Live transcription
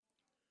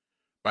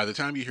By the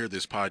time you hear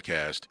this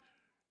podcast,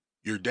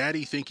 your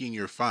daddy thinking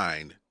you're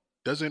fine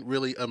doesn't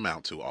really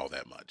amount to all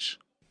that much.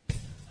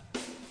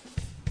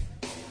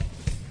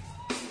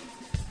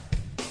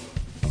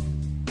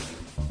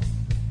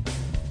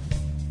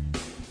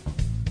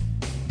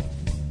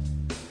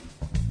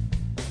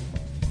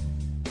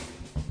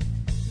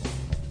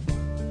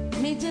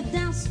 Meet you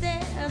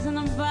downstairs in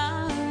the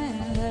bar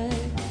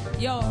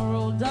and your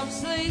rolled up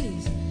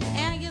sleeves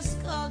and your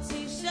skull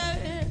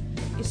t-shirt.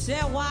 You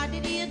said, what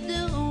did you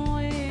do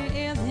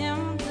with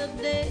him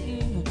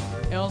today?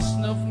 He'll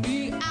snuff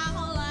me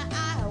out like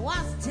I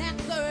was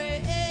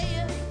Tanqueray.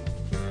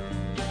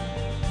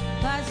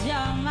 'Cause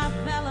you're my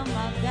fella,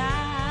 my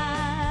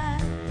guy.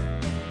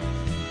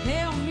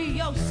 Tell me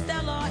your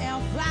Stella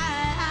and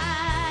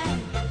fly.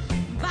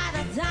 By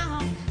the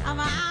time I'm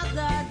out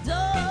the door,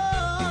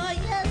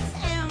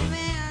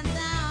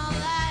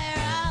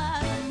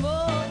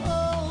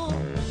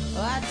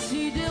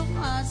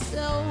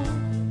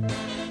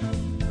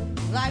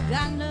 like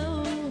I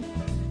knew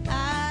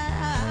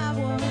I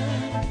would.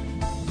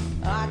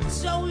 I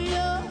told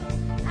you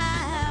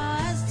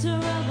I was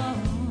terrible.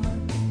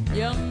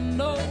 You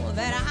know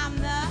that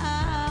I'm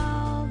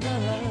no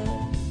good.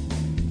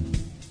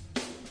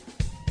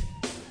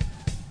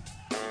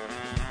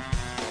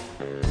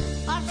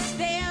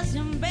 Upstairs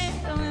in bed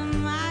with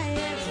my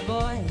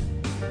ex-boy.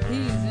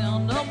 He's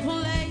in no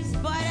place,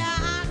 but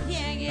I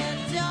can't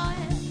get joy.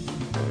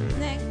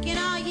 Thinking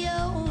of you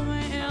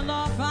and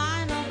the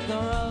final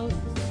throw.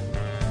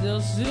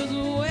 This is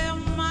where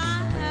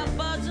my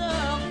buzzer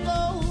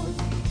goes.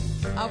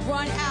 I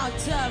run out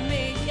to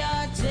meet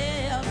your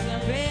chips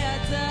and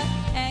better.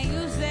 And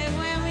you say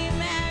when we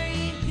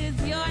marry,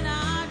 'cause you're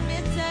not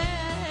bitter.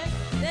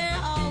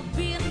 There'll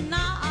be no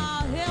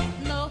help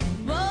no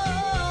more.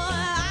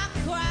 I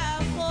cry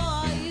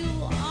for you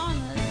on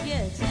the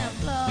kitchen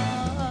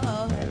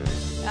floor.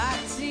 I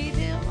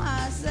cheated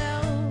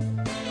myself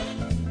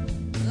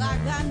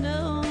like I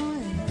knew.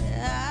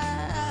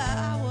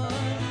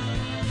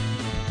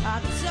 I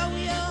told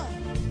you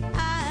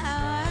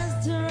I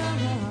was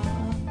terrible.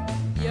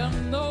 You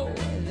know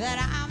that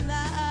I'm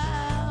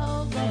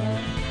the good.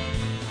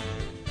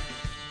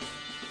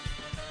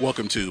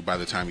 Welcome to By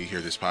the Time You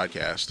Hear This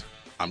Podcast.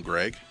 I'm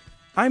Greg.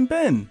 I'm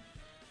Ben.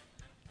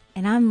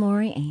 And I'm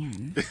Lori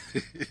Ann.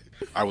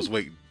 I was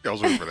waiting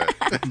for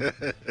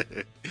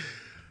that.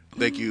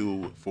 Thank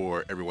you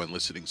for everyone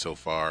listening so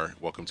far.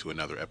 Welcome to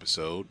another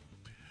episode.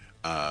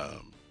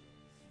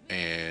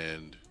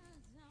 And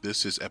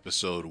this is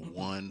episode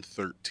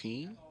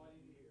 113,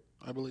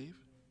 I believe.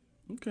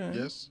 Okay.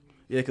 Yes?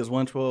 Yeah, because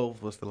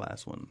 112 was the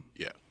last one.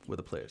 Yeah. Where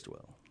the players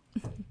dwell.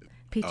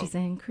 Peaches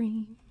and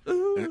cream.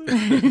 So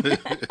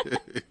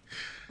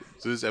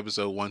this is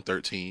episode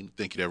 113.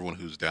 Thank you to everyone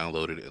who's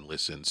downloaded and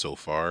listened so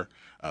far.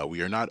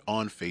 We are not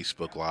on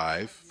Facebook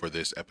Live for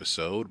this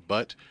episode,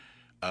 but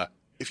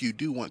if you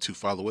do want to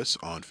follow us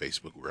on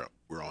Facebook, we're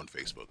on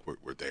Facebook.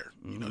 We're there.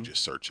 Mm-hmm. You know,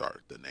 just search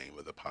the name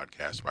of the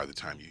podcast by the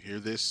time you hear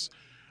this.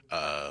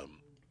 And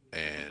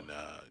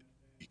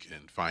you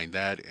can find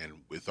that,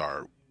 and with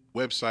our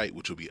website,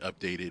 which will be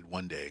updated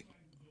one day.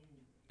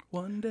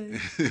 By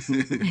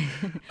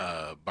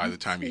the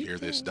time you hear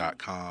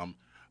this.com,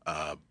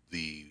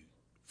 the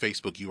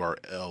Facebook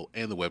URL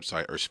and the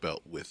website are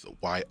spelled with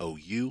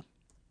YOU.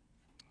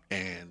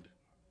 And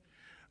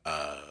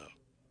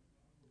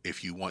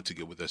if you want to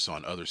get with us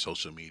on other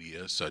social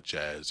media, such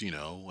as, the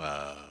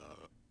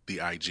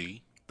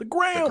IG, the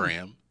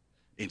Gram,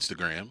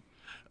 Instagram,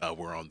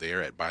 we're on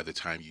there at By the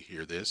Time You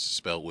Hear This,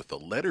 spelled with the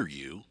letter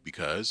U,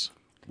 because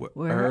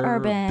we're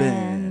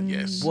urban.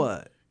 Yes.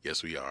 What?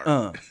 Yes, we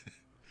are.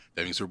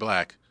 That means we're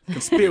black.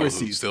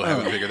 Conspiracies. Still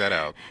haven't figured that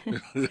out.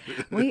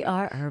 We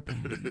are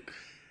urban.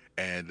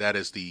 And that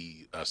is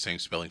the same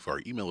spelling for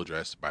our email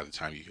address, by the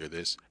time you hear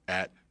this,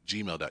 at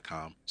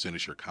gmail.com. Send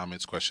us your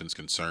comments, questions,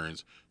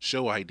 concerns,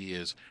 show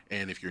ideas,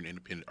 and if you're an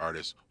independent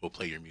artist, we'll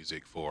play your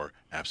music for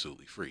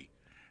absolutely free.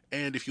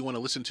 And if you want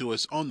to listen to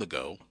us on the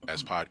go,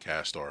 as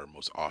podcasts are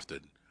most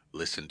often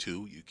listened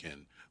to, you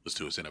can listen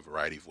to us in a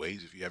variety of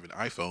ways. If you have an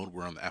iPhone,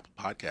 we're on the Apple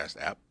Podcast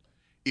app.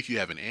 If you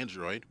have an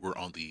Android, we're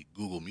on the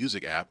Google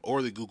Music app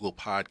or the Google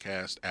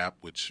Podcast app,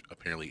 which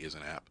apparently is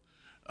an app.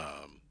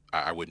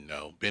 I wouldn't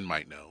know. Ben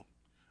might know.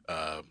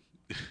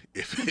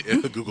 If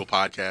the Google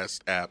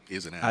Podcast app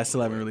is an app. I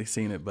still haven't really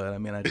seen it, but I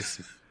mean,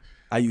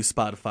 I use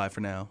Spotify for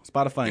now.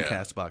 Spotify and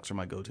Castbox are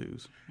my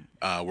go-tos.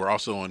 We're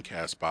also on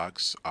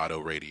Castbox, Auto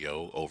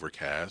Radio,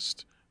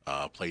 Overcast,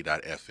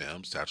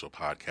 Play.fm, Satchel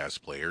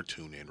Podcast Player,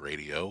 TuneIn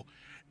Radio,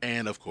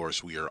 and of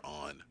course we are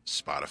on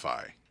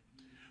Spotify.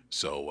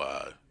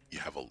 So you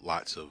have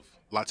lots and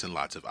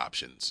lots of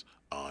options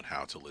on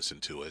how to listen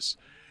to us,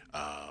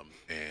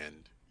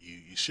 and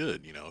you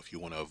should, if you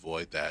want to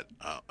avoid that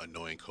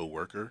annoying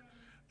coworker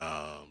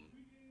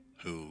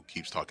who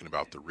keeps talking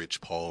about the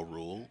Rich Paul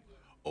rule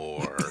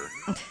or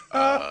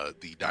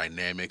the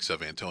dynamics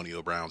of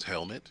Antonio Brown's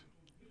helmet.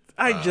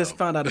 I just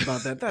found out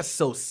about that. That's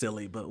so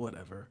silly, but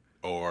whatever.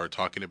 Or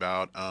talking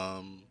about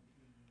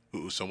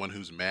someone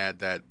who's mad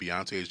that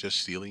Beyonce is just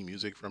stealing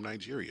music from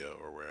Nigeria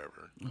or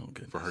wherever. Oh,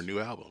 goodness. for her new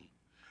album.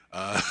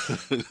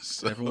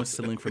 So, Everyone's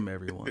stealing from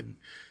everyone.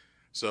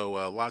 so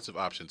lots of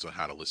options on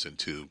how to listen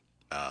to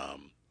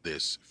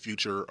this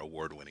future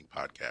award-winning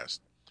podcast.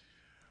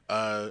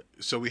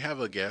 So we have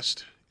a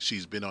guest.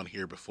 She's been on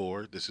here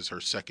before. This is her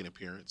second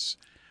appearance,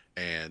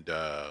 and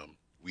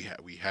we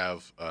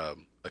have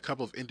a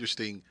couple of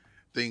interesting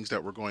things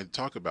that we're going to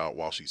talk about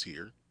while she's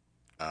here.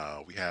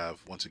 We have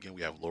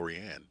Lori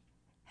Ann.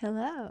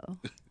 Hello.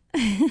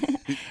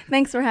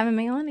 Thanks for having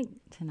me on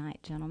tonight,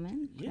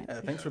 gentlemen.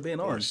 Yeah, thanks for being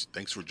Of on. course,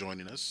 thanks for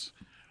joining us.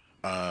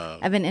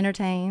 I've been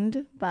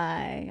entertained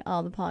by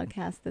all the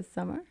podcasts this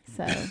summer.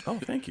 So Oh,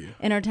 thank you.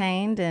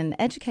 entertained and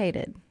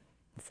educated.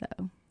 So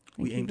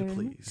We thank you aim to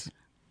very much.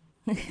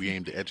 please. We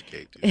aim to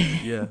educate. Too.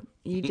 Yeah.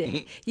 You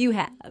did. You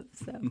have.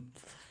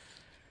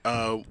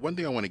 So One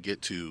thing I want to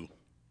get to.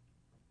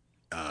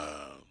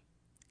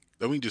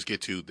 Let me just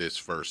get to this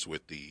first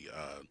with the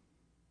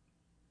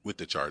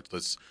charts.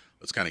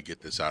 Let's kind of get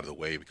this out of the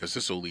way because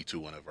this will lead to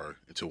one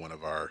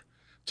of our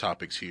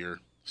topics here.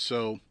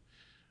 So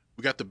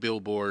we got the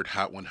Billboard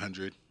Hot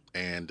 100,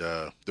 and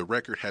the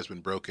record has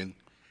been broken,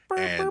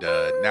 and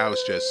now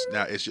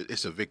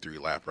it's a victory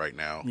lap right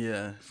now.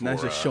 Yeah. Now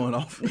it's just showing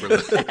off. for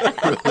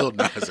Lil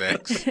Nas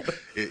X.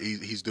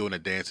 He's doing a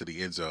dance in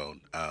the end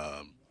zone.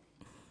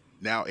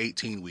 Now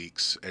 18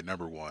 weeks at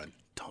number one.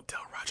 Don't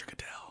tell Roger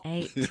Goodell.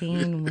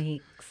 18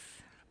 weeks.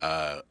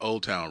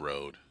 Old Town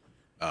Road.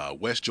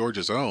 West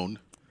Georgia's own.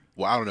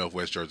 Well, I don't know if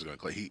West Georgia's going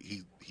to claim.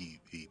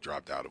 He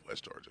dropped out of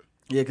West Georgia.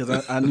 Yeah,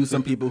 because I knew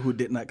some people who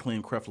did not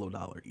claim Creflo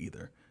Dollar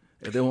either.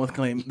 If they won't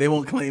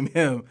claim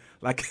him.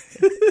 Like,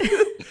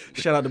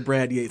 shout out to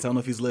Brad Yates. I don't know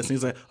if he's listening.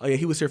 He's like, oh yeah,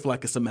 he was here for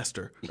like a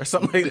semester or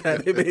something like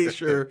that. They made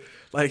sure,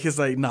 like, he's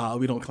like, nah,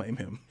 we don't claim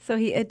him. So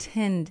he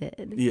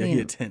attended. Yeah, he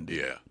You- attended.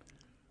 Yeah.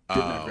 Did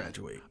not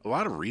graduate. A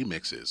lot of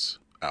remixes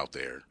out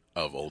there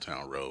of Old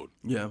Town Road.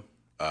 Yeah.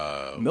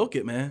 Milk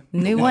it, man.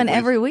 New one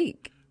every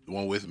week. The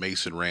one with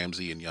Mason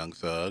Ramsey and Young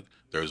Thug.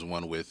 There's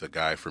one with a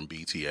guy from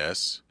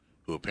BTS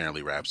who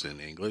apparently raps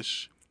in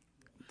English.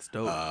 It's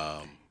dope.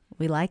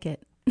 We like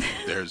it.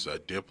 There's a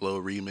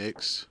Diplo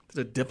remix.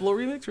 There's a Diplo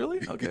remix, really?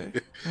 Okay.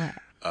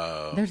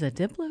 There's a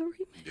Diplo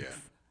remix? Yeah.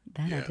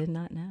 That yeah. I did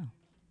not know.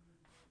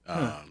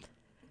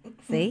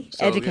 See?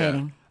 so,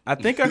 Educating. I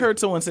think I heard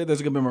someone say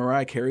there's gonna be a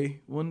Mariah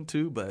Carey one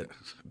too, but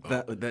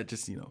that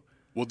just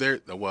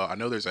Well, I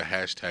know there's a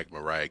hashtag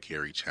Mariah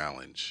Carey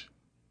challenge.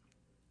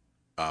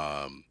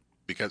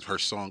 Because her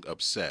song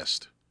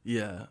 "Obsessed,"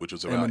 yeah, which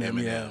was about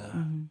Eminem, yeah.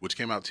 which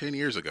came out 10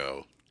 years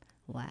ago,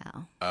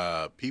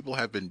 Wow. people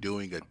have been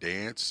doing a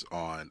dance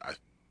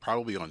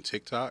probably on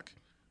TikTok,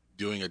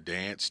 doing a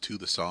dance to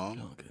the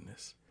song Oh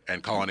goodness.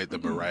 and calling it the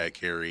Mariah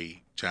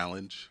Carey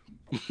challenge.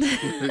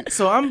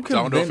 So I'm convinced So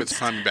I don't know if it's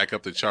climbing back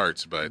up the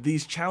charts, but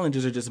these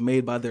challenges are just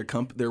made by their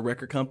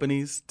record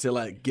companies to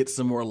like get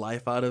some more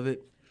life out of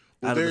it,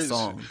 out of the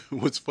song.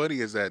 What's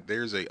funny is that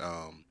there's a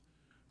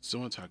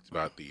someone talked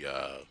about the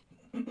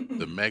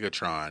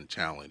Megatron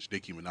challenge,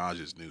 Nicki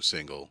Minaj's new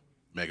single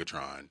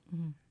Megatron,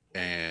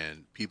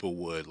 and people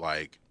would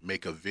like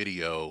make a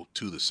video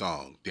to the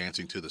song,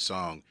 dancing to the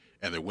song,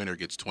 and the winner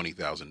gets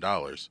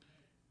 $20,000,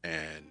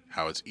 and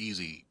how it's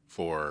easy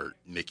for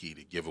Nicki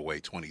to give away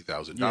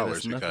 $20,000 Yeah,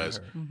 that's nothing to because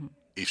her.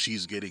 if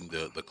she's getting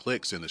the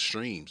clicks and the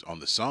streams on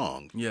the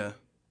song, Yeah,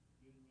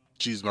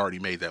 she's already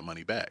made that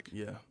money back.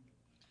 yeah.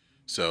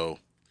 So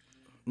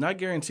And I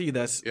guarantee you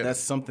that's Yeah.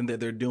 something that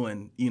they're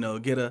doing.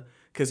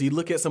 Because you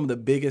look at some of the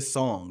biggest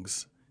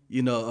songs,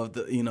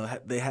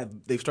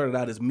 they've started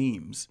out as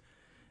memes,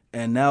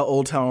 and now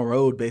Old Town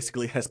Road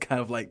basically has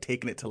kind of like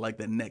taken it to like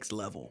the next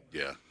level.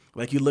 yeah.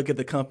 Like you look at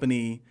the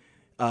company,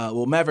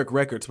 Maverick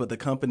Records, but the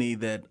company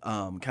that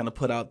kind of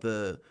put out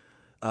that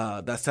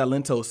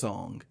Salento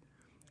song,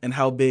 and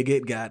how big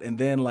it got, and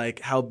then like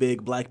how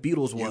big Black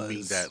Beatles You was.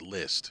 mean that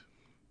list?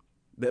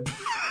 That-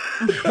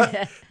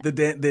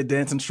 the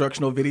dance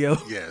instructional video,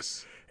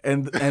 Yes.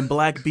 and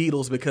Black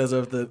Beatles because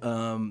of the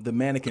mannequin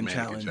Mannequin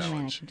challenge.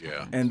 challenge.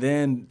 Yeah. And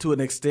then to an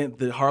extent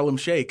the Harlem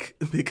Shake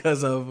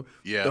because of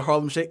Yeah. the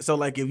Harlem Shake. So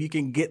like if you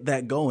can get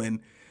that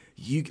going,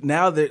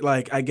 now that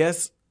like I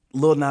guess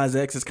Lil Nas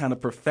X has kind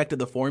of perfected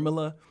the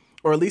formula,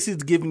 or at least he's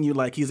giving you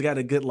like he's got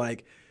a good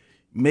like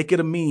make it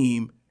a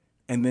meme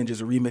and then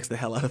just remix the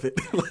hell out of it.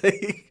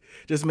 Like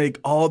just make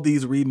all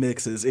these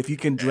remixes. If you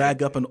can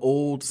drag up an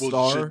old Well,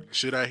 star,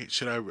 should I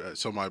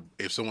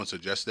if someone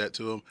suggests that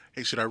to him,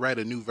 hey, should I write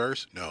a new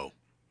verse? No.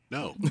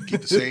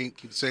 Keep the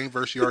same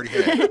verse you already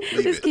had.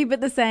 Leave Just keep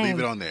it the same. Leave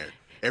it on there.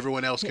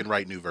 Everyone else can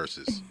write new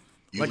verses.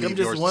 You like leave I'm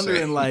just yours the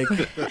wondering, same.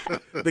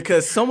 like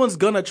because someone's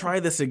gonna try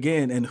this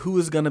again, and who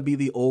is gonna be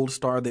the old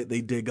star that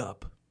they dig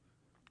up?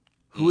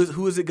 Who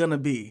is it gonna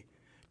be?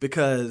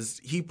 Because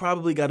he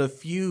probably got a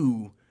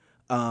few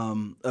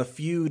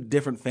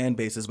different fan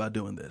bases by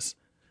doing this.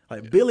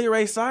 Like Billy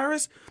Ray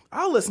Cyrus,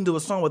 I'll listen to a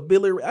song with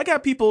Billy Ray. I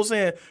got people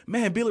saying,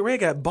 "Man, Billy Ray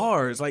got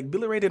bars." Like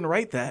Billy Ray didn't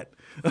write that.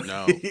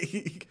 No.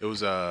 It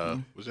was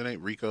what's her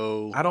name?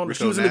 Rico. I don't. Rico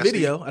She was in the Nasty?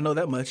 video. I know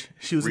that much.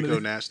 She was in Rico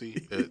the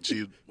Nasty.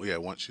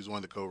 She's one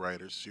of the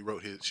co-writers. She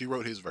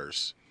wrote his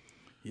verse.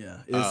 Yeah,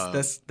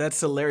 that's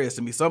hilarious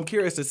to me. So I'm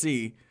curious to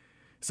see.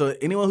 So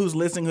anyone who's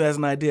listening who has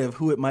an idea of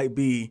who it might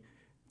be,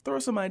 throw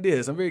some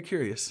ideas. I'm very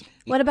curious.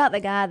 What about the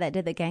guy that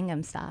did the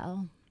Gangnam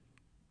Style?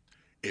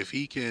 If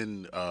he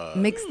can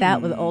Mix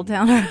that with Old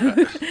Town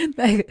Road.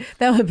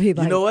 that would be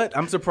like. You know what?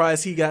 I'm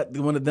surprised he got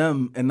one of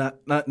them and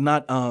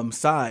not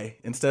Psy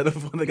instead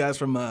of one of the guys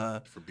from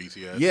for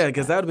BTS. Yeah,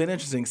 because that would have been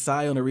interesting.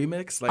 Psy on a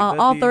remix. Like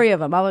all three of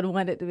them. I would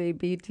want it to be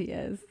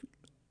BTS.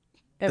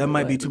 That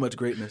might be too much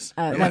greatness.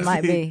 That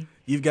might be.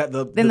 You've got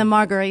the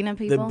Margarina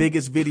people. the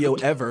biggest video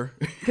ever.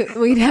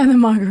 We'd have the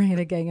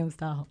Margarina Gangnam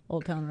Style,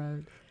 Old Town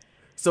Road.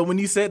 So when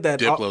you said that,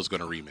 Diplo's going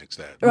to remix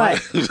that. Right.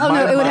 It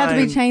would have to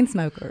be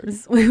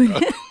Chainsmokers.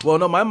 Well,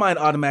 no, my mind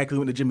automatically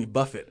went to Jimmy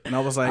Buffett, and I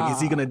was like, is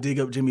he going to dig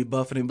up Jimmy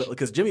Buffett?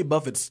 Because Jimmy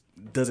Buffett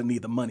doesn't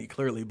need the money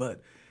clearly,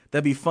 but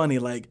that'd be funny,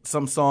 like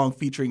some song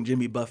featuring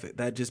Jimmy Buffett.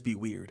 That'd just be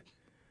weird.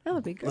 That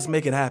would be great. Let's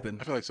make it happen.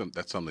 I feel like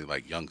that's something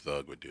like Young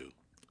Thug would do.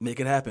 Make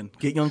it happen.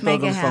 Get Young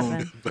Thug on the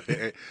phone.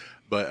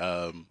 But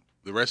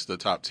the rest of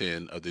the top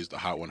 10 of these, the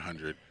Hot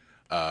 100,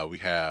 we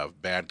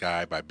have Bad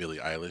Guy by Billie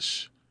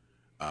Eilish,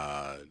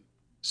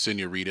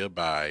 Senorita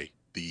by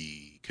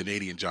the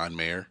Canadian John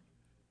Mayer,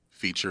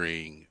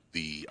 featuring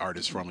the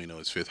artist formerly known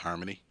as Fifth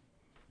Harmony.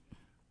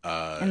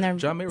 And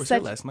John Mayer was here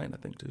last night, I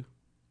think, too.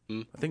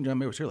 I think John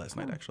Mayer was here last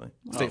night, actually.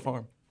 State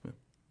Farm. Yeah.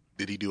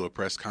 Did he do a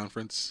press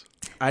conference?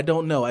 I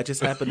don't know. I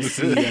just happened to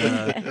see.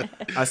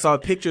 I saw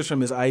pictures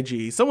from his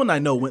IG. Someone I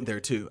know went there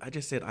too. I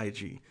just said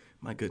IG.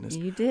 My goodness.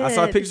 You did. I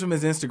saw pictures from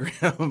his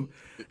Instagram,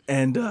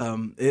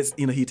 and it's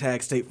he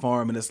tagged State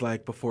Farm, and it's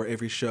like before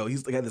every show.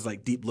 He's got this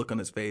like deep look on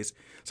his face.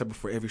 So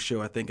before every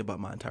show, I think about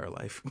my entire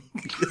life.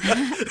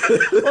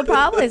 Well,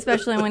 probably,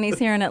 especially when he's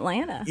here in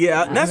Atlanta.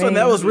 Yeah, when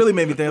that was really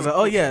made me think. I was like,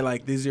 oh yeah,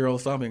 like these are your old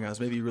stomping grounds.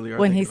 Maybe you really are.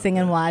 When he's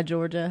singing "Why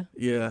Georgia."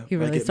 Yeah, he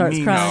really like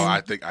starts crying. No, I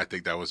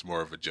think that was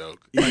more of a joke.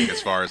 Like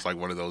as far as like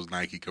one of those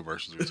Nike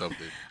commercials or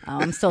something. Oh,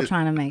 I'm still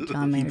trying to make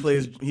John Mayer.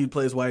 He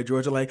plays White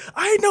Georgia like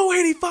I know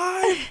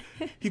 85.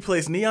 He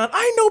plays Neon.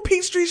 I know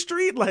Peachtree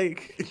Street.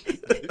 Like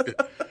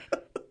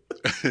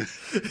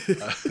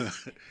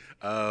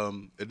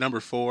at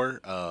number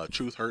 4,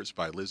 Truth Hurts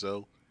by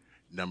Lizzo.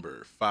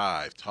 Number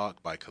 5,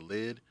 Talk by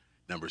Khalid.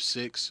 Number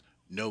 6,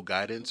 No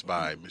Guidance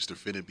by Mr.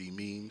 Finna Be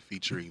Mean,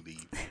 featuring the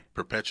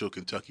Perpetual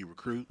Kentucky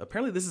Recruit.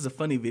 Apparently, this is a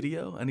funny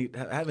video. I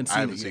haven't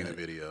seen the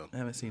video. I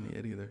haven't seen it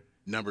yet either.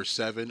 Number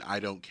 7,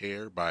 I Don't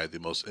Care by the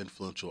most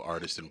influential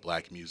artist in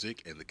black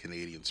music and the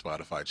Canadian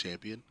Spotify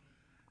champion.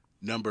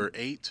 Number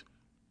 8,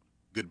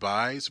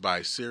 Goodbyes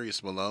by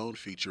Sirius Malone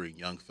featuring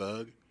Young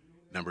Thug.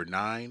 Number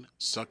 9,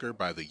 Sucker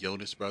by the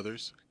Jonas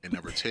Brothers. And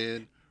number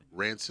 10,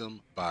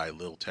 Ransom by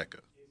Lil Tecca.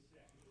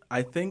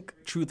 I think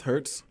Truth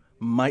Hurts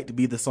might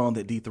be the song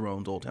that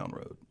dethrones Old Town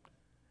Road.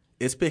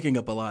 It's picking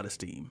up a lot of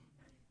steam.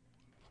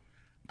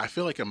 I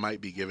feel like it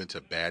might be given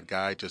to Bad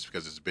Guy just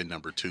because it's been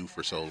number 2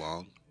 for so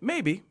long.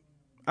 Maybe.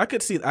 I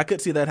could see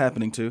that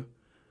happening too.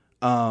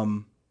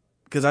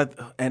 Because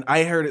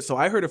I heard it. So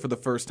I heard it for the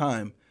first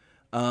time.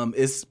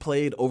 It's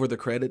played over the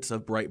credits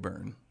of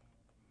Brightburn,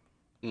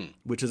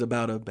 which is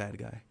about a bad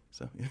guy.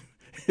 So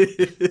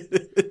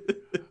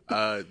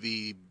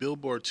the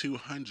Billboard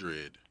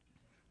 200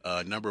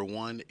 number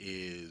 1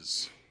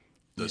 is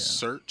The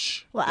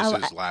Search. Well,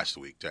 this is last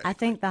week. I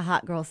think the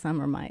Hot Girl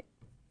Summer might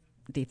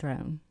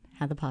dethrone.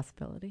 Have the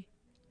possibility.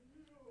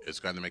 It's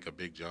going to make a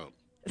big jump.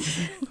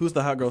 Who's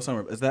the Hot Girl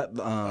Summer? Is that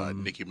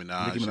Nicki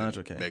Minaj? Nicki Minaj,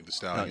 okay. Meg Thee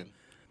Stallion.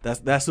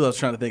 That's who I was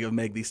trying to think of.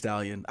 Meg Thee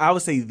Stallion. I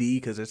would say the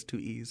because there's 2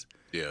 E's.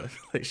 Yeah,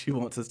 like she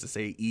wants us to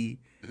say E.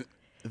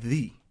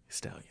 The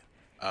Stallion.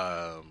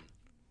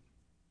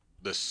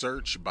 The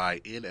Search by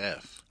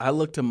NF. I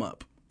looked him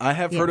up. I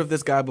have heard of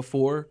this guy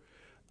before.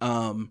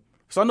 So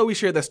I know we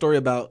shared that story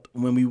about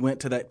when we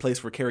went to that place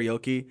for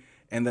karaoke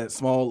and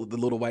the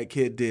little white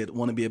kid did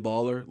 "Wanna Be a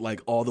Baller"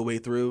 like all the way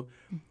through.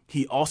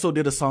 He also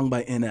did a song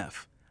by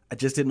NF. I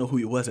just didn't know who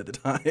he was at the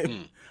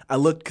time. I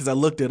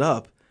looked it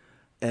up,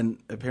 and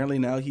apparently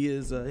now he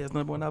has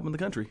number 1 album in the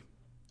country.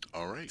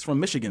 All right, He's from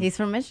Michigan. He's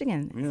from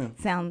Michigan.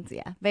 Yeah. Sounds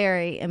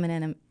very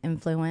Eminem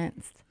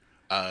influenced.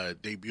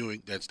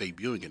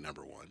 debuting at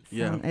number 1.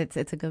 Yeah, It's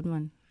a good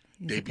one.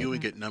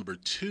 Debuting at number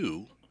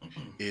 2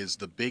 is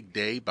The Big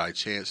Day by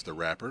Chance the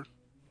Rapper.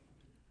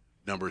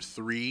 Number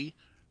 6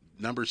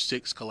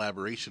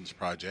 Collaborations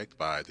Project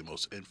by the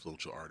most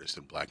influential artist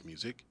in black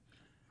music.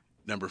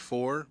 Number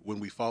 4, When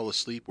We Fall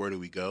Asleep, Where Do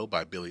We Go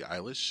by Billie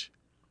Eilish.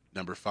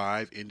 Number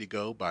 5,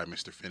 Indigo by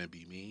Mr. Finna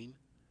Be Mean.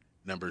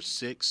 Number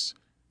 6,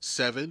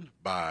 7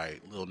 by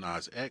Lil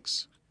Nas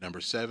X.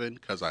 Number 7,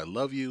 'Cause I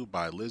Love You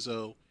by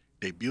Lizzo.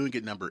 Debuting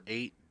at number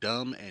 8,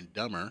 Dumb and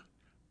Dumber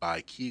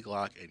by Key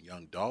Glock and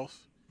Young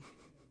Dolph.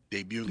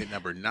 Debuting at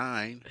number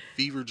 9,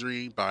 Fever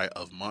Dream by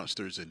Of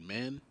Monsters and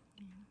Men.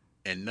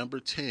 And number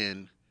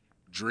 10,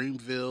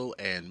 Dreamville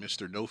and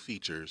Mr. No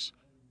Features,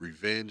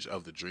 Revenge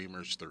of the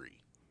Dreamers 3.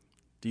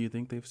 Do you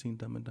think they've seen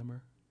Dumb and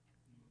Dumber?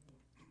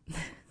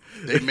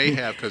 They may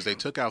have, because they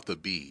took out the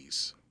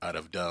B's out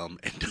of Dumb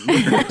and Dumber.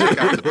 They took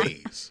out the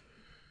B's.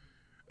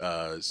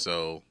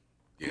 So,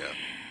 yeah.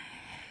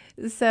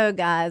 So,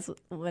 guys,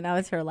 when I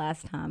was here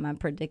last time, I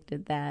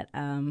predicted that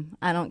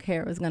I Don't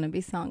Care was going to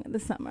be Song of the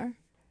Summer.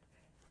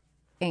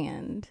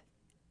 And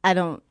I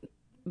don't,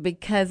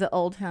 because of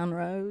Old Town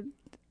Road,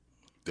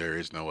 There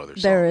is no other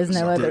song. there is this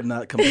no summer. other. Did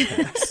not come to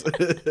pass.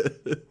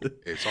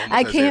 It's almost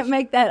I as can't if,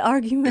 make that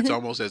argument. It's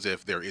almost as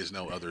if there is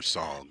no other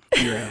song.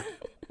 Yeah.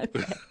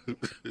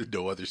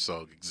 No other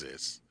song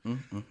exists.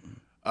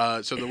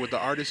 So with the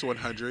Artist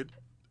 100,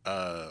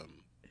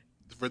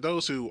 for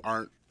those who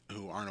aren't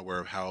aware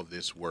of how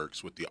this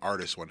works with the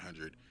Artist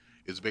 100,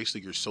 it's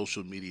basically your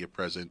social media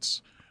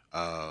presence.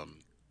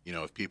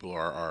 If people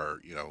are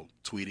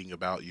tweeting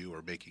about you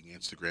or making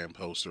Instagram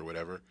posts or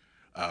whatever,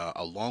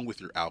 along with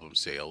your album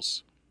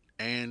sales,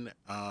 and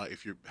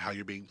how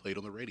you're being played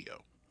on the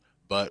radio.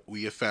 But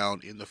we have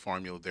found in the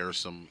formula there are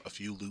a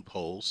few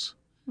loopholes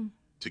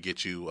to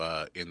get you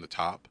in the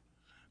top.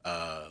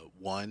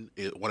 One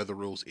of the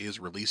rules is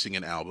releasing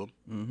an album.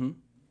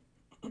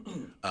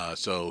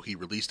 So he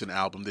released an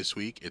album this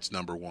week. It's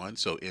number 1.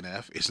 So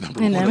NF is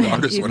number 1 of the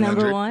Artist He's 100.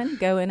 number 1.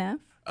 Go NF.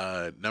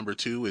 Number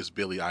 2 is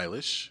Billie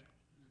Eilish.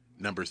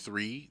 Number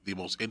 3, the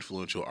most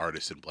influential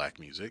artist in black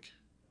music.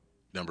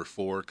 Number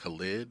 4,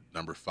 Khalid.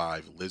 Number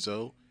 5,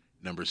 Lizzo.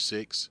 Number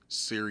 6,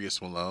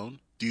 Sirius Malone.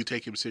 Do you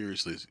take him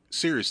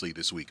seriously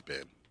this week,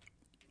 Ben?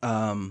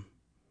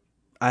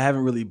 I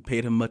haven't really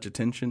paid him much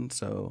attention,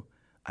 so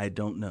I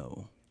don't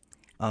know.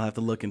 I'll have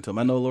to look into him.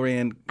 I know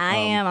Lorianne. I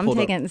am. I'm pulled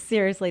up- taking it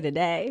seriously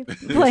today.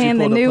 she Playing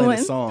the pulled up new playing one.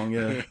 the song.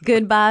 Yeah.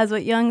 Goodbyes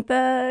with Young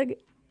Thug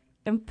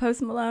and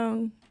Post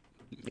Malone.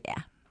 Yeah.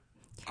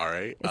 All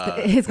right.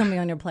 It's going to be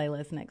on your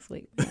playlist next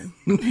week.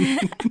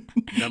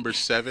 Number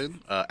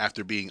 7,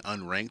 after being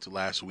unranked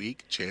last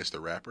week, Chance the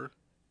Rapper.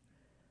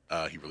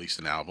 He released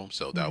an album,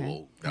 so that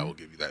will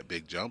give you that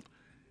big jump.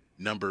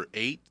 Number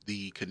 8,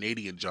 the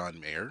Canadian John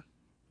Mayer.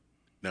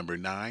 Number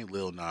 9,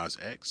 Lil Nas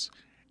X.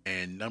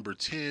 And number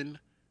 10,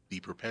 the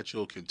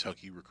Perpetual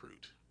Kentucky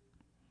Recruit,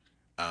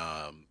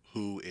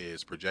 who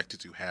is projected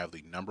to have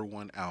the number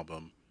 1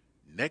 album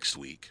next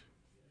week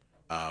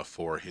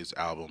for his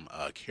album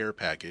Care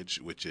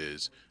Package, which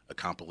is a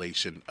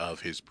compilation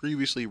of his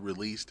previously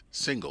released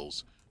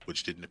singles,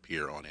 which didn't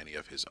appear on any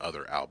of his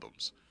other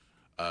albums.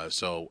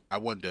 So I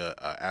wanted to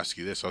ask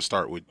you this. I'll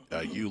start with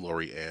you,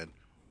 Lori Ann.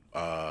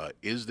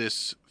 Is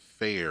this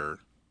fair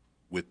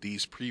with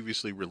these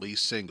previously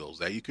released singles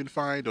that you can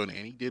find on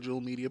any digital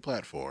media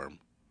platform,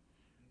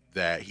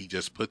 that he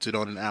just puts it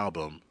on an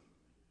album,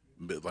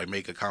 like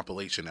make a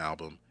compilation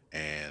album,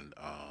 and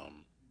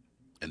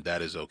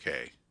that is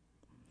okay?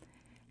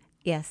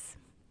 Yes,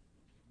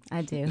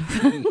 I do.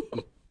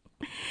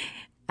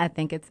 I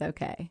think it's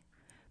okay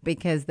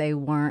because they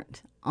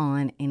weren't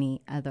on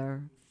any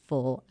other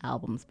full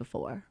albums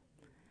before.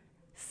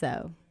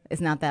 So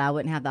it's not that I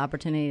wouldn't have the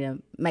opportunity to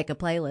make a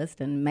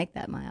playlist and make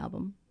that my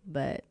album,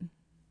 but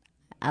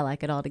I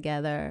like it all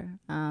together,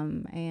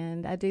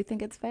 and I do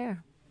think it's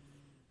fair.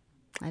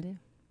 I do.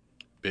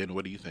 Ben,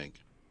 what do you think?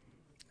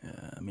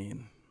 I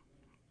mean,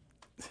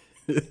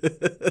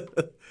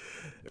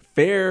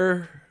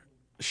 fair,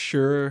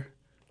 sure.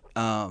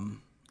 I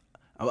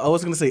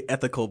was going to say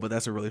ethical, but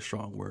that's a really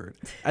strong word.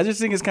 I just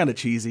think it's kind of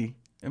cheesy.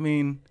 I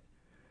mean,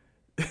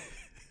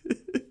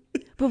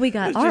 But we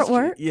got it's just-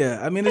 artwork. yeah,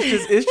 I mean,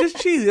 it's just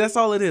cheesy. That's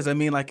all it is. I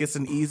mean, like, it's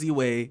an easy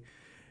way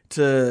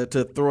to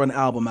throw an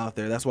album out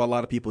there. That's why a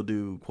lot of people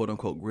do quote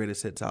unquote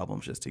greatest hits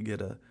albums, just to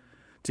get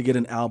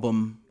an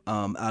album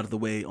out of the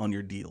way on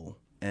your deal.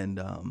 And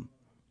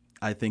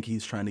I think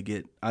he's trying to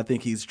get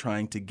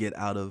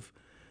out of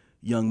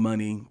Young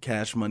Money,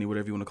 Cash Money,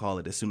 whatever you want to call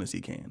it, as soon as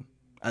he can.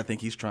 I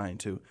think he's trying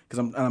to,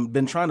 because I've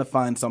been trying to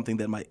find something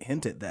that might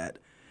hint at that,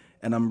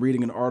 and I'm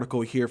reading an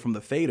article here from the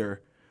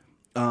Fader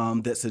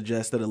that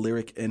suggests that a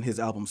lyric in his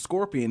album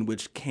Scorpion,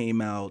 which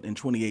came out in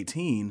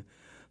 2018,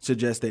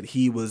 suggests that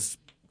he was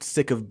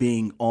sick of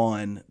being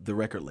on the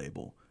record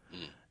label.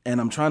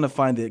 And I'm trying to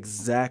find the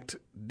exact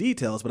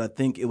details, but I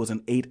think it was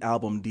an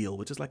 8-album deal,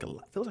 which is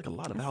feels like a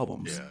lot of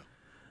albums.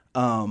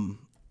 Yeah.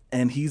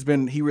 And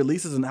he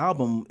releases an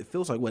album, it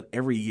feels like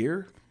every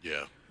year?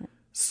 Yeah.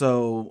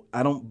 So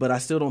I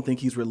still don't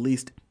think he's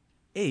released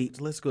 8.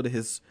 Let's go to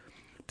his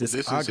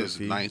discography. This is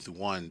his 9th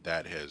one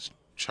that has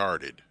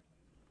charted.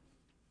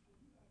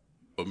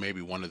 But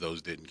maybe one of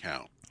those didn't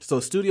count. So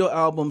studio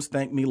albums,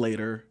 Thank Me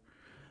Later,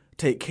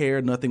 Take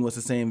Care, Nothing Was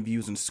the Same,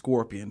 Views, and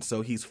Scorpion.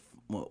 So he's,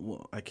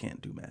 well, I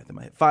can't do math in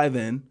my head. 5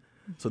 in.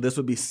 So this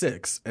would be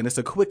 6, and it's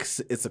a quick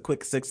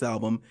 6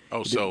 album.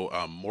 Oh, so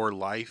More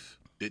Life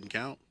didn't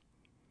count?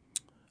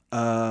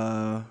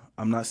 I'm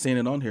not seeing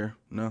it on here.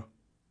 No.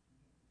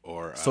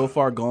 Or So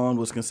Far Gone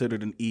was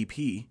considered an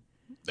EP.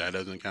 that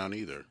doesn't count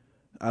either.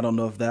 I don't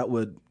know if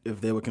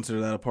they would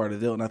consider that a part of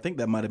the deal. And I think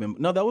that might have been,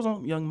 no, that was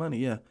on Young Money.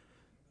 Yeah.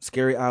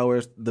 Scary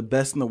Hours, The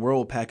Best in the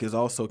World pack is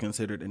also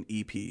considered an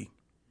EP.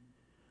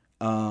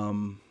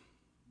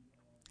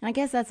 I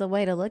guess that's a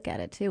way to look at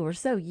it too. We're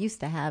so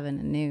used to having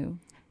a new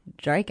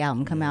Drake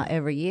album come out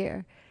every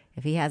year.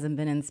 If he hasn't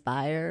been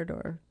inspired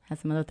or has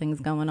some other things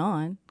going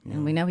on,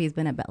 and we know he's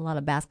been at a lot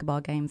of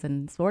basketball games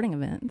and sporting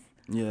events.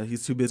 Yeah,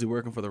 he's too busy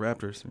working for the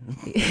Raptors.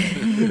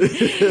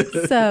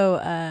 So,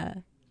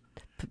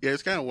 Yeah,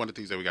 it's kind of one of the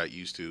things that we got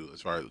used to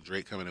as far as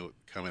Drake coming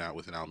out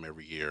with an album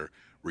every year.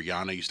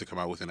 Rihanna used to come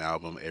out with an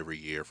album every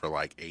year for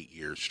like 8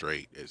 years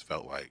straight. It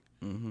felt like,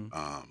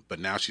 but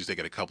now she's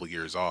taking a couple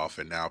years off,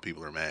 and now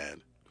people are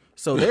mad.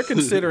 So they're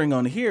considering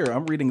on here.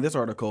 I'm reading this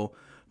article.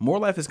 More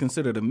Life is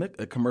considered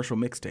a commercial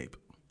mixtape.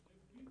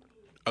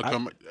 A That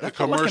felt like an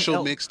commercial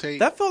L- mixtape.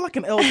 That felt like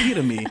an LP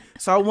to me.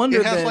 So I wonder.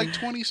 It has then, like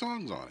 20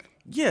 songs on it.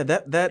 yeah,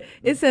 that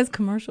it says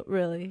commercial,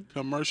 really?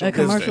 Commercial. A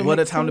commercial mixtape. What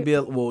a time to mixtape?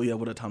 be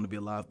What a time to be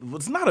alive. Well,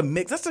 it's not a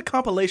mix. That's a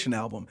compilation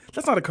album.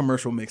 That's not a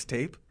commercial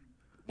mixtape.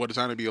 What a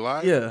time to be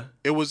alive. Yeah.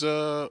 It was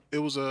a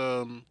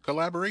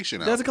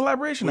collaboration album. That's a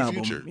collaboration with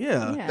album. Future.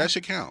 Yeah. Yeah. That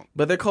should count.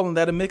 But they're calling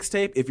that a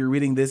mixtape. If you're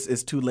reading this,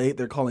 it's too late.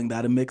 They're calling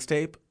that a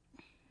mixtape.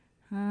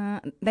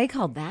 They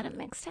called that a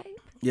mixtape?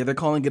 Yeah, they're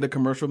calling it a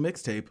commercial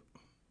mixtape.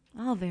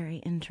 Oh, very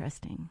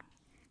interesting.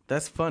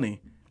 That's funny.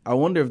 I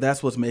wonder if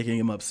that's what's making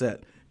him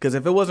upset. Because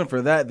if it wasn't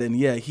for that, then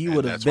yeah, he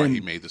would have that's been. why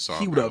he made the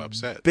song He would have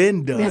Upset.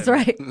 been done. That's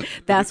right.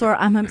 That's where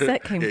I'm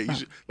upset came Yeah, you from.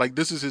 should, like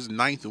this is his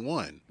 9th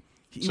one.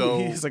 He's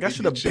like, I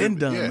should have been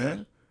done, yeah,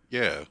 man.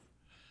 Yeah.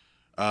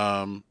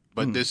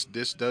 But this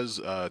does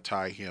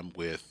tie him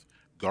with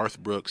Garth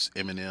Brooks,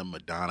 Eminem,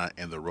 Madonna,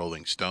 and the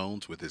Rolling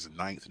Stones with his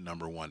 9th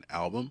 #1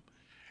 album.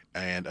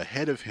 And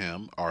ahead of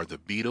him are the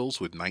Beatles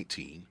with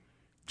 19,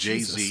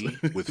 Jay-Z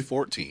with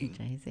 14,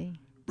 Jay-Z.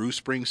 Bruce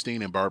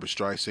Springsteen and Barbra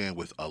Streisand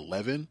with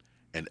 11,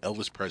 and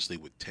Elvis Presley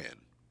with 10.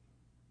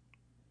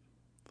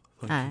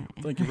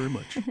 Thank you very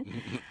much.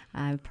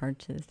 I've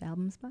purchased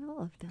albums by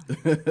all of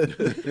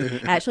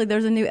them. Actually,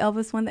 there's a new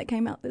Elvis one that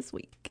came out this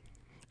week.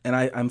 And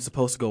I'm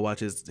supposed to go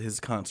watch his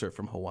concert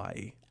from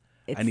Hawaii.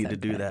 It's I need so to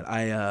do good. that.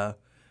 I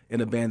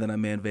in a band that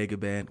I'm in, Vega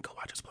Band. Go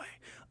watch us play.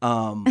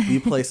 We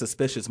play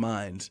Suspicious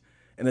Minds,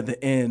 and at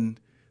the end,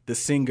 the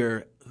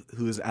singer,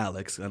 who is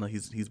Alex, I know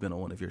he's been on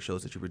one of your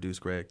shows that you produced,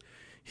 Greg.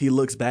 He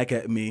looks back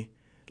at me,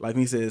 like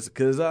he says,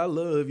 "'Cause I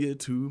love you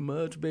too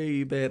much,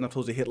 baby." And I'm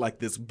supposed to hit like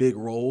this big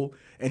roll,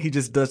 and he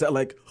just does that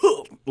like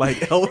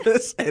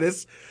Elvis, and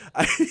it's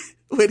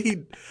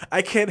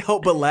I can't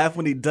help but laugh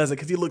when he does it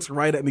because he looks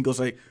right at me, and goes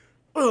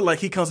like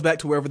he comes back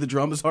to wherever the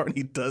drums are and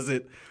he does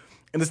it,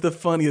 and it's the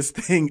funniest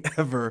thing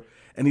ever.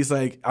 And he's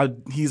like,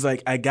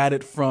 I got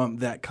it from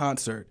that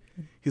concert.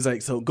 He's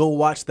like, so go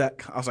watch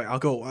that. I was like, I'll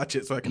go watch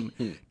it so I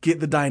can get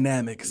the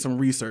dynamic, some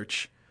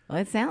research. Well,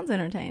 it sounds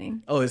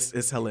entertaining. Oh,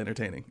 it's hella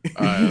entertaining.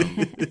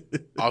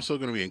 Also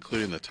going to be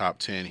included in the top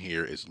 10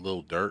 here is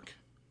Lil Durk.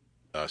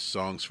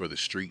 Songs for the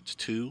Streets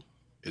 2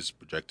 is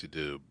projected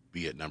to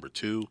be at number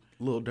 2.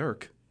 Lil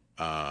Durk.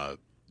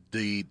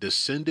 The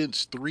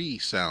Descendants 3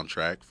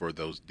 soundtrack, for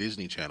those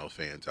Disney Channel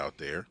fans out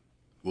there,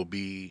 will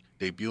be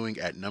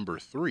debuting at number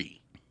 3.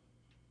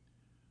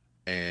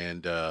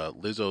 And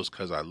Lizzo's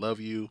 'Cause I Love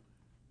You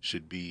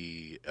should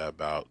be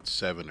about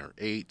 7 or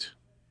 8.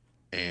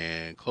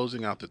 And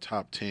closing out the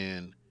top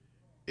 10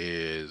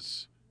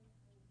 is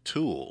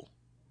Tool.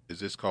 Is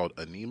this called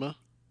Enema?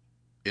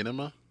 No,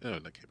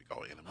 that can't be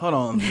called Enema. Hold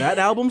on, that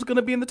album's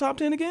gonna be in the top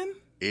 10 again?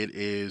 It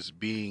is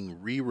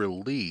being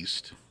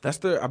re-released.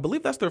 I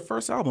believe that's their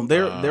first album.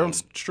 They're on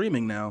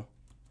streaming now.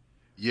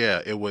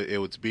 Yeah, it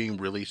was being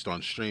released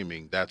on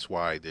streaming. That's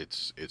why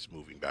it's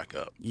moving back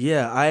up.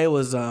 Yeah, I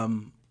was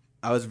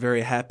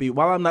very happy.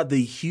 While I'm not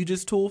the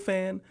hugest Tool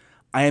fan,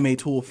 I am a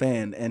Tool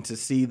fan, and to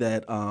see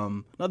that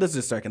no, this is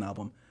their second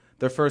album.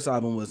 Their first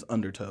album was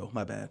Undertow,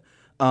 my bad.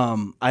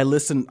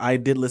 I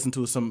did listen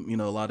to some,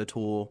 a lot of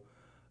Tool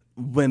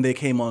when they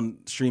came on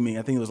streaming.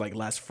 I think it was like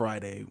last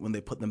Friday when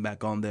they put them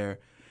back on there.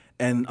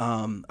 And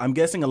I'm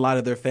guessing a lot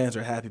of their fans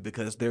are happy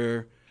because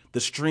the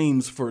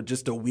streams for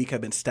just a week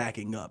have been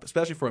stacking up,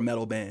 especially for a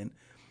metal band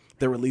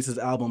that releases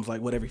albums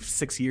like every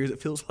 6 years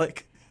it feels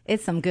like.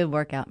 It's some good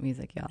workout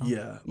music, y'all.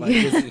 Yeah, like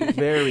it's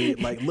very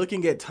like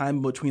looking at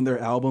time between their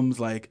albums,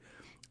 like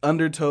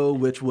Undertow,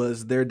 which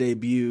was their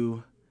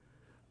debut.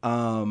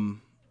 No,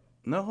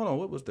 hold on,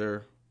 what was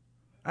their?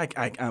 I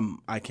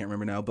can't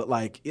remember now, but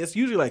like it's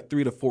usually like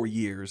 3 to 4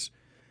 years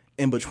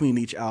in between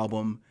each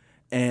album.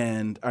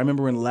 And I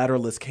remember when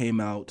Lateralus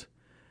came out,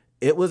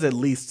 it was at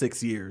least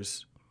 6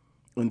 years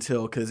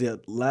until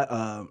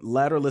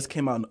Lateralus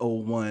came out in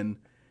 2001.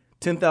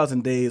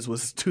 10,000 Days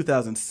was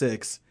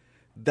 2006.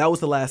 That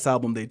was the last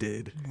album they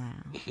did.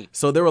 Wow.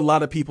 So there were a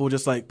lot of people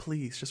just like,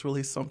 please, just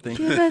release something.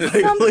 Give us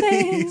Like, something.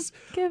 please,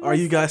 are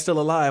you guys still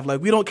alive? Like,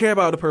 we don't care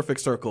about A Perfect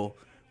Circle.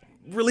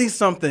 Release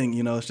something,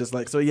 It's just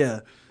like, so yeah,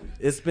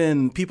 it's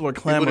been, people are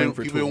clamoring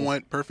for People Tool. don't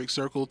want Perfect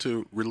Circle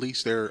to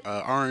release their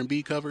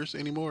R&B covers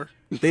anymore.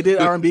 They did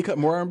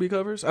more R&B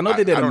covers? I know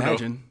they did I don't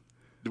Imagine.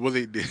 know. Well,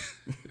 they did.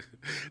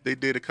 They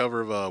did a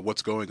cover of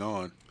 "What's Going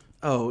On."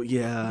 Oh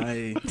yeah,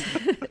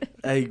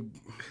 I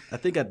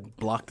think I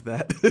blocked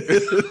that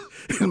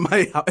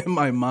in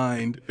my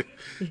mind.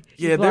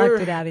 Yeah,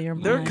 blocked it out of your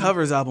Their mind.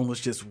 covers album was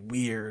just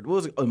weird. What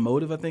was it?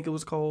 Emotive, I think it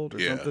was called, or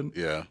Yeah, something.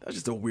 yeah. That was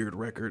just a weird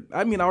record.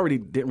 I mean, I already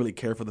didn't really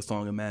care for the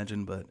song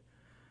Imagine, but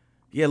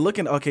yeah,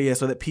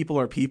 so that People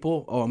Are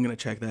People. Oh, I'm gonna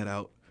check that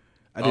out.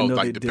 I didn't know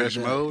like they did Depeche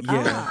that. Mode?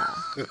 Yeah.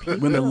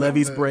 when the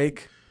levees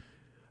break.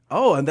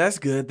 Oh, and that's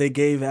good. They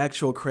gave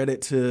actual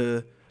credit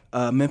to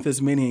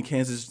Memphis Minnie and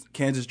Kansas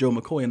Joe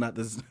McCoy, and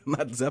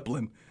not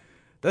Zeppelin.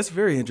 That's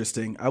very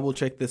interesting. I will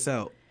check this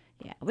out.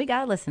 Yeah, we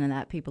gotta listen to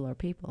that. People are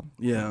people.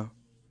 Yeah.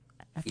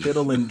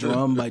 Fiddle and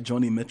Drum by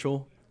Joni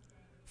Mitchell.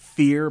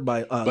 Fear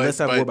by Let's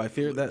Have War by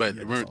Fear. But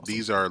remember, that's awesome.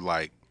 these are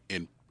like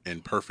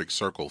in perfect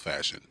circle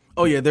fashion.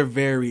 Oh yeah, they're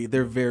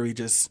very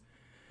just.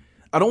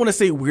 I don't want to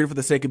say weird for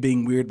the sake of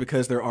being weird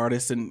because they're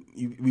artists and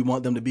we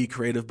want them to be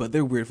creative, but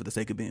they're weird for the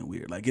sake of being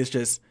weird. Like it's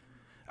just,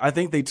 I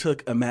think they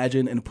took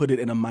Imagine and put it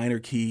in a minor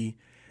key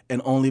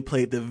and only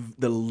played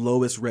the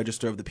lowest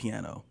register of the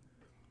piano.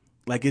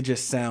 Like it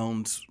just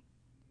sounds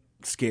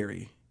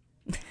scary.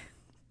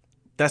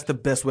 That's the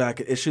best way I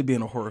could. It should be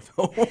in a horror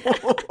film.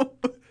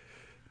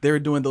 They were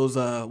doing those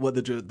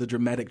the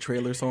dramatic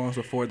trailer songs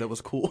before that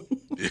was cool.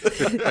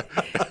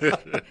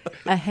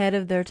 Ahead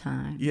of their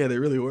time. Yeah, they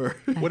really were.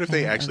 What if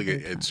they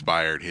actually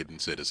inspired Hidden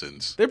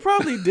Citizens? They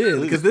probably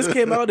did because this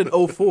came out in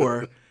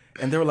 2004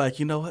 and they were like,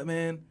 you know what,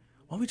 man?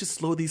 Why don't we just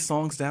slow these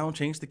songs down,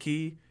 change the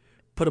key,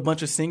 put a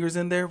bunch of singers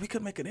in there? We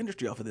could make an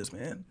industry off of this,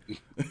 man.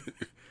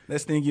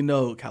 Next thing you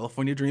know,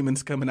 California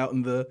Dreamin's coming out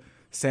in the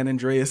San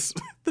Andreas,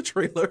 the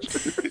trailer.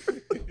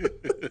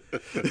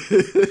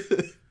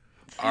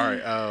 All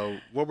right.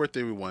 One more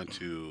thing we want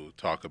to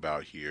talk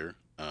about here.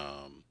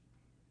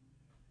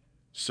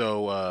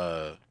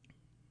 So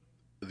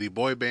the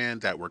boy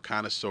band that we're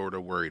kind of sort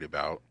of worried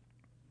about,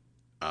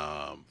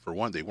 for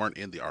one, they weren't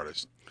in the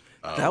artist.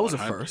 That was a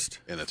first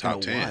in the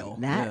top 10.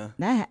 while.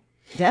 That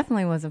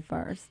definitely was a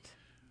first.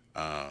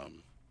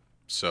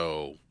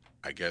 So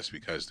I guess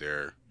because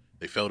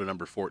they fell to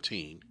number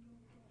 14.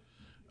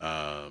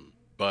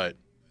 But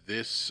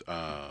this,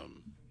 let's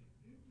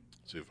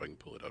see if I can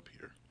pull it up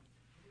here.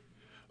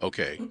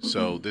 Okay,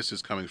 so this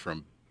is coming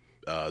from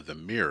The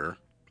Mirror.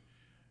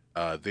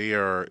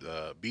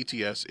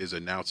 BTS is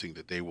announcing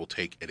that they will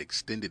take an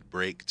extended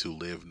break to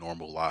live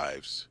normal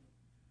lives.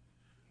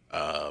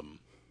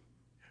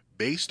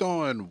 Based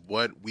on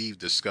what we've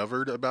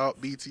discovered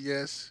about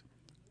BTS,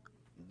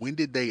 when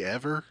did they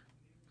ever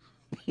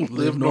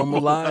Live normal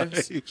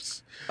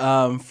lives?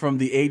 From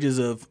the ages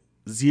of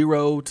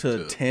 0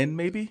 to 10,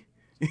 maybe?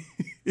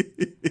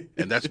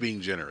 And that's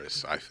being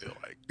generous, I feel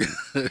like.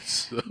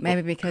 So,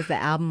 Maybe because the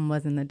album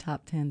was in the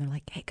top 10, they're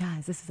like, "Hey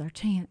guys, this is our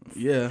chance."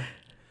 Yeah.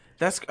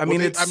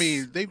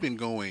 they've been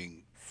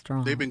going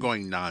Strong. They've been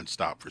going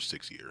nonstop for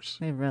 6 years.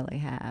 They really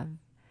have.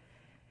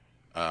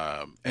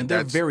 And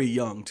they're very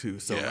young too,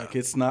 so Yeah. like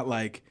it's not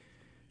like,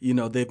 you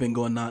know, they've been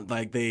going not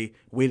like they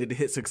waited to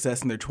hit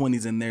success in their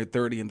 20s and they're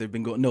 30 and they've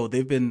been going. No,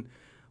 they've been.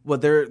 Well,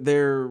 they're.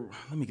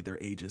 Let me get their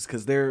ages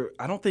because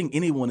I don't think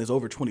anyone is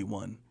over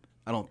 21.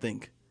 I don't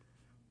think.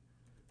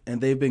 And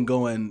they've been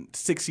going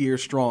 6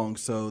 years strong,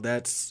 so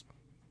that's.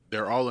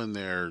 They're all in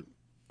their.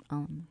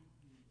 All in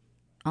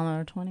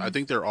our 20s. I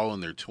think they're all in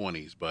their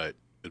 20s, but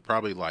it's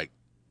probably like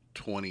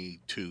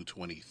 22,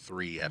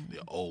 23 at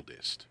the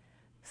oldest.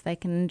 So they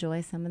can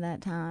enjoy some of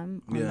that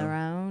time on Yeah. their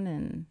own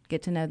and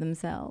get to know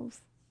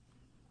themselves.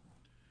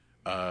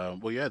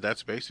 Well, yeah,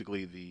 that's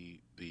basically the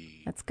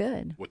That's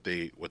good. what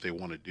they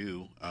want to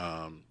do.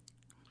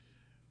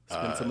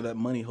 Spend some of that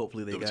money.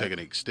 Hopefully they They'll got. take an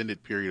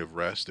extended period of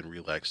rest and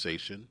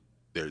relaxation.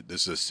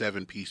 This is a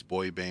 7-piece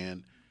boy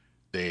band.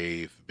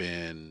 They've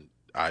been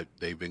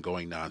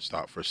going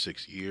nonstop for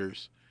 6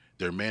 years.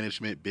 Their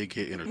management, Big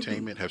Hit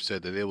Entertainment, have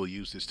said that they will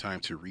use this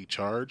time to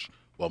recharge,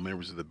 while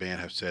members of the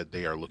band have said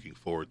they are looking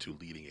forward to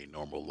leading a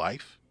normal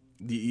life.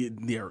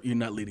 You're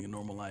not leading a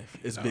normal life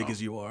as big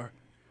as you are.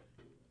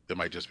 They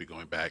might just be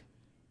going back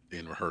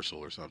in rehearsal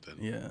or something.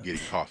 Yeah.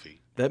 Getting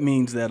coffee, That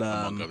means that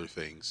among other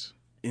things.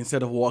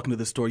 instead of walking to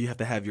the store, you have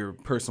to have your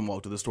person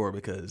walk to the store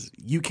because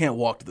you can't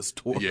walk to the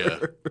store. Yeah,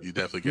 you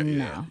definitely can. Yeah.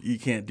 No. You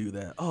can't do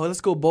that. Oh,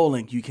 let's go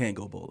bowling. You can't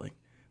go bowling.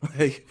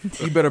 Like,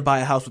 you better buy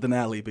a house with an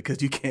alley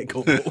because you can't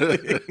go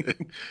bowling.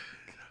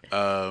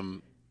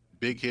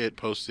 Big Hit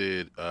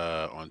posted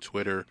on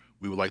Twitter,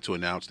 "We would like to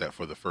announce that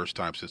for the first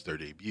time since their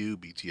debut,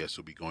 BTS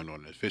will be going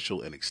on an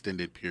official and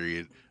extended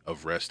period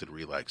of rest and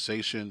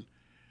relaxation.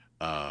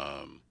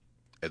 And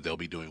they'll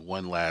be doing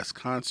one last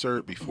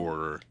concert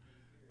before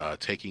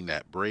taking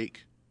that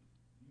break.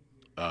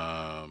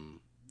 On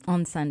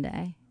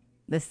Sunday.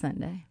 This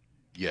Sunday.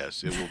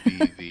 Yes, it will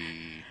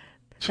be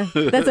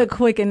That's a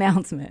quick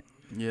announcement.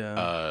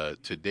 Yeah.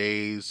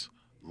 today's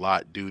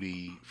Lot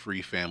Duty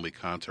Free Family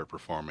concert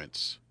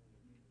performance.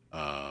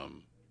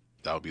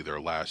 That'll be their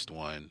last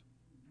one.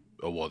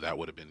 Oh, well, that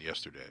would have been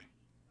yesterday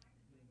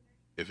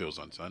if it was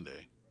on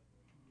Sunday.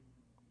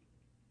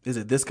 Is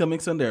it this coming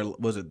Sunday or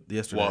was it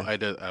yesterday?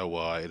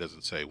 Well, it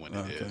doesn't say when it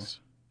Okay. is.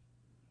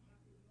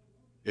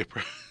 It'd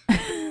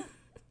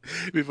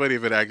be funny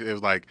if it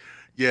was like,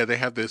 yeah, they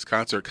have this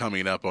concert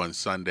coming up on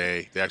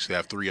Sunday. They actually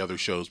have 3 other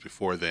shows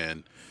before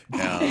then.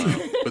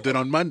 But then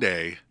on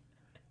Monday,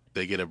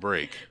 they get a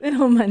break. Then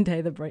on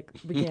Monday, the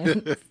break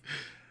begins.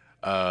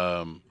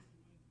 I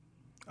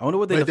I wonder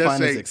what they But it does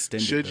define as say,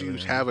 extended. should though, you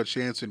then. have a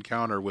chance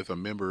encounter with a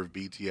member of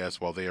BTS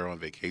while they are on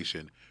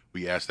vacation,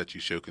 we ask that you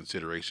show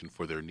consideration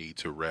for their need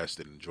to rest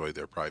and enjoy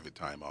their private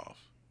time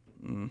off.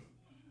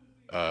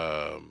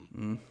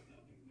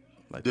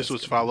 Like This that's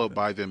was gonna followed happen.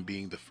 by them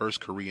being the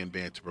first Korean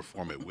band to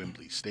perform at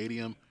Wembley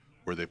Stadium,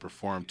 where they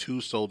performed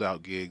 2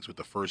 sold-out gigs, with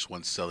the first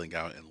one selling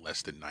out in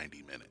less than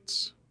 90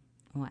 minutes.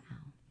 Wow.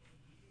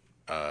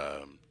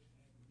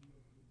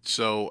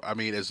 So, I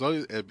mean, as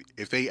long as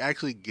if they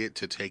actually get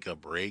to take a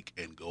break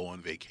and go on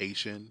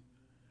vacation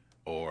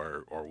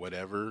or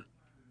whatever,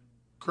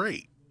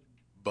 great.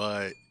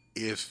 But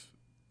if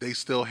they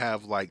still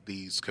have like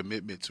these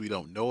commitments we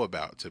don't know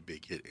about to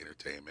Big Hit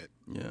Entertainment,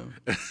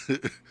 Yeah.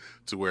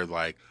 to where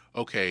like,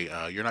 okay,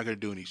 you're not going to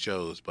do any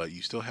shows, but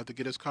you still have to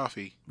get us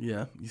coffee.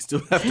 Yeah. You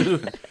still have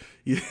to.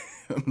 Yeah.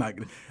 I'm not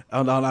gonna.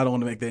 I don't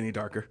want to make that any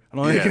darker. I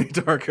don't want to Yeah. make it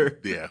any darker.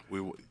 Yeah,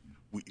 we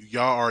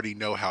y'all already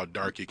know how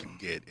dark it can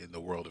get in the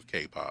world of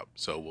K-pop,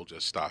 so we'll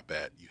just stop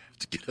at you have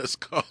to get us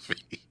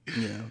coffee.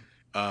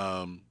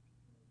 Yeah.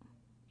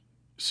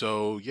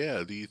 So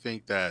yeah, do you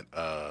think that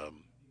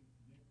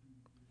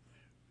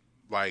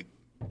like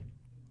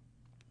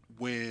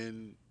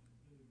when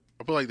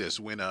I'll put it like this,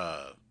 when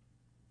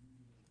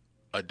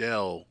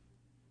Adele,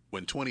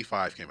 when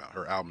 25 came out,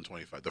 her album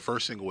 25, the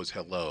first single was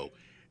Hello,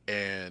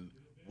 and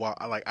while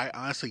I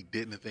honestly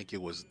didn't think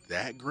it was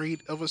that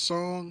great of a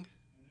song,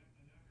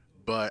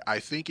 but I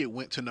think it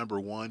went to number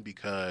 1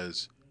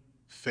 because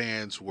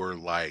fans were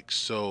like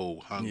so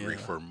hungry Yeah.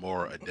 for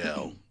more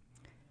Adele.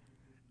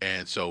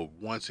 And so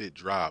once it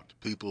dropped,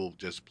 people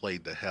just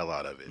played the hell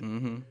out of it.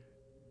 Mm-hmm.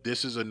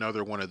 This is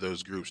another one of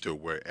those groups to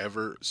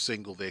wherever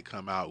single they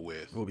come out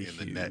with Will be in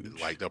the net, huge.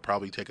 like they'll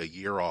probably take a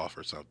year off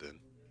or something.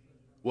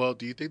 Well,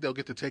 do you think they'll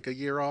get to take a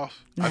year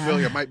off? I feel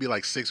like it might be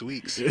like 6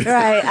 weeks.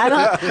 Right.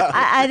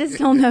 I just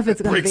don't know if it's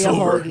going to Breaks be a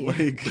over. whole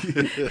year.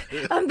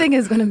 Like, I'm thinking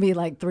it's going to be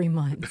like 3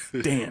 months.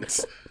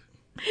 dance.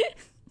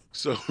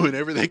 So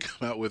whenever they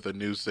come out with a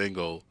new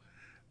single,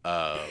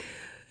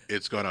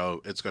 it's gonna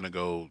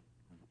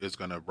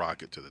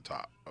rocket to the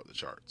top of the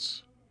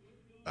charts.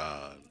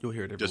 You'll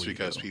hear it every Just week,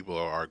 because though. people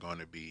are going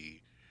to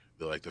be,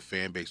 like the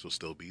fan base will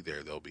still be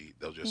there.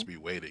 They'll just be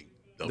waiting.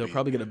 They'll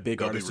probably get a big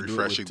they'll be artist to do it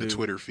refreshing with, the too.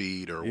 Twitter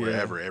feed or Yeah.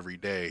 wherever every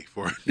day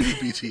for a new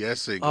BTS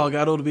single. Oh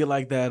god, it'll be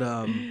like that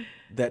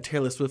that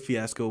Taylor Swift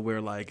fiasco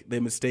where like they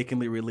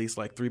mistakenly released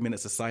like 3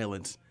 minutes of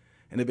silence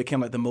and it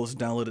became like the most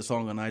downloaded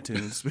song on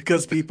iTunes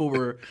because people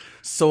were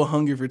so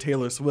hungry for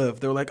Taylor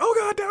Swift. They were like, "Oh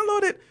god,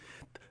 download it.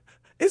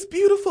 It's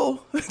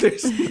beautiful."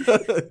 There's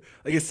like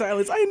it's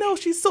silence. I know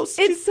she's so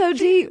It's so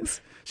deep.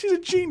 She's a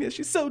genius.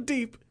 She's so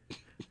deep.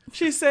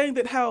 She's saying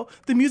that how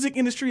the music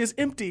industry is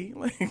empty.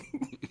 Like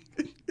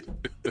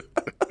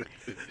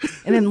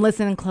And then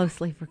listen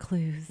closely for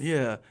clues.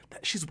 yeah,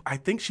 I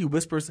think she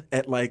whispers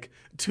at like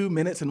 2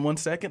 minutes and 1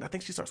 second. I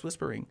think she starts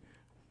whispering.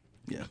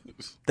 Yeah,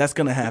 that's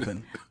gonna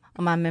happen.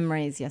 On my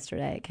memories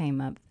yesterday, it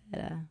came up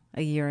that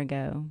a year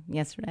ago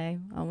yesterday,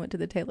 I went to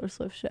the Taylor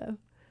Swift show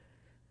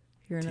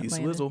here in Atlanta.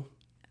 T-Swizzle.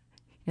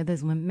 You know,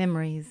 those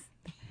memories,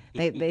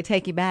 they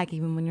take you back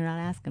even when you're not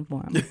asking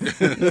for them.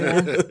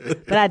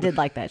 But I did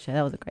like that show.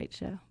 That was a great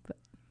show. But,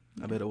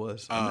 I bet it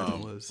was. I bet it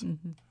was.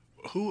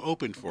 Who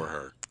opened for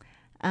her?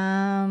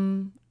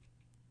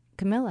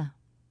 Camilla.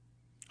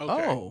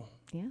 Okay. Oh,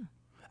 Yeah.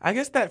 I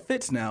guess that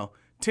fits now.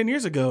 10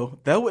 years ago,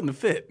 that wouldn't have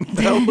fit.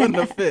 That wouldn't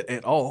have fit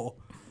at all.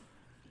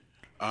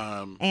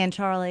 And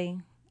Charlie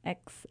XX.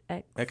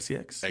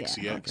 XCX.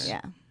 XCX.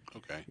 Yeah.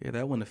 Okay. Yeah,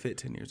 that wouldn't have fit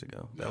 10 years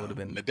ago. That would have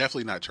been.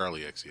 Definitely not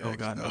Charlie XCX. Oh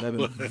god, no, no. that'd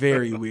have been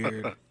very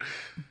weird.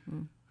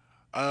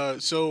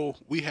 So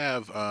we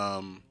have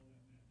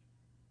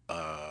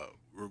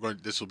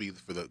this will be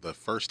for the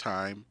first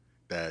time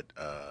that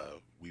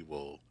we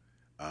will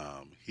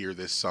hear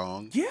this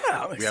song. Yeah,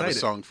 I'm We have a excited.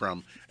 song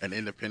from an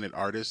independent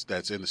artist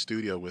that's in the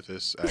studio with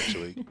us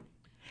actually.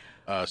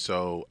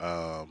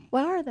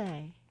 What are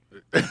they?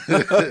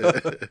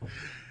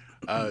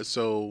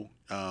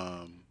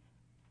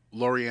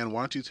 Lorianne,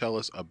 why don't you tell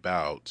us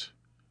about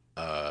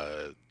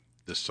the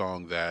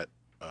song that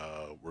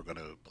we're going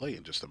to play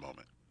in just a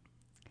moment?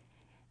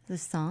 The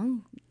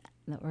song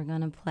that we're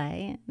going to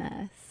play,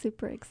 and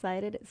super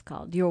excited. It's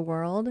called Your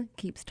World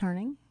Keeps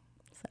Turning.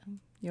 So,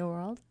 Your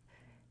World.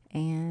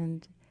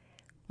 And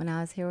when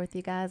I was here with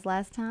you guys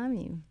last time,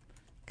 you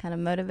kind of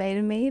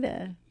motivated me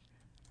to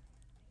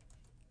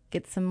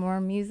get some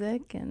more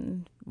music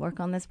and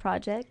work on this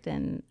project.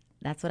 And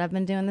that's what I've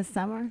been doing this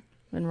summer.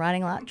 Been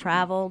writing a lot,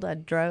 traveled. I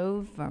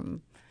drove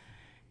from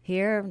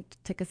here,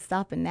 took a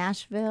stop in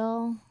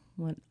Nashville,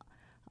 went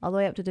all the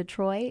way up to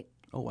Detroit.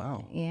 Oh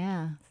wow.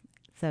 Yeah.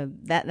 So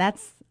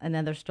that's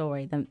another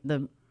story.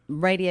 The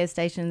radio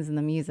stations and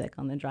the music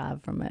on the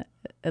drive from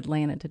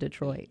Atlanta to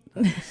Detroit.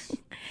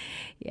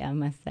 Yeah, I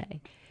must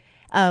say.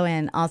 Oh,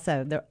 and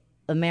also the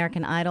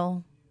American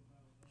Idol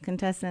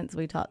contestants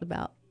we talked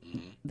about.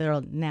 There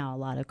are now a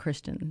lot of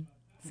Christian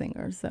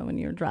singers. So when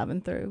you're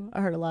driving through,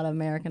 I heard a lot of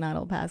American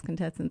Idol past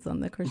contestants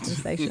on the Christian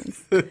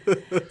stations.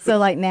 So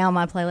like now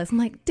my playlist, I'm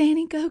like,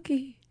 Danny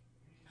Goki.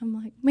 I'm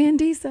like,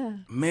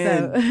 Mandisa.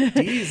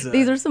 Mandisa. So,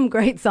 these are some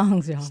great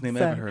songs, y'all. This name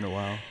I haven't heard in a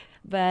while.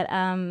 But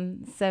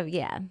so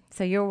yeah,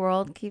 so your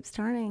world keeps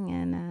turning,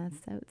 and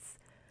so it's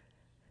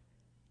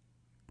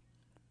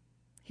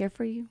here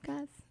for you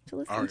guys to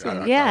listen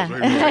to. Yeah,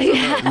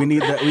 we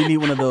need that. We need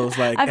one of those.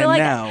 Like, I feel and like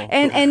now,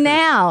 and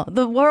now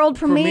the world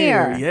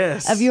premiere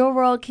yes. of Your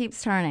World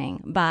Keeps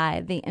Turning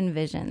by the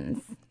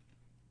Envisions.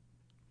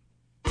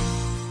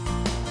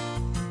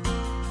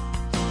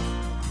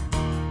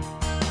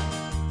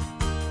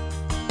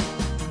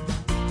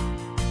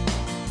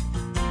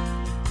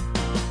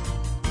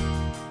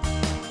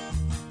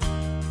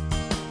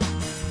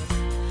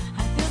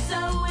 I feel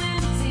so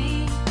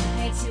empty,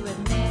 hate to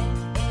admit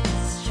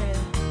it's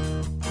true.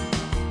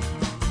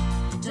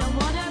 Don't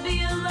wanna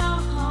be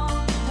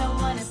alone, don't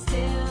wanna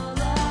still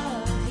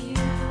love you.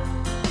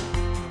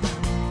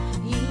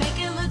 You make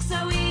it look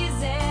so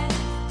easy,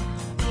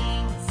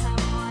 being with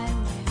someone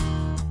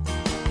new.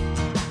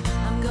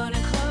 I'm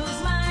gonna close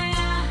my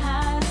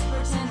eyes,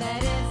 pretend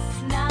that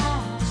it's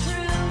not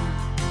true.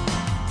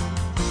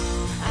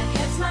 I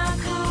kept my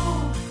cool,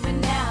 but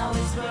now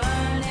it's burning.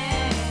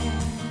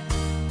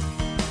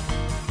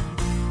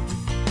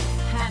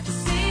 After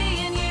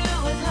seeing you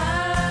with her,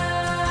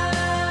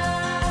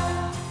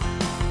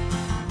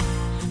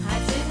 I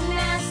didn't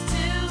ask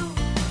to,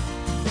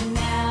 but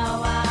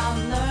now I'm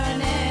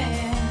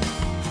learning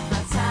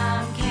how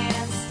time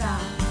can't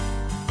stop,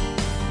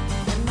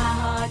 and my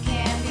heart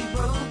can be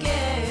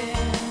broken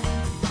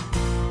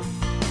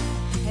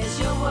as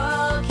your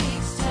world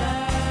keeps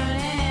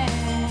turning.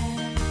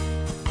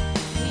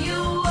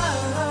 Your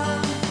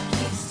world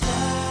keeps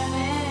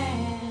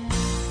turning.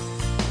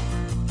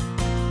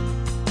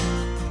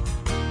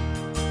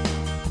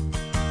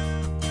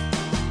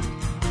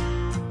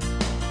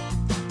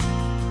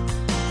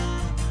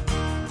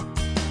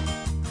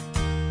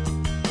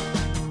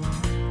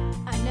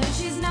 I know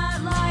she's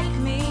not like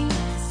me,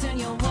 soon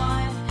you'll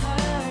want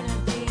her to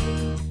be.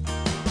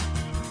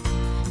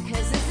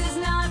 'Cause this is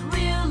not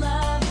real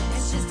love,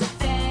 it's just a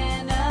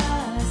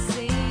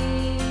fantasy.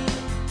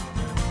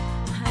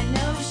 I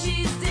know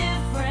she's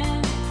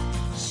different,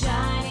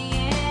 shiny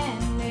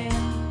and new.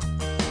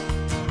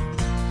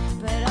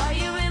 But are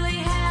you really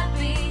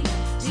happy?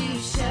 Do you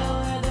show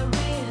her the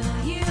real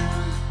you?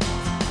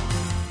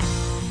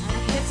 I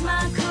kept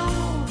my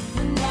cool,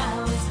 but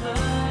now it's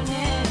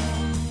burning.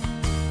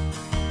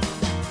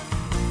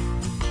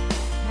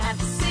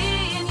 After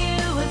seeing you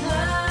with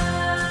her,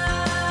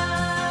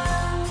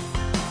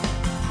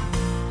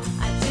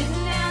 I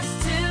didn't ask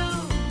to,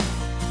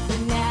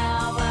 but now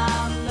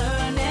I'm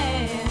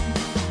learning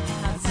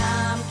how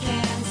time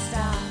can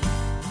stop,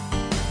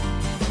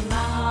 and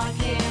my heart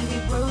can be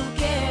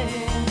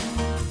broken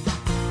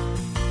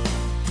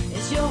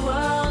as your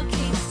world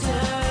keeps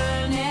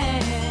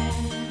turning.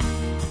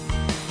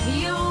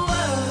 Your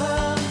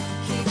world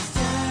keeps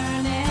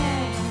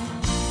turning.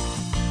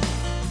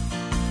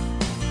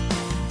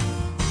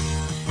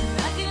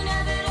 I can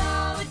have it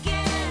all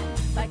again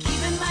by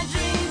keeping my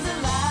dreams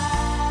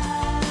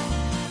alive.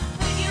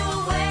 Put you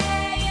away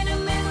in a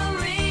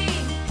memory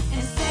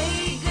and say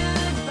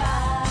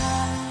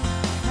goodbye.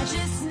 I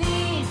just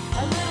need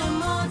a little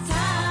more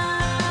time.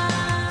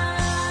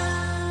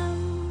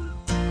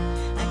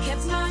 I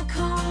kept my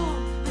cool,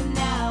 but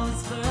now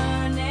it's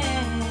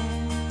burning.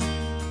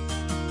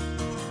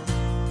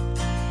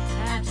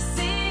 After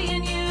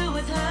seeing you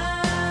with her,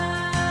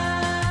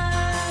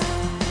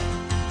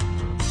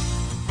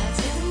 I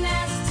didn't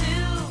ask to,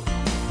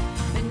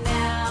 but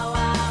now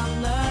I'm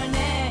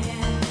learning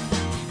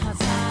how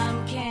time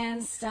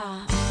can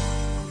stop,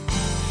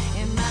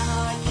 and my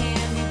heart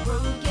can be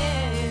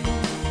broken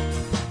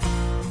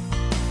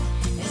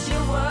as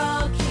your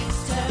world keeps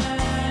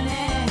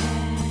turning.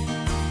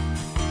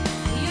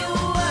 Your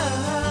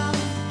world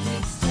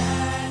keeps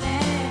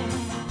turning.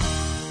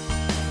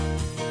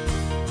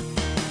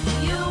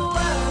 Your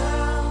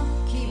world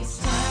keeps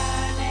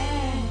turning.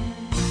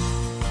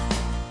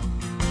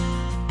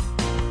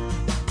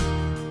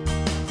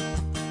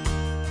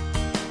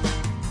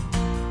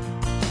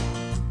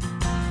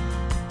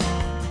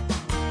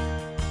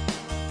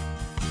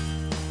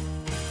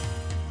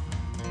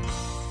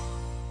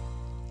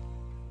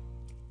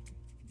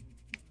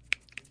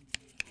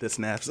 This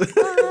snaps. Yeah,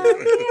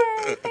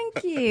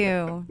 thank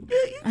you.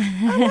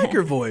 I like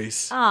your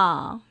voice.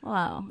 Oh,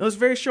 wow. It was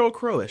very Sheryl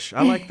Crow-ish.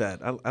 I like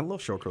that. I love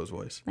Sheryl Crow's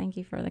voice. Thank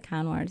you for the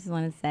kind words. I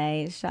want to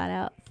say shout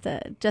out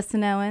to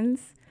Justin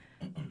Owens,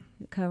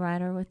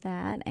 co-writer with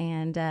that,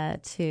 and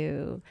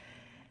to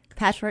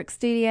Patchwork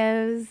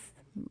Studios,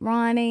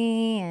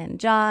 Ronnie and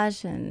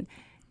Josh and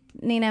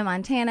Nino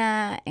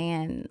Montana,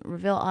 and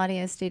Reveal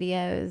Audio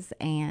Studios,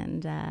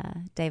 and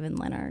David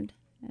Leonard,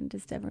 and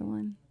just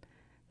everyone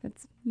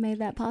that's made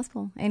that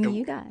possible, and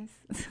you guys.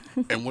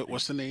 And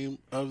what's the name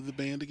of the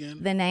band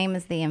again? The name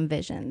is The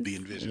Envisions. The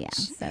Envisions. Yeah,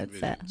 so The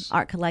it's an Envisions.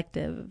 art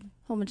collective, a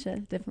whole bunch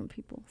of different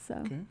people. So,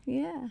 Okay.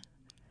 yeah.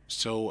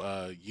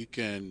 So you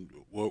can.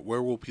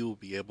 Where will people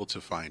be able to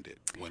find it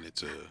when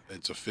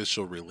it's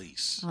official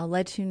release? I'll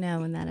let you know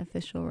when that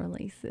official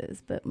release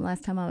is. But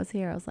last time I was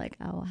here, I was like,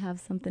 I will have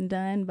something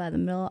done by the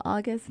middle of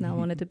August, and I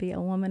wanted to be a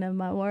woman of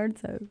my word.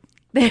 So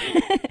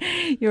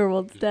your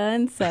word's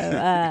done.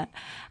 So,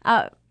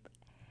 I'll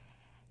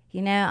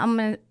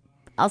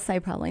say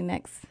probably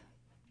next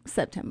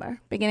September,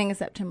 beginning of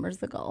September is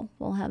the goal.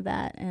 We'll have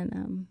that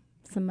and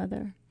some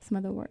other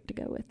work to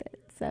go with it.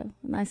 So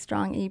a nice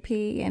strong EP,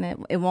 and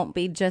it won't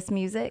be just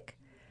music.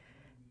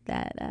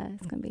 That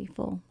it's going to be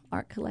full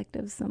art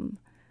collective, some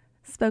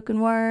spoken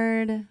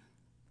word.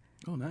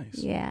 Oh, nice.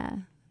 Yeah.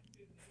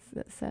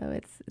 So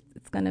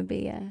it's going to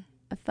be a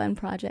fun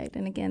project.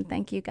 And again,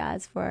 thank you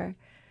guys for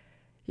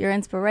your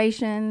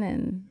inspiration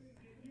and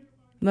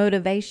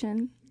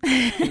motivation.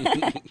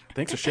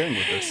 Thanks for sharing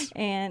with us.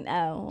 And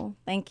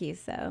thank you.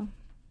 So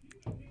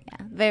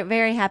yeah, very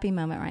very happy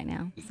moment right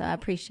now. So I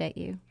appreciate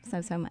you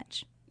so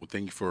much. Well,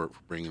 thank you for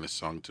bringing this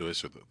song to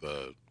us, or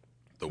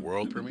the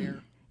world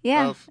premiere.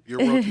 Yeah. Of Your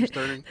World Keeps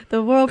Turning.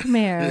 The world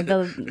premiere,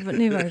 the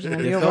new version of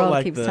It Your felt World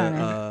like Keeps the,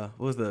 Turning. what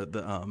was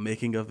the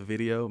making of the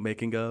video?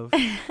 Making of?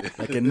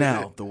 Like, and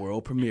now, the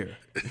world premiere.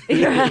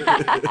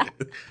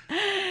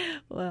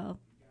 Well,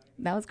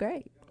 that was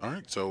great. All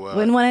right, so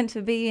Wouldn't want it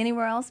to be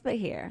anywhere else but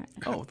here.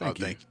 Oh, thank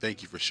you.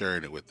 Thank you for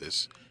sharing it with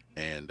us,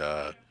 and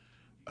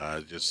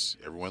just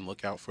everyone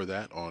look out for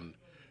that on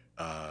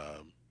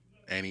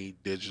any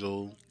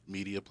digital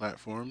media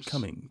platforms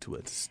Coming to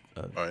it.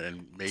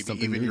 and maybe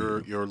something even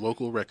new. your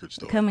local record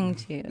store. Coming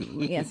to,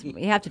 yes,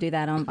 you have to do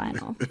that on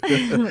vinyl.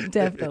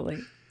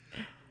 Definitely.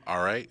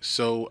 All right,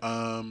 so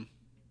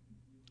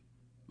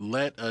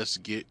let us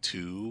get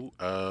to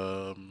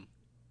a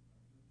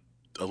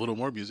little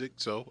more music.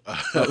 So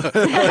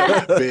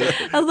Ben,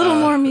 A little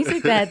more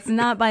music that's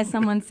not by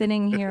someone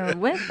sitting here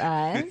with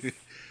us.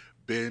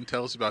 Ben,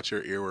 tell us about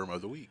your earworm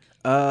of the week.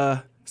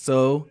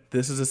 So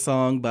this is a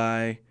song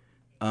by,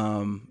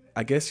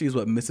 I guess she's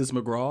Mrs.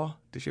 McGraw.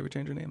 Did she ever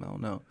change her name? I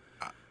don't know.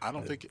 I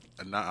don't think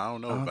I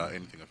don't know about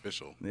anything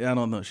official. Yeah, I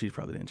don't know. She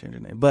probably didn't change her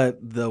name. But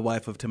the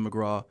wife of Tim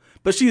McGraw.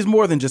 But she's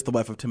more than just the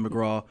wife of Tim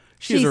McGraw.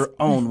 She's her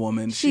own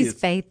woman. She's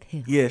Faith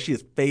Hill. Yeah, she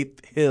is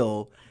Faith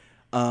Hill.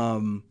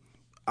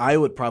 I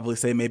would probably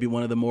say maybe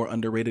one of the more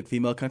underrated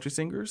female country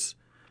singers.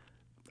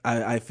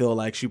 I feel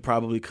like she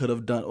probably could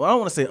have done. Well, I don't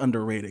want to say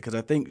underrated because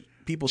I think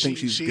people think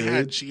she's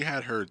good. She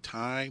had her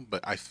time,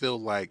 but I feel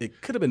like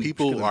It could have been.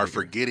 people are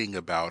forgetting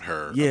about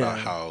her. Yeah. About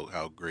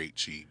how great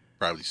she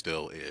probably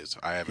still is.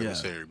 I haven't Yeah.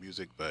 listened to her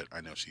music, but I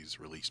know she's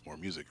released more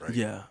music, right?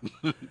 Yeah,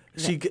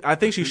 I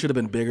think she should have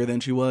been bigger than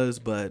she was,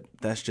 but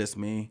that's just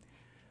me.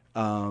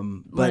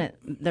 But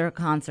Their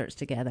concerts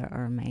together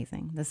are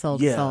amazing. The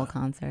Soul Yeah. to Soul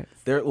concerts.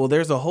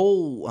 there's a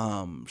whole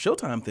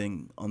Showtime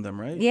thing on them,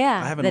 right? Yeah.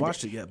 I haven't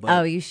watched it yet, but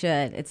Oh, you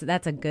should.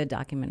 That's a good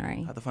documentary.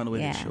 I have to find a way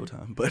Yeah. to get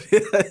Showtime.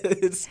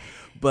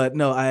 But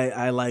no,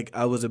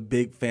 I was a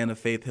big fan of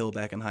Faith Hill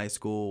back in high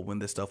school when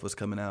this stuff was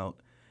coming out,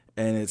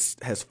 and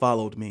has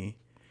followed me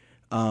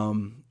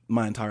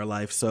my entire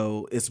life.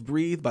 So it's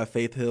Breathe by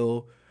Faith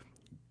Hill.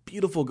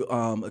 Beautiful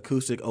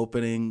acoustic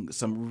opening,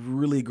 some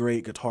really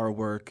great guitar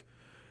work.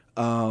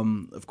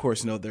 Of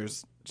course,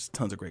 there's just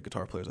tons of great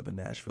guitar players up in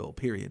Nashville,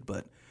 period.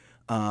 But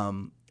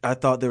I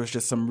thought there was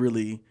just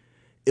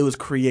it was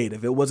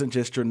creative. It wasn't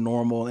just your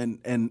normal.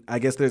 And I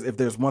guess if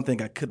there's one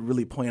thing I could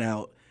really point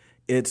out,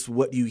 it's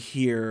what you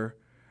hear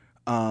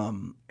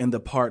in the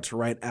parts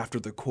right after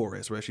the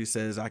chorus, where she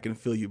says, "I can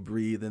feel you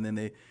breathe," and then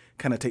they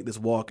kind of take this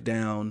walk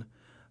down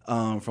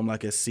from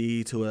like a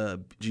C to a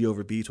G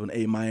over B to an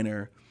A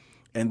minor,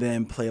 and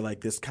then play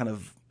like this kind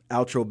of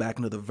outro back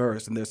into the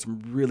verse, and there's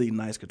some really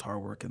nice guitar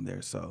work in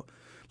there. So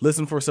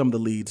listen for some of the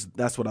leads.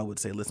 That's what I would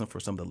say. Listen for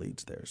some of the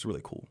leads there. It's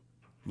really cool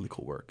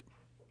work.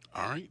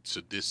 All right,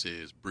 so this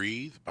is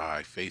Breathe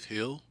by Faith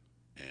Hill,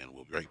 and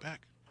we'll be right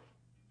back.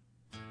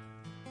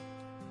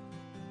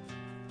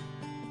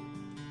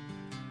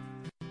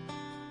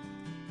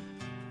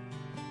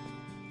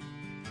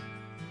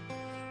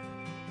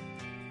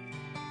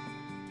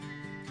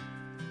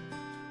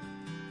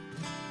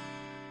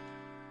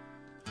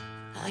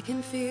 I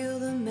can feel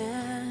the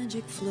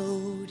magic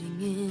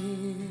floating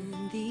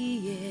in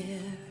the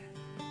air.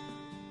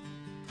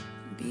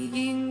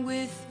 Being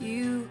with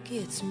you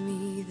gets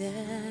me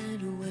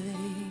that way.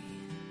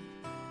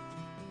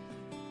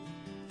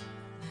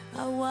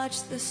 I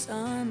watch the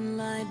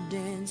sunlight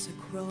dance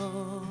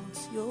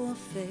across your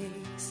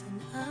face,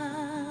 and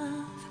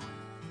I've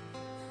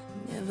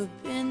never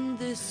been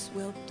this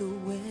swept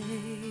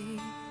away.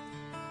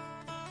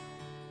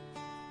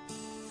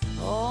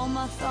 All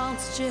my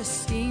thoughts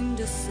just seem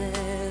to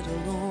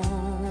settle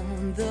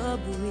on the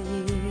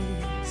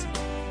breeze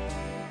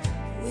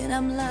when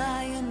I'm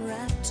lying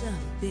wrapped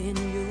up in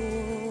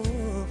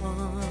your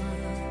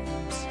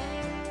arms.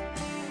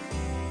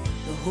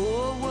 The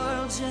whole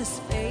world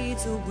just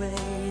fades away,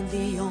 and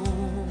the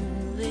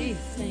only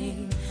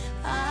thing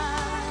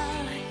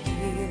I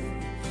hear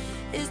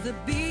is the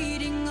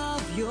beating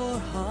of your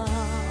heart.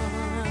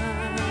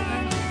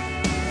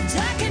 And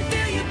I can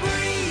feel you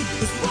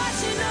breathe, it's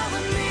washing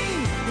over me.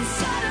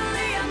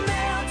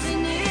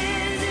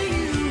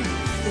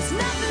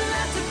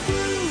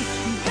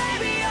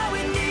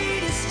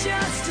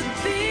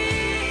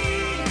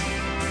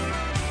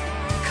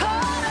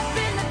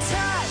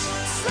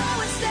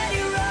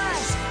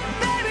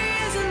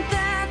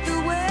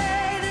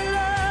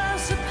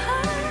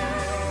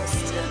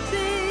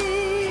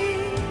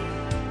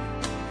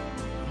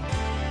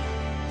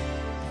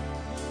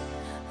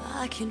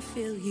 can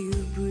feel you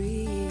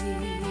breathe.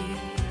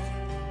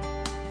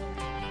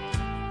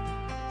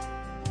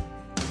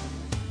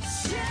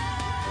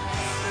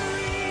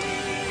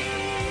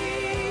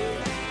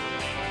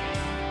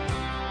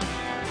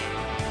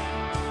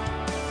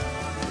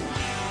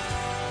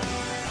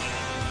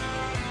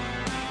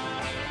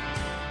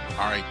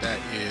 All right, that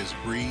is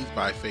Breathe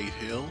by Faith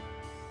Hill.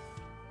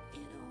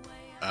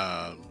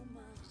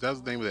 That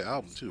was the name of the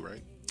album too,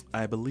 right?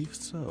 I believe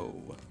so.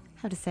 I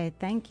have to say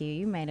thank you.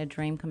 You made a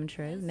dream come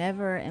true.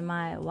 Never in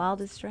my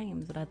wildest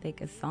dreams would I think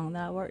a song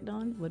that I worked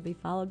on would be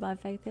followed by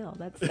Faith Hill.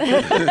 That's.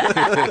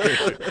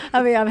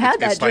 I mean, I've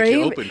had that It's like you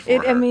dream. opened for I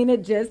her. mean,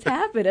 it just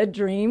happened. A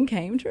dream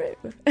came true.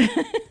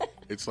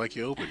 It's like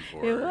you opened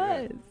for It her.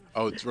 yeah. was.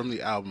 Oh, it's from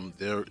the album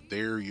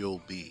There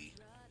You'll Be,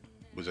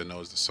 which I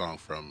know is the song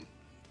from.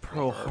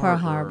 Pearl Harbor. Pearl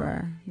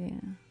Harbor. Yeah.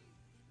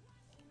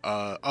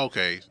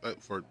 Okay,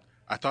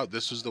 I thought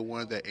this was the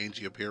one that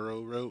Angie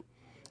Aparo wrote.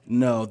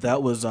 No,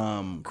 that was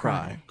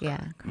Cry.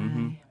 Yeah. Cry.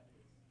 Mm-hmm.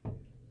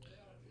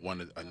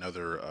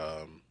 Another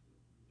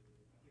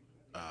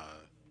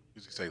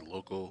you could say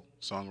local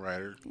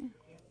songwriter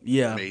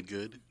Yeah. made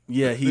good.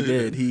 Yeah, he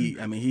did.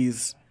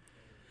 He's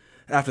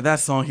after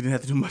that song, he didn't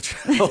have to do much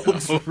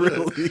else,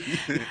 really.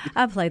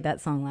 I played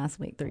that song last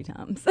week 3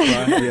 times.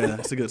 Right? Yeah,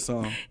 it's a good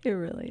song. It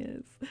really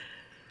is.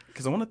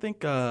 Because I want to think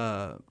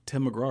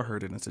Tim McGraw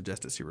heard it and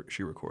suggested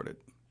she recorded.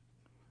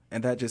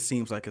 And that just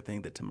seems like a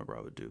thing that Tim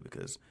McGraw would do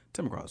because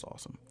Tim McGraw is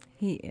awesome.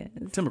 He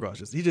is. Tim McGraw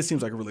he just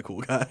seems like a really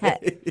cool guy.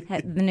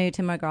 Had the new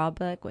Tim McGraw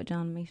book with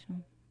John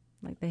Meacham.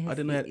 Like the I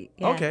didn't know that.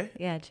 yeah, Okay.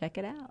 Yeah, check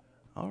it out.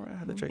 All right, I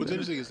had to check What's it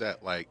out. interesting is that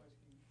I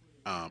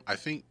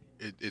think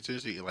it's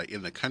interesting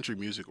in the country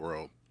music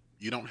world,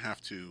 you don't have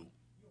to.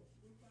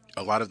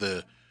 A lot of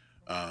the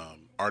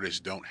artists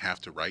don't have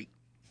to write.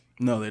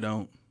 No, they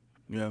don't.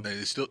 Yeah.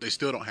 They still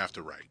don't have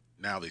to write.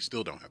 Now they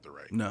still don't have to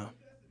write. No.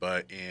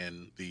 But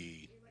in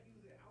the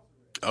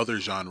other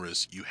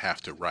genres, you have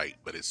to write.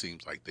 But it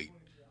seems like they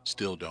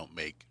still don't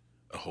make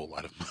a whole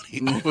lot of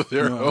money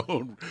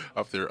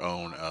off their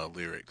own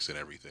lyrics and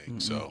everything.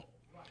 So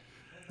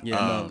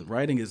Yeah, no,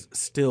 writing is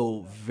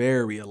still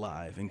very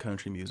alive in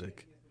country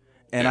music.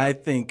 And I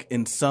think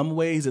in some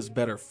ways it's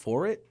better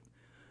for it.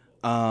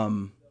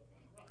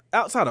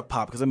 Outside of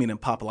pop, because in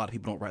pop a lot of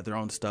people don't write their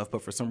own stuff,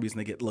 but for some reason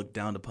they get looked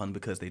down upon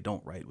because they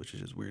don't write, which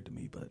is just weird to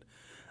me. But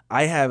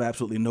I have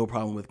absolutely no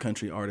problem with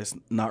country artists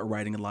not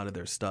writing a lot of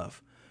their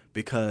stuff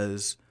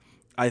because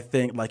I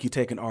think like you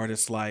take an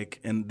artist like,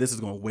 and this is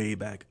going way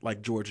back,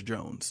 like George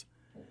Jones,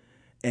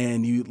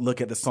 and you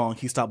look at the song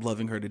 "He Stopped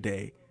Loving Her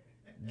Today."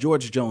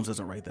 George Jones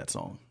doesn't write that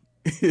song.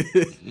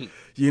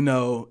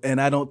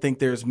 And I don't think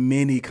there's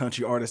many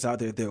country artists out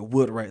there that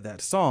would write that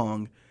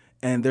song.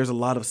 And there's a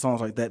lot of songs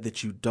like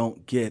that you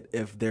don't get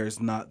if there's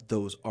not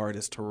those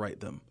artists to write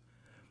them.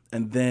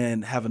 And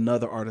then have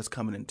another artist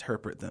come and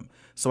interpret them.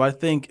 So I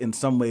think in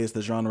some ways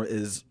the genre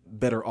is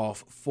better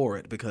off for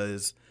it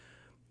because,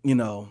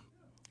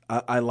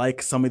 I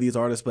like some of these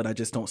artists, but I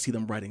just don't see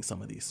them writing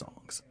some of these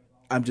songs.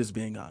 I'm just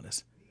being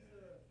honest.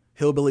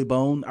 Hillbilly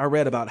Bone, I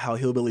read about how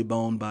Hillbilly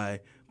Bone by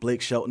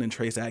Blake Shelton and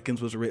Trace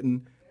Atkins was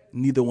written.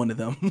 Neither one of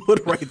them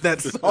would write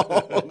that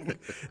song.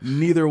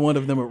 Neither one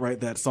of them would write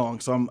that song.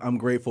 So I'm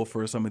grateful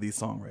for some of these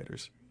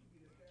songwriters.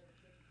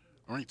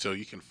 all right, so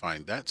you can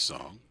find that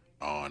song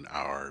on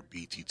our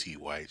BTT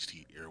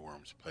YHT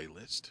Earworms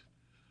playlist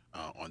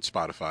on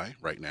Spotify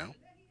right now.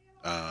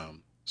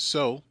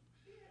 So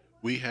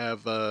we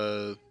have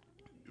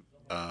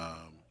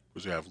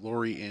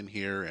Lori in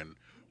here, and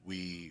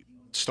we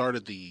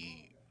started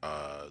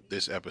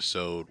this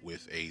episode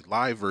with a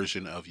live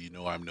version of "You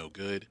Know I'm No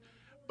Good"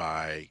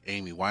 by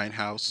Amy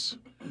Winehouse.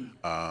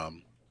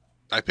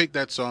 I picked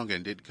that song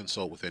and didn't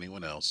consult with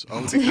anyone else,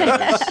 only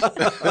because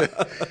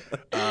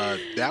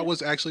that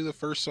was actually the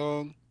first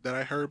song that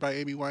I heard by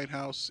Amy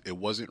Winehouse. It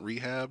wasn't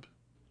Rehab.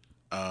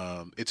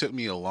 It took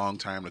me a long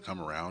time to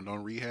come around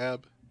on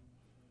Rehab.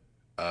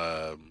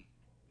 I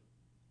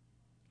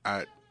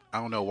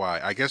don't know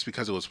why. I guess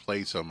because it was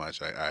played so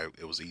much,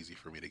 it was easy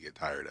for me to get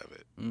tired of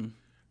it.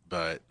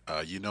 But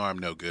 "You Know I'm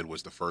No Good"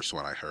 was the first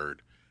one I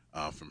heard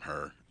from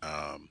her,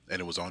 and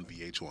it was on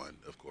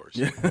VH1, of course.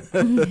 Yeah.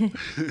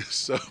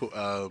 So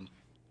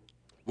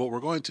what we're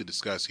going to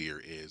discuss here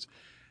is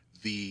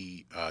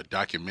the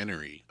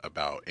documentary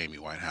about Amy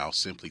Winehouse,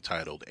 simply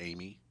titled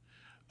Amy,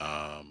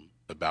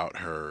 about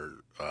her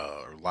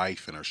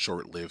life and her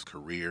short-lived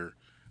career,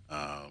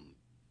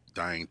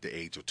 dying at the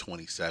age of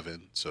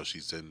 27. So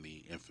she's in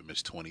the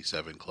infamous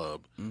 27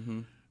 Club.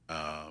 Mm-hmm.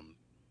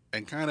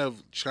 And kind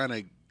of trying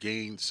to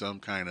gain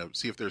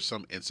see if there's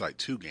some insight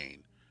to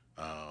gain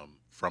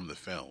from the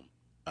film.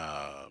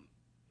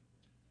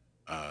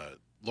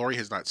 Lori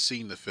has not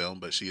seen the film,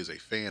 but she is a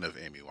fan of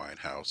Amy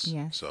Winehouse.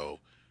 Yes. So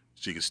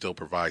she can still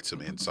provide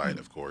some insight,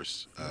 of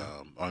course,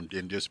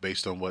 and just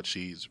based on what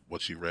she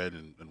read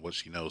and what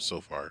she knows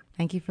so far.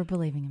 Thank you for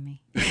believing in me.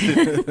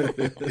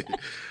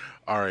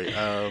 All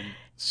right.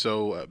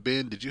 So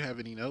Ben, did you have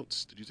any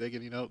notes? Did you take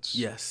any notes?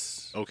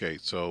 Yes. Okay,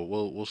 so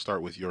we'll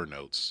start with your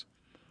notes.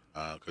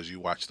 because you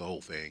watched the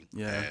whole thing,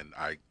 Yeah. and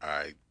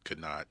I could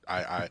not.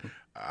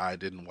 I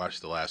didn't watch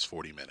the last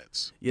 40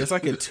 minutes. Yeah, it's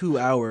like a 2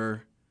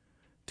 hours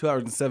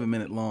and 7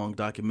 minute long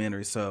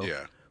documentary. So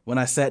Yeah. when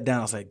I sat down,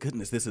 I was like,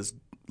 goodness, this is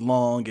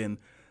long. And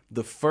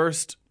the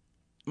first,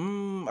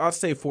 I'd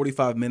say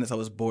 45 minutes, I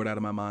was bored out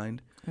of my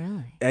mind.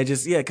 Really?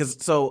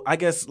 So I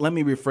guess let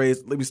me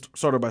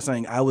start off by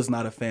saying I was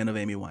not a fan of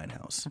Amy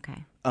Winehouse.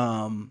 Okay.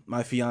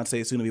 My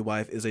fiance, soon to be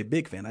wife, is a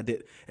big fan.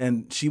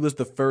 And she was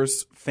the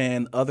first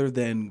fan other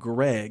than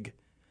Greg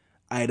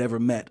I had ever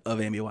met of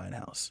Amy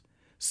Winehouse.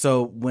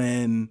 So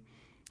when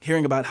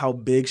hearing about how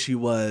big she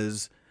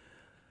was,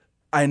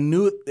 I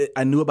knew it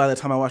by the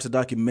time I watched the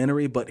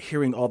documentary, but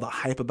hearing all the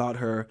hype about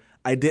her,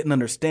 I didn't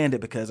understand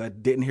it because I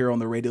didn't hear her on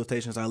the radio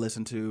stations I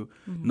listened to.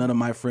 Mm-hmm. None of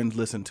my friends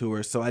listened to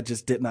her, so I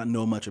just did not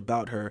know much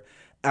about her.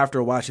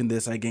 After watching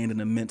this, I gained an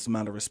immense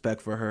amount of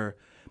respect for her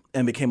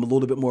and became a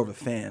little bit more of a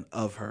fan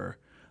of her.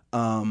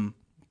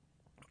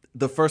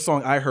 The first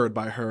song I heard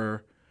by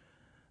her,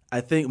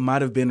 I think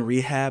might have been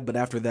Rehab, but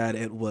after that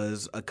it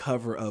was a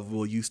cover of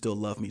Will You Still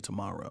Love Me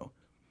Tomorrow,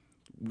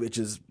 which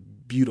is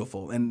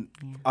beautiful. And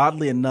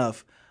oddly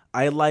enough,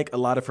 I like a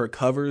lot of her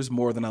covers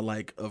more than I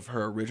like of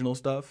her original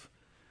stuff.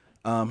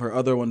 Her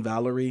other one,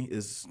 Valerie,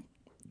 is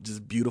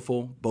just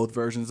beautiful, both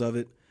versions of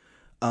it.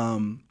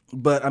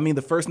 But I mean,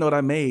 the first note I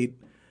made,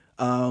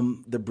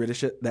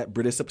 that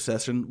British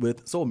obsession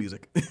with soul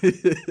music.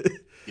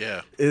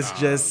 Yeah. It's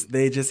just,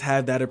 they just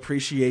have that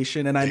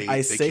appreciation. And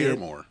I say care it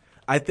more.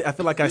 I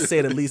feel like I say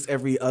it at least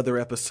every other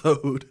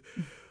episode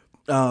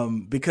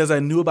because I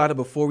knew about it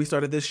before we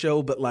started this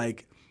show. But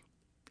like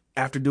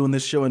after doing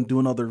this show and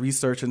doing all the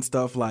research and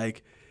stuff,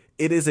 like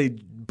it is a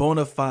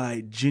bona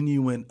fide,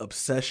 genuine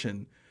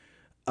obsession.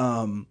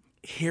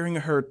 Hearing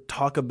her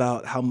talk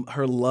about how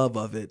her love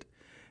of it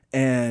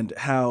and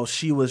how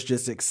she was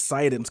just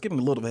excited. I'm skipping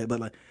a little bit, but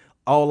like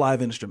all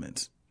live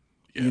instruments.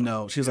 Yeah. You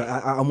know, she's like,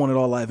 I wanted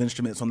all live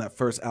instruments on that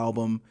first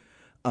album.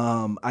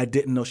 I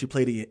didn't know she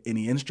played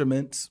any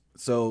instruments.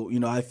 So, you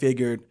know, I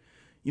figured,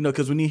 you know,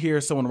 because when you hear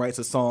someone writes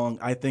a song,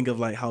 I think of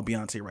like how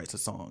Beyonce writes a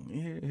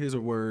song. Here's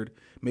a word,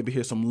 maybe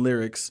here's some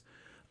lyrics.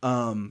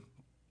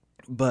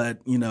 But,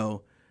 you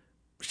know,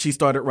 she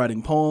started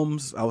writing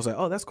poems. I was like,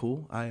 oh, that's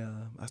cool. I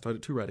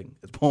started too writing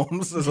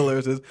poems as a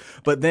lyricist.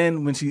 But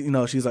then when she, you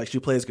know, she's like, she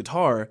plays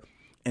guitar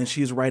and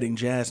she's writing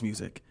jazz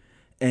music.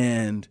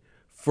 And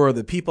for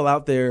the people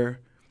out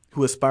there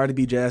who aspire to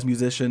be jazz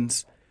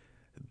musicians,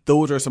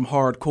 those are some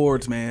hard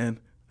chords, man.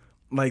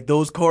 Like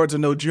those chords are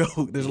no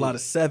joke. There's a lot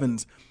of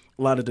sevens,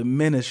 a lot of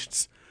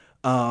diminished,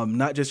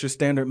 not just your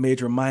standard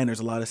major minors,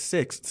 a lot of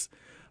sixths.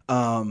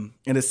 And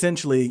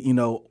essentially, you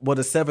know, what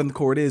a seventh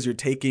chord is, you're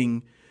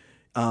taking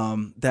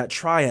that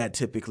triad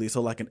typically.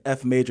 So like an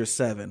F major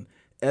 7,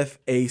 F,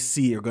 A,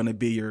 C are going to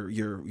be your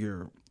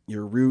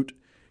root,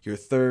 your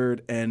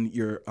third, and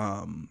your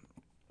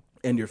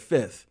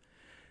fifth.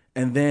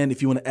 And then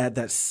if you want to add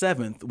that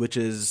seventh, which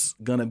is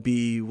going to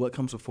be what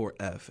comes before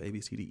F, A, B,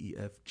 C, D, E,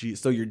 F, G.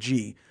 So your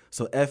G.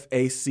 So F,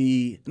 A,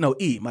 C, no,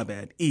 E, my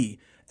bad, E.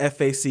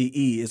 F, A, C,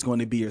 E is going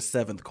to be your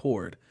seventh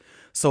chord.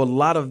 So a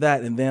lot of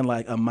that, and then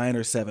like a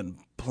minor 7,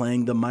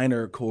 playing the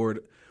minor chord,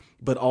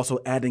 but also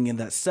adding in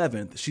that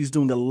seventh. She's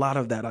doing a lot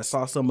of that. I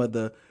saw some of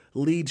the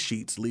lead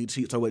sheets. Lead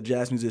sheets are what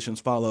jazz musicians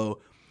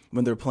follow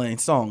when they're playing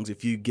songs.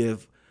 If you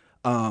give,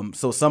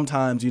 so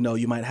sometimes, you know,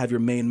 you might have your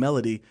main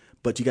melody,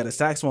 but you got a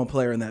saxophone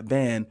player in that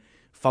band,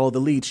 follow the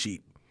lead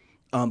sheet.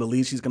 The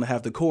lead sheet's going to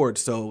have the chords,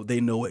 so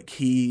they know what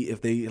key,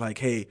 if they like,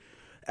 hey,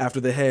 after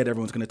the head,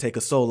 everyone's going to take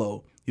a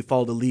solo. You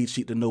follow the lead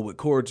sheet to know what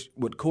chords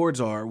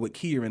are, what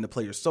key you're in to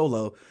play your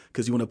solo,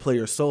 because you want to play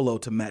your solo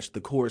to match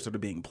the chords that are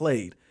being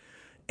played.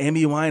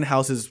 Amy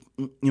Winehouse is,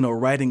 you know,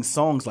 writing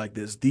songs like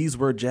this. These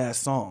were jazz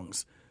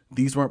songs.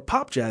 These weren't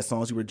pop jazz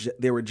songs.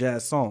 They were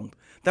jazz songs.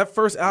 That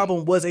first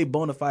album was a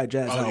bona fide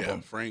jazz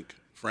album. Yeah,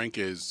 Frank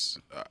is.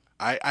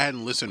 I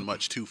hadn't listened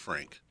much to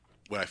Frank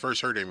when I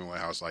first heard Amy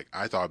Winehouse. Like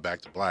I thought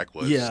Back to Black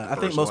was. Yeah, I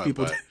think most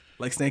people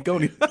like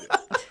Stankonia.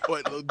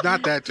 Well,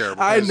 not that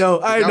terrible. I know.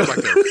 That was like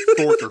their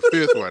fourth or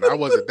fifth one. I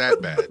wasn't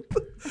that bad.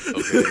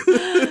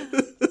 Okay.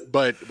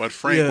 But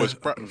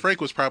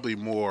Frank was probably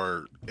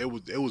more. It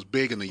was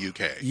big in the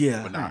UK.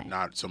 Yeah, but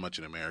not so much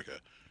in America.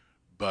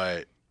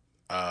 But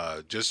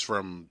just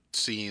from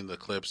seeing the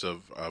clips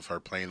of her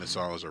playing the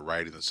songs or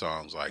writing the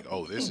songs, like,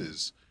 oh, this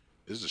is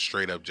a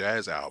straight up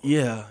jazz album.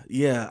 Yeah.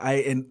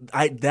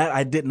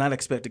 I did not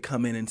expect to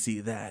come in and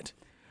see that.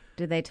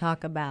 Did they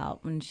talk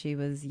about when she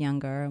was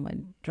younger and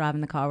would drive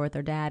in the car with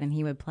her dad and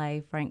he would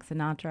play Frank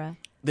Sinatra?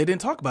 They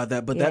didn't talk about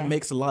that, but that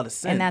makes a lot of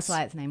sense. And that's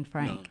why it's named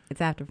Frank. It's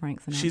after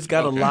Frank Sinatra. She's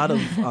got a lot of,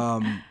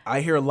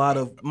 I hear a lot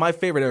of, my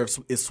favorite era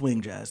is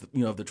swing jazz,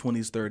 you know, of the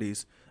 20s,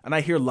 30s. And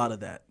I hear a lot of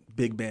that,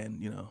 big band,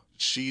 you know.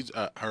 She's,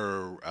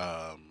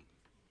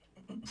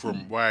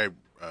 from what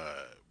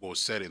was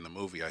said in the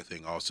movie, I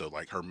think also,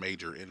 like, her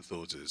major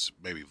influences,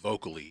 maybe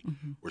vocally,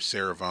 were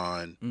Sarah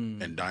Vaughan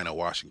and Dinah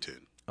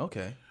Washington.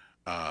 Okay.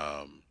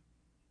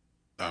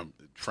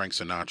 Frank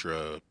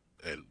Sinatra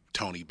and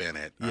Tony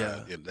Bennett.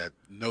 Yeah. And that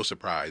no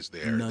surprise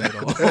there. None at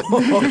all.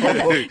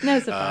 No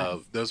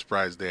surprise. No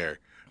surprise there.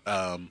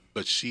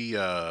 But she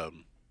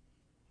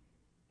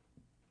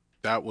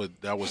that was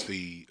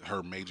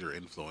her major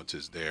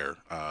influences there.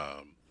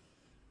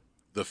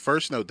 The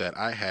first note that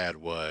I had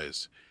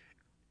was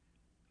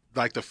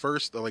like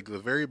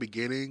the very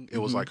beginning. It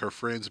was like her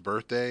friend's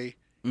birthday.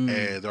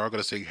 And they're all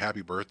gonna sing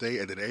 "Happy Birthday,"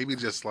 and then Amy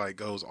just like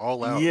goes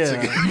all out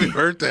singing "Happy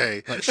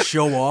Birthday." Like,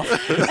 show off.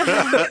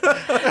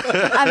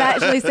 I've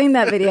actually seen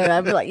that video.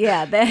 I'd be like,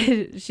 yeah,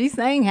 she's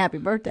saying "Happy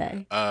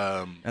Birthday."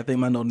 I think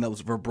my note that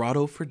was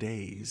vibrato for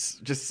days.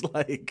 Just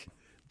like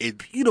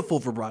beautiful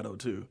vibrato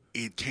too.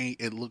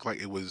 It looked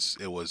like it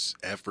was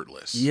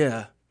effortless.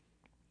 Yeah.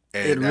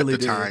 And it really at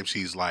the did. time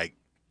she's like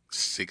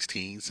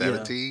 16,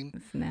 17.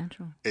 It's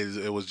natural.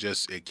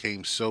 It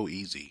came so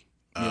easy.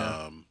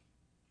 Yeah.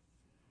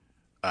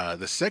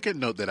 The second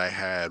note that I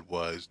had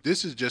was,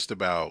 this is just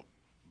about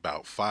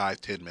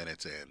 5-10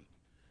 minutes in.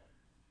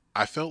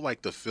 I felt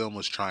like the film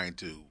was trying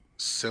to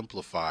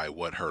simplify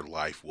what her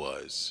life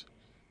was.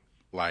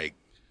 Like,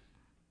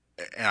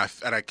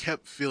 and I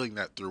kept feeling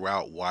that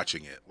throughout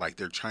watching it. Like,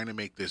 they're trying to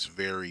make this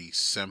very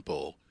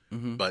simple,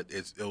 but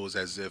it was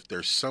as if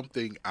there's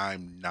something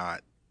I'm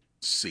not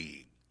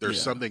seeing.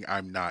 There's something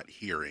I'm not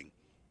hearing.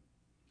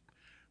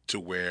 To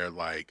where,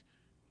 like,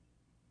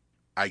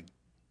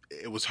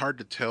 it was hard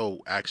to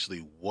tell actually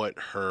what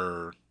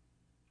her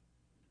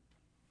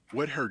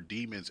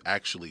demons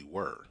actually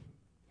were.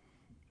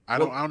 I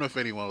don't know if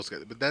anyone else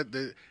got it, but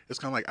it's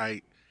kind of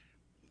like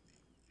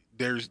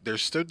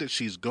there's stuff that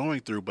she's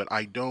going through, but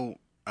I don't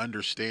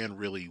understand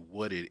really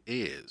what it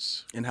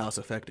is And how it's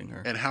affecting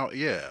her. and how.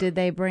 Yeah. Did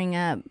they bring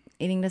up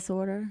eating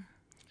disorder?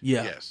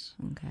 Yeah. Yes.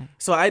 Okay.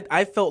 So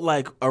I felt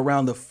like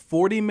around the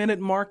 40-minute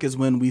mark is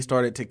when we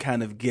started to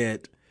kind of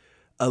get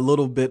a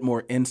little bit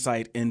more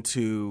insight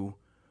into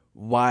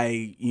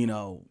why,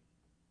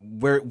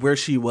 where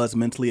she was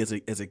mentally as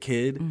a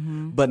kid,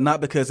 but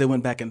not because they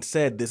went back and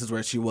said this is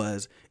where she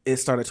was. It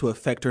started to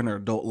affect her in her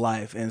adult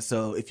life. And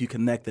so if you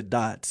connect the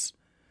dots,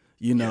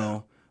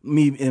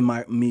 me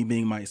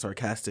being my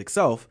sarcastic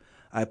self,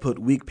 I put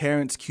Weak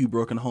Parents, Cue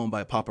Broken Home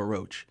by Papa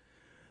Roach.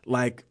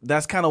 Like,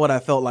 that's kind of what I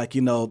felt like,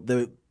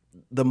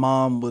 the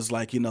mom was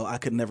like, I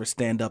could never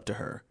stand up to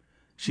her.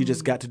 She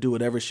just got to do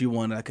whatever she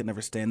wanted. I could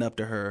never stand up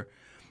to her.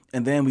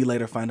 And then we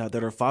later find out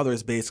that her father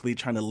is basically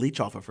trying to leech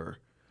off of her.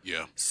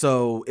 Yeah.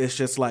 So it's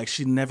just like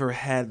she never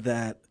had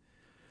that.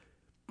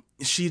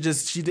 She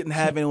didn't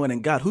have anyone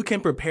in God who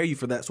can prepare you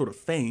for that sort of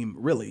fame,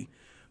 really.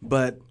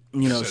 But,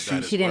 said that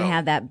as She didn't well.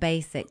 have that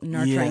basic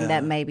nurturing Yeah.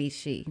 that maybe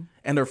she.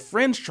 and her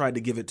friends tried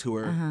to give it to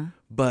her,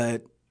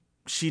 but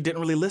she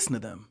didn't really listen to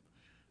them.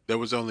 There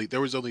was only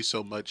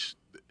so much.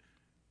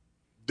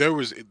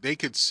 They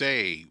could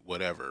say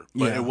whatever,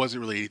 but Yeah. it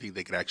wasn't really anything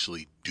they could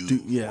actually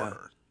do yeah. for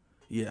her.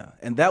 Yeah,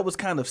 and that was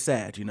kind of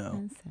sad,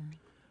 That's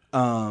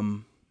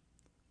sad.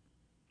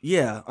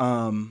 Yeah.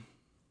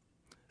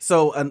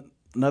 So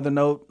another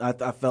note,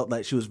 I felt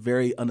like she was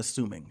very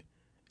unassuming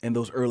in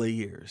those early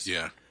years.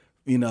 Yeah.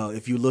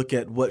 If you look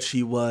at what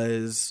she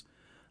was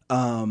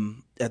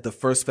at the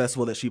first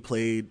festival that she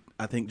played,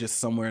 I think just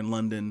somewhere in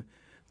London,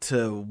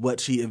 to what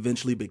she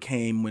eventually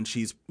became when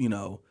she's,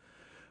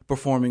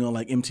 performing on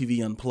like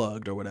MTV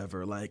Unplugged or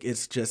whatever. Like,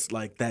 it's just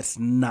like, that's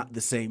not the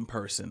same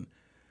person.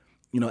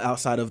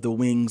 Outside of the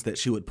wings that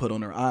she would put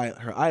on her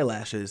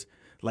eyelashes,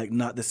 like,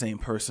 not the same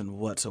person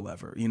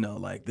whatsoever.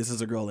 Like, this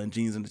is a girl in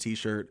jeans and a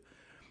t-shirt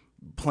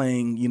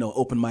playing,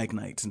 open mic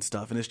nights and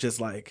stuff. And it's just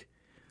like,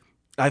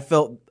 I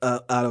felt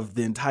out of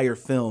the entire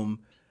film,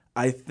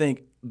 I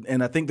think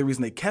the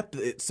reason they kept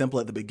it simple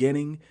at the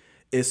beginning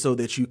is so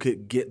that you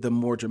could get the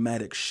more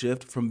dramatic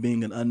shift from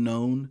being an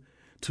unknown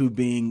to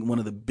being one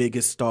of the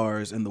biggest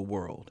stars in the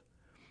world.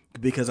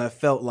 Because I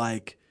felt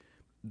like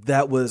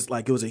that was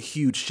like, it was a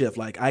huge shift.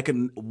 Like,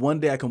 one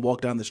day I can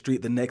walk down the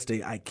street, the next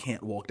day I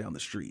can't walk down the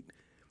street.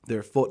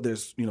 There's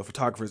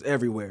photographers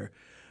everywhere.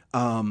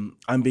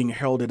 I'm being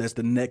heralded as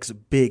the next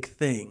big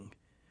thing.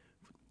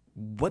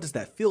 What does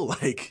that feel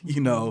like?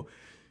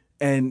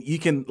 And you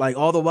can, like,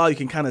 all the while you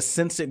can kind of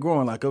sense it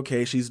growing. Like,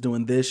 okay, she's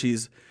doing this.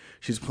 She's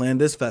playing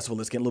this festival.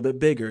 It's getting a little bit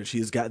bigger.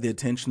 She's got the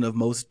attention of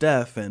Mos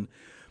Def, and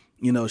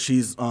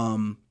she's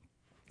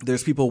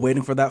there's people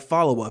waiting for that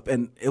follow up.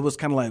 And it was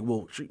kind of like,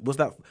 well,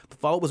 the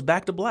follow up was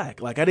Back to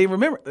Black. Like, I didn't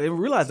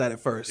realize that at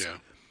first. Yeah.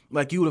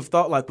 Like, you would have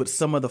thought, like, with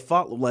some of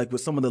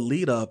the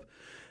lead up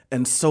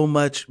and so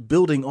much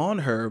building on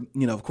her,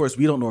 of course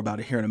we don't know about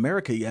it here in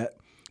America yet,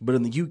 but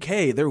in the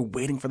UK they're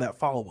waiting for that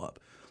follow up.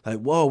 Like,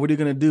 whoa, what are you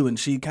gonna do? And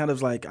she kind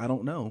of like, I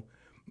don't know.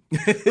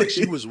 Like,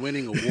 she was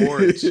winning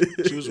awards.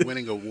 She was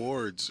winning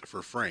awards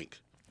for Frank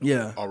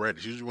Yeah. already.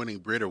 She was winning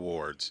Brit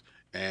Awards,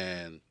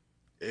 and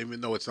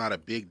even though it's not a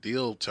big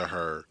deal to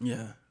her,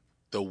 Yeah.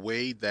 the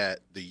way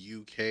that the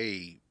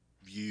UK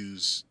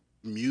views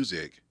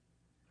music,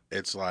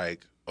 it's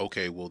like,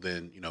 okay, well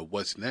then,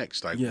 what's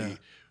next? Like, Yeah.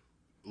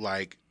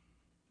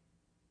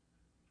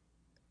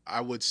 I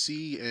would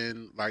see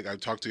I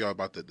talked to y'all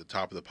about the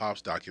Top of the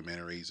Pops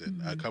documentaries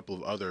and a couple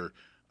of other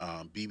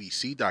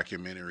BBC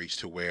documentaries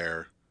to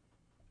where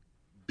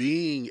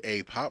being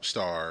a pop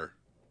star,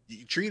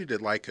 you treated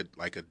it like a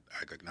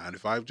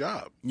 9-to-5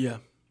 job, Yeah.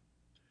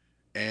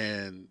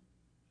 and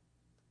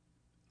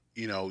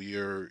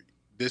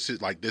this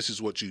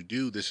is what you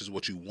do, this is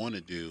what you want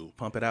to do,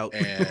 Pump it out.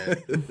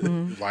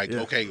 and like,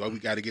 Yeah. okay, well, we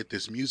got to get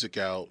this music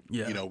out.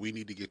 Yeah. We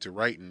need to get to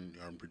writing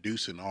and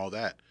producing all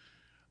that.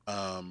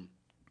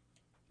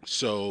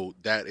 So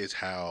that is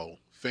how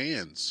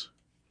fans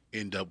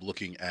end up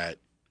looking at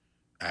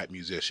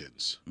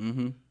musicians,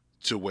 Mm-hmm.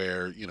 to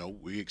where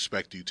we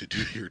expect you to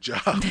do your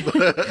job.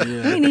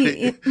 Yeah. We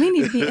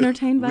need to be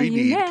entertained by We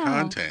you need now.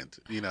 content,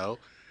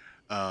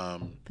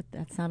 But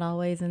that's not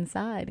always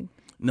inside.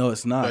 No,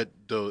 it's not.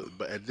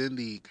 but then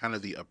the kind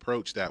of the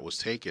approach that was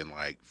taken,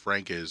 like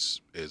Frank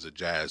is a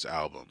jazz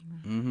album,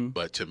 Mm-hmm.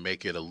 but to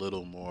make it a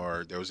little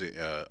more, there was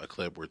a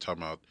clip we're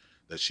talking about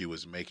that she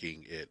was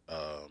making it.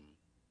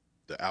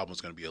 The album's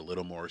going to be a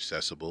little more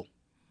accessible,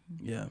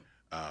 Yeah.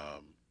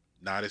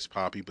 not as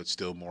poppy, but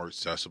still more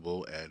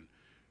accessible, and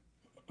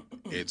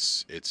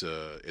it's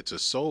a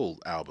soul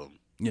album,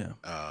 Yeah.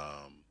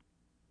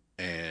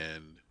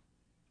 and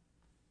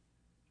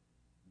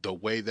the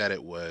way that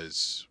it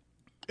was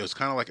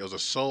kind of like it was a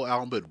soul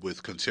album but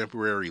with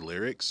contemporary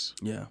lyrics,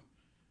 Yeah.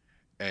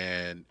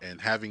 and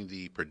having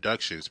the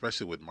production,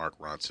 especially with Mark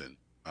Ronson,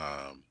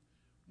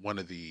 one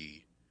of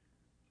the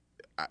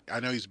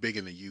I know he's big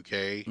in the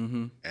UK,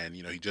 Mm-hmm. and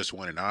he just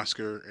won an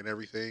Oscar and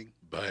everything,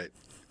 but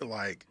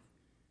like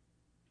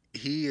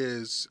he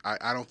is,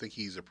 I don't think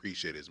he's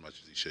appreciated as much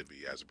as he should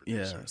be as a Yeah.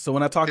 producer. So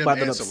when I talk Him about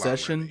that and Salon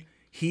obsession, Remy.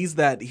 he's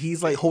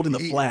like holding the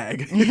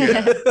flag.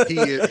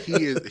 Yeah,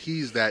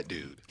 he's that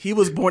dude. He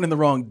was born in the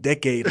wrong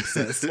decade,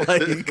 obsessed.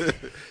 Like,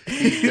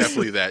 He's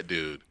definitely that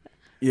dude.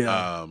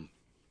 yeah.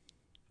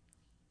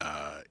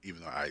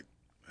 Even though I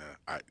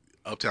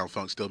Uptown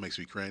Funk still makes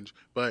me cringe,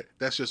 but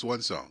that's just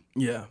one song.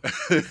 Yeah.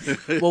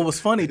 Well, what's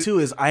funny too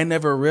is I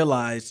never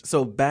realized.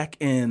 So back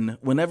in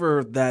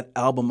whenever that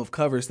album of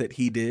covers that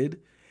he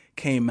did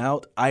came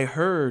out, I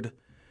heard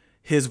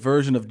his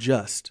version of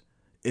Just.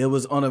 It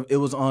was on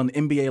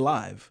NBA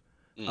Live.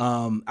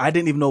 I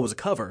didn't even know it was a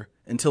cover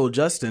until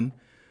Justin.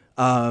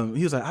 He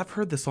was like, I've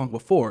heard this song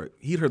before.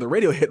 He'd heard the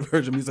Radiohead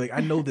version. He's like,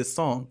 I know this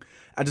song.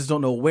 I just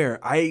don't know where.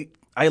 I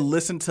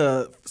listened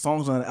to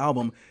songs on that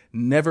album,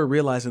 never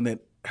realizing that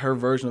her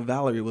version of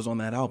Valerie was on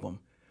that album.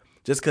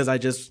 Just because I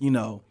just,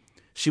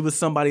 she was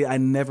somebody I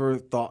never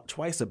thought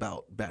twice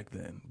about back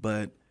then.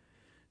 But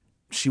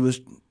she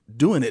was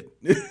doing it.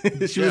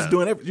 She was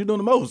doing the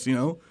most,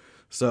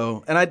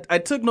 So, and I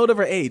took note of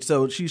her age.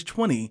 So she's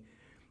 20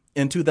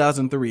 in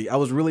 2003. I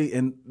was really,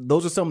 and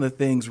those are some of the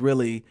things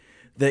really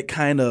that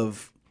kind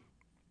of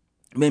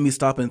made me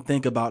stop and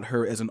think about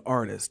her as an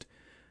artist.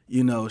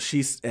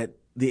 She's at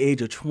the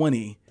age of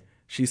 20,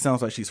 she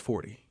sounds like she's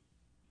 40.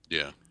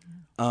 Yeah.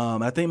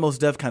 I think Mos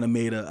Def kind of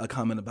made a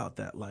comment about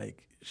that.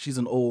 Like, she's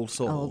an old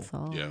soul. Old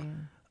soul. Yeah.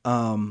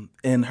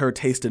 And her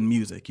taste in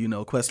music.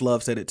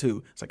 Questlove said it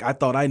too. It's like, I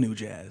thought I knew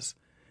jazz.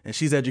 And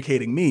she's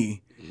educating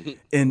me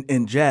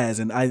in jazz.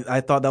 And I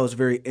thought that was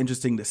very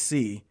interesting to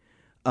see.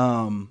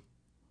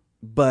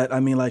 But I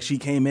mean, like, she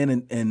came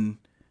in and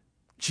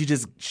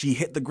she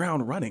hit the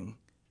ground running,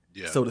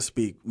 so to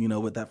speak,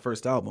 with that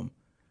first album.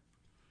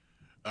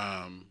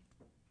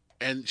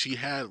 And she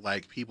had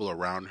like people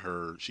around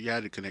her. She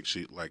had a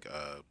connection, like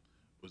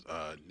was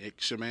Nick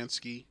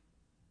Shemansky.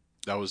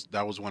 That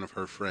was one of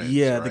her friends.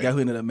 Yeah, right? the guy who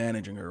ended up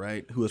managing her,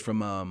 right? Who was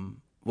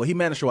from he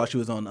managed her while she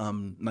was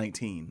on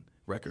 19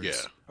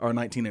 Records, or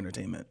 19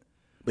 Entertainment,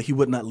 but he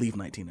would not leave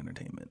 19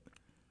 Entertainment.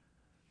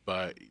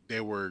 But they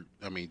were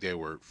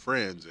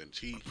friends, and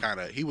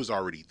he was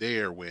already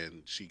there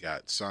when she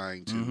got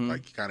signed to,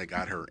 like, he kind of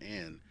got her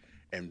in.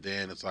 And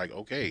then it's like,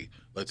 okay,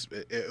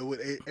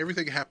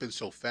 everything happened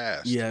so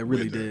fast. Yeah, it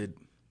really with her. did.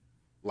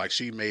 Like,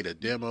 she made a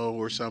demo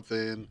or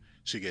something.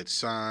 She gets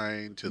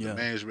signed to the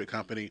management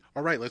company.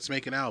 All right, let's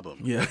make an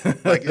album. Yeah.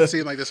 Like, it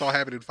seemed like this all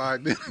happened in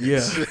 5 minutes.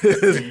 Yeah,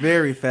 it's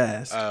very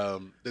fast.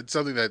 It's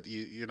something that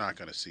you're not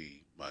going to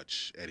see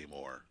much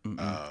anymore.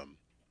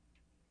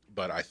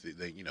 But I think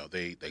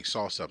they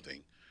saw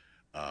something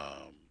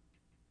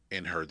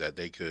in her that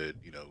they could,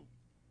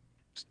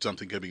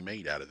 something could be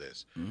made out of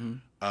this.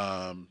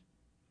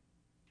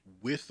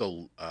 With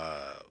the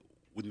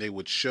when they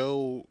would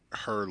show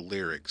her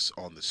lyrics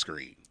on the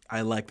screen,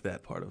 I liked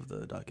that part of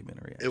the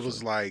documentary. Actually. it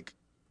was like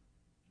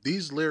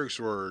these lyrics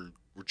were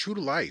true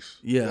to life.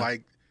 Yeah.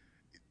 Like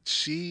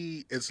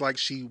it's like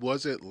she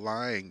wasn't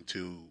lying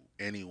to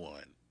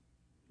anyone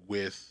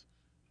with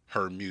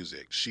her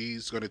music.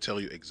 She's going to tell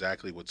you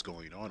exactly what's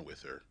going on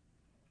with her.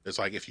 It's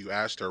like if you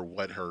asked her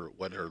what her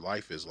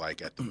life is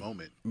like at the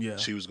moment,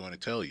 she was going to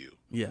tell you.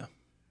 Yeah.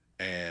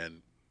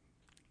 And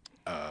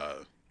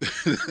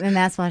And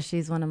that's why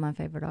she's one of my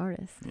favorite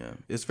artists. Yeah.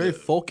 It's very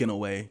folk in a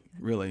way,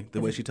 really,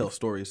 the way she tells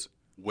stories.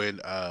 when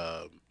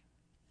the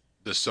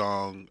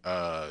song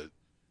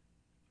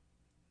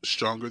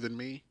Stronger Than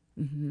Me,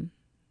 I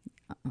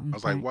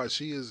was like, "What?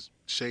 She is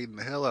shading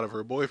the hell out of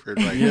her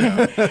boyfriend right now."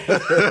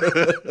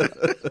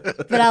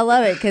 But I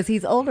love it because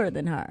he's older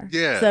than her.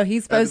 Yeah. So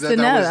he's supposed to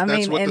know.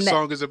 That's what the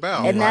song is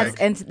about. And like,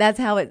 that's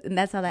how the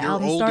you're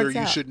album older, starts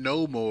you out. should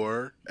know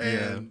more,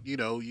 and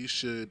you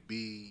should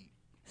be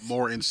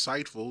more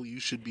insightful. You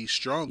should be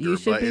stronger.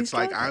 But it's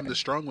like I'm the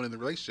strong one in the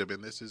relationship,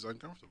 and this is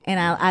uncomfortable. And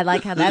I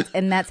like how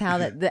that's how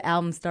the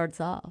album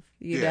starts off.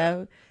 You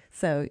know,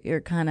 so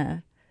you're kind of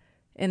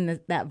in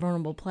that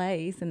vulnerable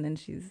place, and then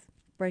she's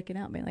breaking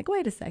out, being like,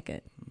 "Wait a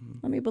second,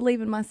 let me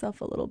believe in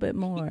myself a little bit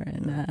more."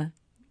 And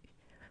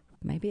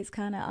maybe it's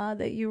kind of odd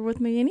that you were with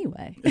me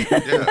anyway.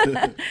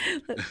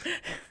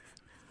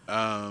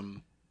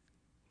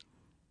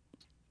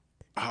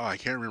 I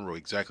can't remember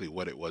exactly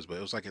what it was, but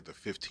it was like at the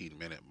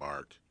 15-minute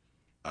mark.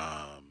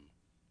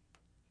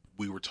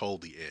 We were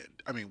told the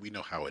end. I mean, we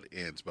know how it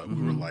ends, but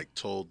we were like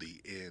told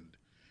the end.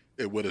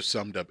 It would have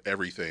summed up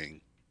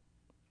everything.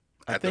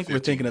 I think we're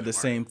thinking of the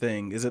same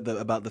thing. Is it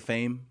about the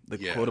fame? The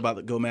quote about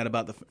the "Go mad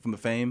about from the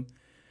fame."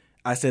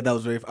 I said that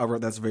was I wrote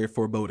that's very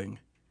foreboding.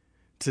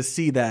 To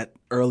see that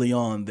early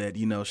on, that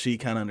she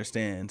kind of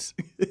understands,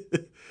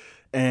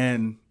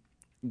 and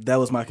that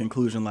was my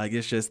conclusion. Like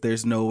it's just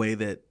there's no way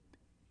that,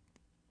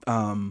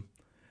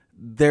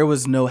 there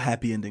was no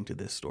happy ending to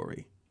this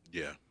story.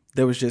 Yeah,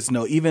 there was just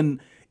no even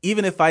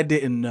if I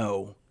didn't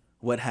know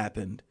what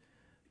happened.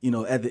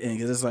 At the end,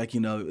 because it's like,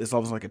 it's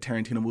almost like a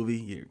Tarantino movie.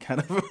 You're kind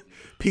of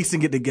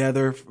piecing it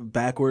together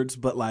backwards.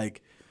 But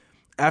like,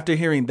 after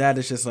hearing that,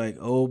 it's just like,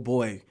 oh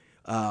boy,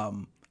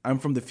 I'm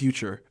from the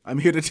future. I'm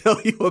here to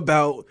tell you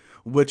about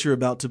what you're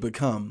about to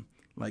become.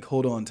 Like,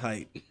 hold on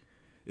tight.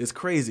 It's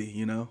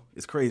crazy,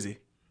 It's crazy.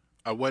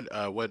 What do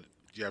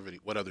you have?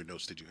 What other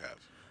notes did you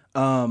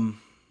have?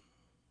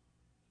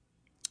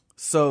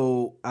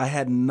 So I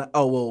had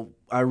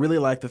I really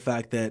like the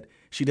fact that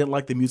she didn't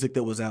like the music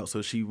that was out,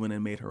 so she went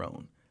and made her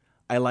own.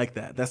 I like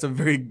that. That's a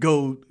very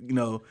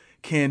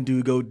can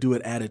do, go do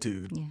it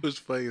attitude. Yeah. What's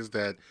funny is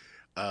that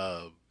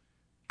I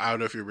don't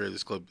know if you remember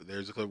this clip.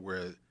 There's a clip where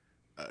an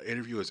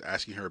interviewer is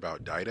asking her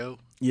about Dido.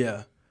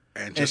 Yeah,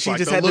 and she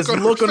just had this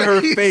look on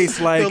her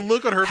face, like the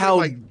look on her how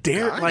face, like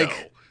dare,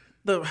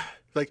 Dido.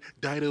 like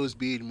Dido is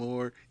being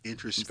more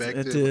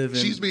introspective.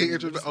 She's being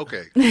introspective.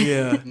 Okay.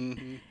 Yeah.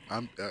 Mm-hmm.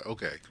 I'm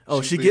okay.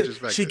 Oh, she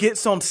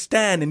gets on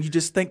Stan, and you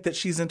just think that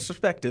she's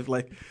introspective,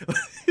 like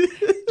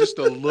just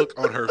a look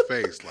on her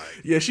face,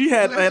 like she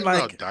had, and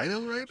like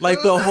Dido right like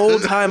now? the whole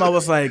time I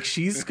was like,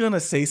 she's gonna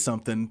say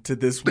something to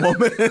this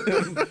woman,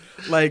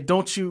 like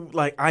don't you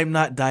like I'm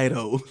not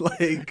Dido,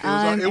 like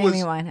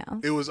Amy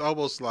Winehouse. It was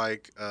almost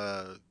like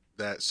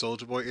that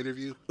Soulja Boy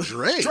interview.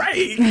 Drake.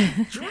 Drake.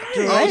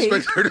 I was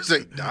expecting her to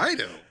say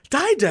Dido.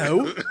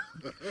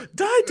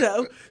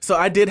 Dido. So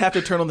I did have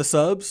to turn on the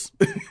subs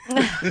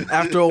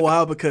after a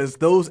while because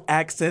those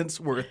accents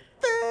were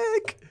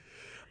thick.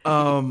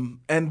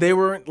 And they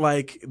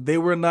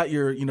were not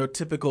your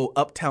typical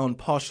uptown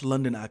posh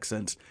London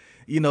accents.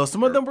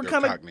 Some of them were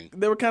kind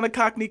of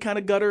Cockney, kind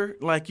of gutter,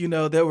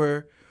 there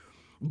were.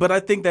 But I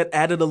think that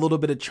added a little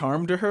bit of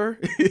charm to her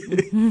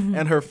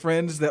and her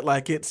friends, that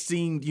like it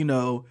seemed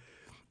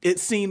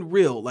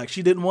real. Like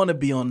she didn't want to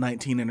be on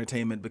 19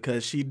 Entertainment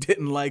because she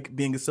didn't like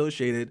being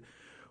associated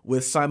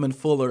with Simon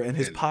Fuller and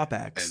his pop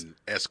acts. And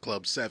S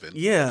Club 7.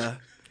 Yeah.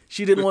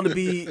 She didn't want to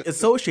be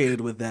associated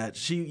with that.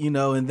 She,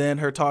 and then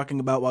her talking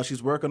about while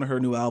she's working on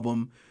her new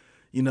album,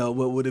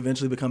 what would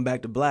eventually become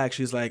Back to Black.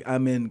 She's like,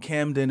 I'm in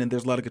Camden and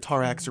there's a lot of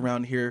guitar acts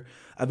around here.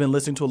 I've been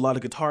listening to a lot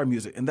of guitar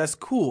music, and that's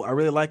cool. I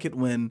really like it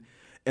when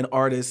an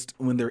artist,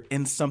 when they're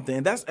in something,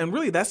 and that's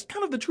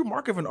kind of the true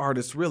mark of an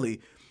artist,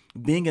 really,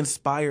 being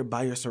inspired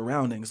by your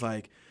surroundings.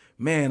 Like,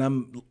 man,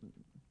 I'm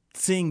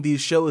seeing these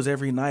shows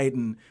every night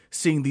and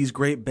seeing these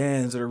great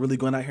bands that are really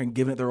going out here and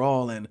giving it their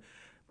all, and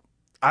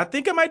I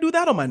think I might do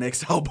that on my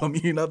next album.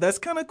 That's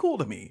kind of cool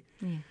to me.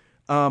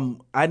 Yeah.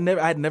 I'd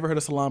never heard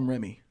of Salam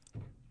Remy.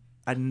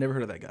 I'd never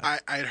heard of that guy.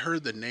 I'd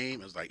heard the name.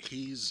 It was like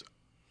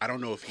I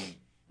don't know if he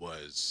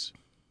was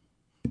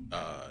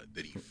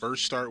did he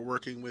first start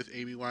working with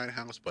Amy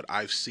Winehouse, but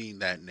I've seen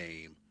that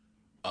name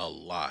a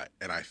lot,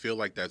 and I feel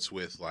like that's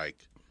with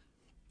like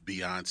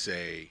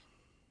Beyonce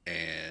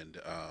and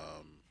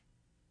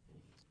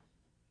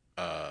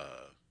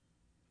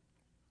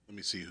let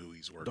me see who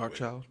he's worked Dark with.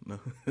 Child? No.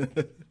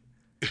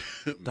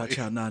 Dark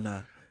Child,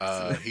 nah.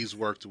 He's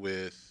worked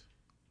with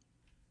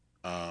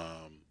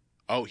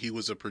he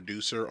was a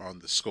producer on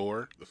the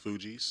score, the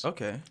Fugees.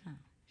 Okay.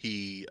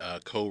 He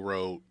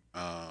co-wrote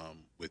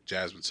with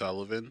Jasmine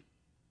Sullivan.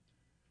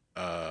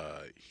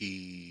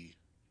 He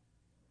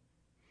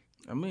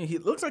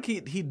looks like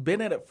he'd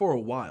been at it for a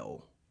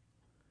while,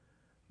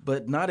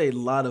 but not a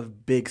lot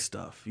of big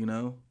stuff,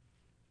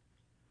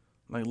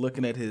 Like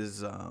looking at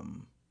his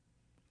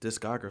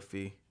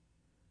discography.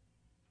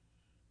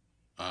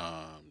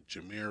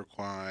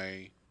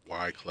 Jamiroquai,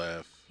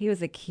 Wyclef. He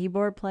was a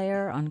keyboard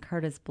player on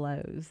Curtis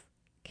Blow's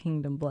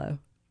Kingdom Blow.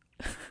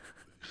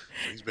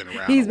 He's been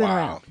around a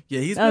while.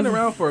 Yeah, he's been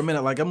around for a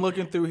minute. Like I'm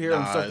looking through here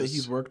on stuff that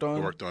he's worked on.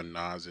 He worked on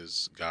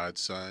Nas's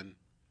Godson,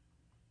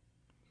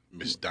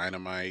 Miss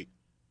Dynamite,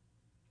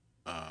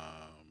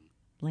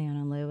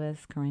 Leona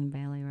Lewis, Corinne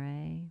Bailey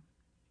Ray.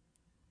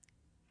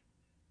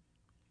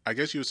 I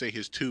guess you would say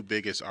his two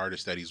biggest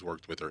artists that he's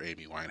worked with are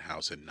Amy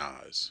Winehouse and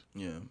Nas.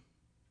 Yeah.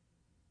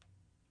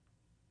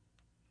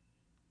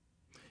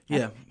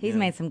 Yeah. He's yeah.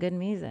 made some good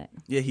music.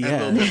 Yeah, he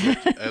And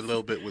has. a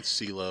little bit with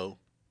CeeLo,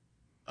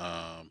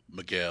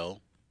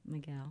 Miguel,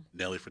 Miguel.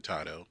 Nelly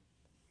Furtado.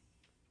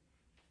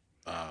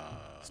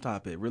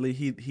 Stop it. Really?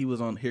 He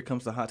was on Here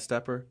Comes the Hot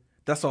Stepper?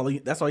 That's all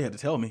you had to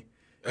tell me.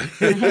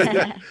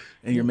 And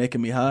you're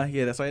making me high?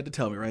 Yeah, that's all you had to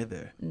tell me right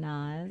there.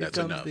 Nas. That's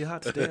Here comes enough. the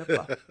hot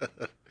stepper.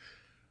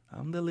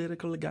 I'm the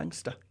lyrical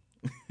gangster.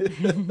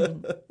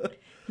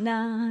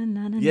 Na,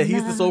 na, na, Yeah,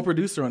 he's na. the sole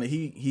producer on it.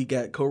 He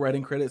got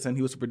co-writing credits and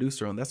he was a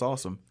producer on. That's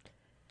awesome.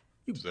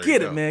 You There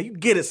get you it, go. man. You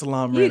get it,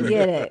 Salam You Raider.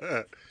 get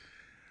it.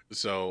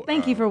 So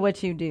Thank you for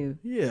what you do.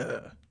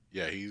 Yeah.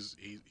 yeah, he's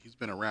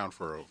been around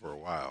for a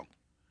while.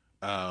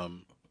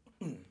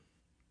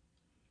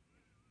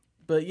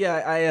 But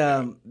yeah,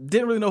 I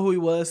didn't really know who he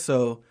was,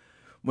 so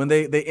when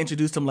they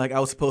introduced him, like I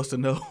was supposed to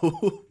know.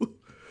 who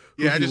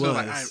Yeah, I he just know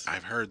like was.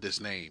 I've heard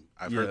this name.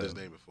 I've heard Yeah. this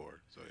name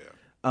before. So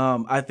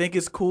yeah. I think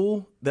it's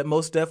cool that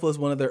Mos Def was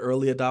one of their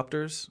early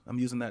adopters. I'm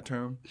using that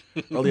term,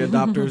 early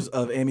adopters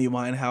of Amy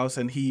Winehouse,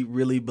 and he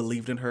really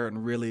believed in her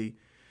and really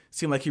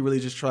seemed like he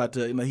really just tried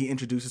to. He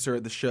introduces her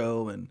at the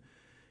show, and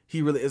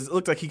he really it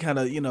looked like he kind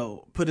of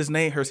put his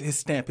name, his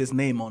stamp, his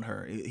name on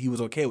her. He was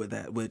okay with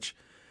that, which.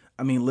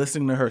 I mean,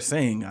 listening to her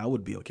sing, I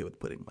would be okay with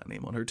putting my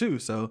name on her too.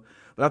 So,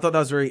 but I thought that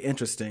was very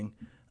interesting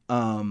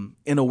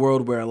in a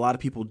world where a lot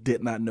of people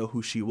did not know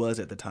who she was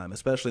at the time,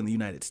 especially in the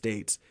United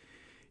States.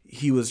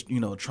 He was,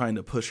 trying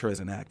to push her as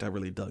an act. I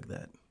really dug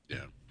that.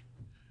 Yeah.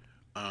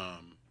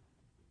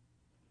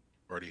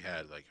 Already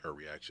had like her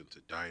reaction to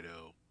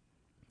Dido.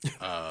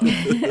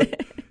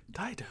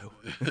 Dido.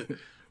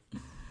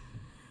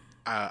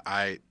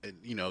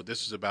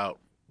 This is about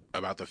the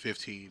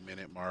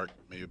 15-minute mark,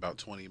 maybe about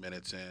 20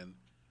 minutes in.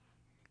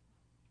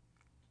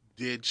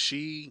 Did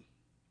she?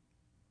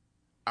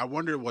 I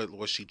wonder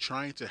was she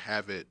trying to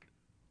have it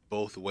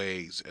both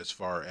ways as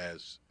far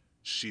as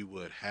she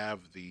would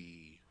have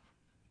the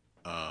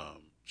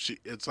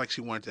it's like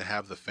she wanted to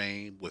have the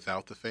fame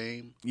without the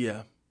fame,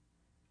 Yeah.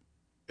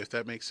 if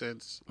that makes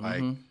sense.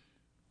 Like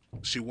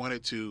she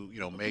wanted to,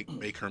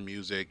 make her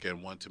music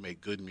and want to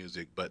make good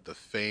music, but the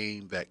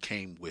fame that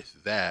came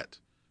with that,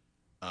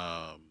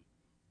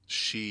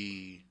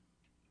 she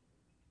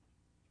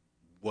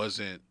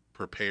wasn't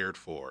prepared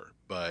for.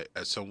 But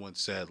as someone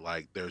said,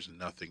 like, there's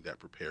nothing that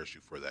prepares you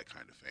for that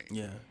kind of fame.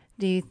 Yeah.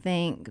 Do you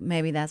think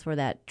maybe that's where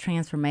that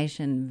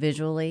transformation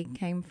visually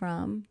came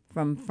from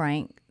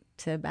Frank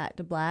to Back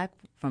to Black,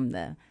 from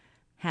the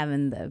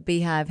having the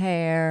beehive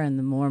hair and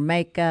the more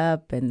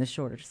makeup and the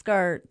shorter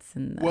skirts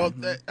and the, Well,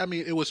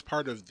 it was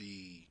part of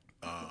the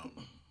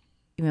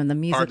the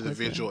music part of the was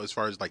visual, as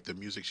far as like the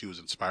music she was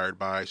inspired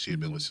by. She had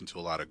been listening to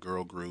a lot of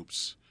girl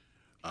groups,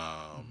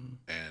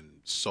 and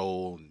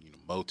soul and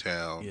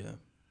Motown. Yeah.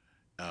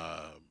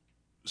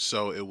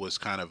 So it was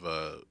kind of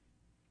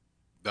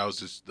that was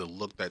just the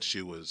look that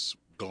she was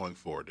going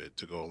for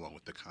to go along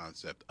with the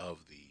concept of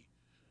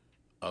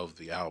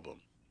the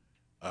album.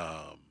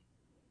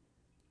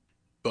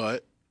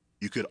 But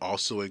you could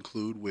also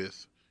include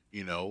with,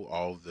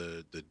 all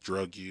the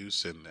drug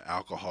use and the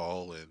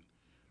alcohol, and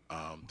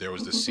there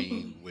was the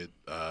scene with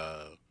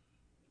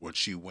when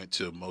she went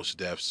to Mos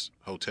Def's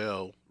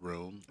hotel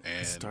room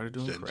and Started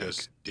doing crack.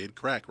 just did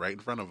crack right in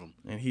front of him.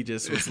 And he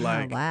just was oh,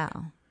 like,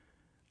 wow.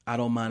 I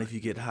don't mind if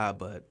you get high,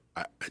 but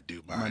I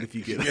do mind if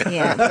you get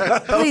Yeah.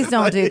 Please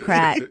don't do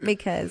crack,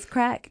 because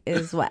crack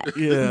is whack.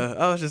 yeah.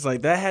 I was just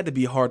like, that had to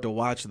be hard to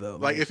watch though.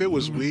 Like if it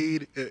was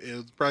weed,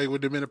 it probably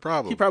wouldn't have been a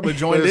problem. He probably But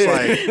joined it's in.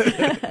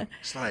 like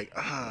it's like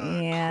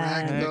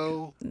Yeah. crack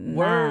though.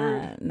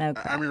 Nah, no I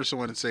crack. remember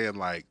someone saying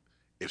like,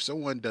 if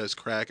someone does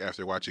crack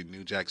after watching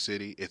New Jack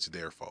City, it's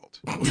their fault.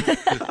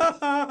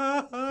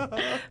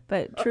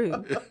 But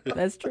true.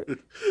 That's true.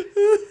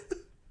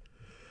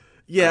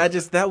 Yeah,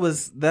 that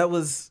was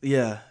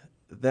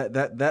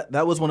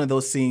one of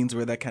those scenes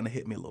where that kind of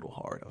hit me a little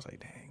hard. I was like,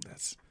 dang,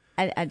 that's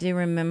I do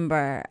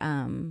remember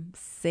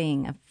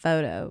seeing a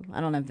photo.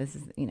 I don't know if this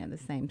is the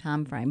same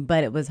time frame,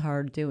 but it was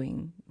her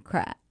doing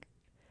crack.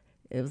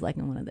 It was like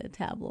in one of the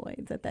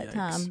tabloids at that Yikes.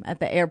 time at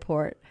the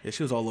airport. yeah.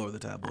 She was all over the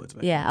tabloids.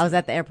 Back Yeah, then. I was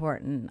at the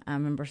airport and I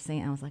remember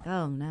seeing. I was like,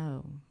 oh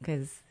no,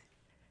 because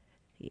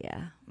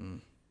yeah,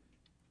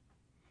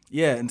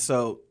 Yeah, and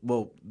so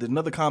there's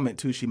another comment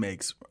too she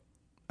makes.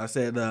 I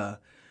said the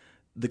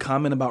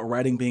comment about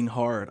writing being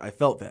hard. I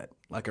felt that.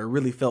 Like I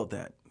really felt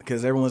that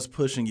because everyone's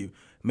pushing you,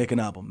 make an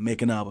album,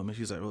 and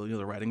she's like, well,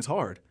 the writing's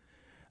hard.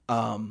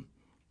 And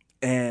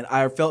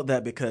I felt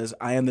that because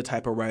I am the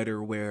type of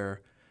writer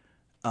where,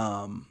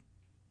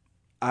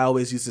 I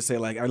always used to say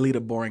like I lead a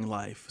boring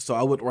life. So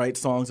I would write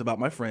songs about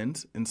my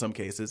friends in some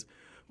cases,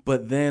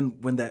 but then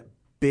when that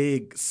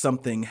big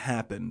something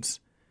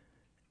happens,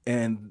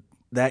 and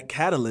that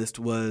catalyst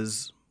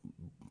was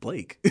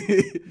Blake,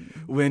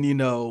 when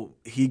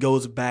he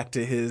goes back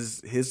to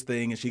his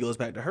thing and she goes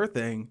back to her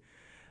thing.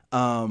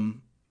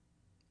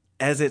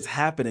 As it's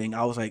happening,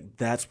 I was like,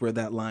 that's where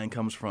that line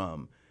comes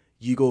from.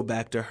 You go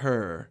back to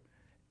her,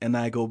 and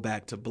I go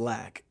back to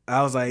black.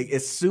 I was like,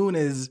 as soon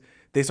as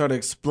they started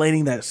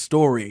explaining that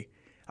story,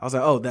 I was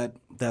like, oh,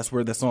 that's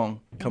where the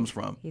song comes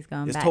from. He's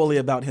going It's back totally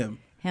to- about him.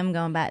 Him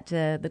going back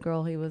to the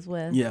girl he was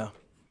with. Yeah.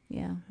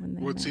 Yeah. When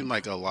they Well, it met. seemed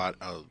like a lot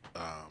of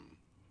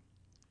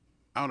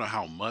I don't know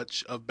how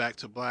much of Back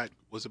to Black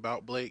was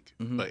about Blake,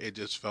 but it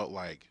just felt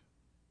like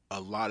a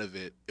lot of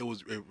it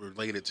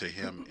related to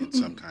him in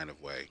some kind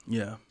of way.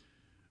 Yeah.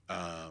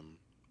 Um,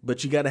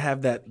 But you got to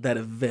have that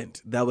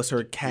event. That was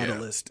her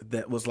catalyst.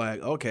 That was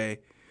like, okay,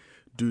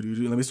 let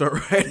me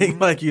start writing.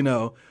 Like,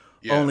 Yeah.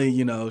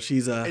 only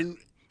she's a and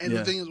yeah.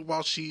 the thing is,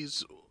 while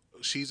she's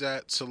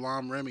at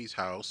Salam Remy's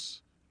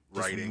house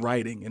just writing,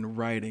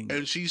 writing.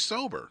 and she's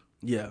sober.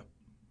 Yeah.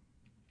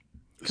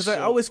 Because I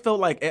always felt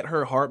like at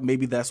her heart,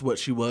 maybe that's what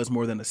she was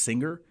more than a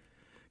singer.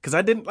 Because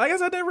I didn't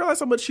realize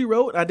how much she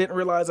wrote. I didn't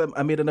realize,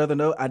 I made another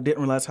note, I didn't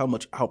realize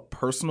how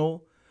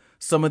personal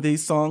some of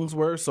these songs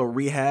were. So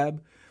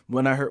Rehab,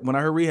 when I heard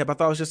Rehab, I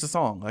thought it was just a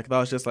song. Like, I thought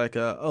it was just like,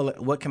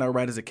 what can I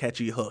write as a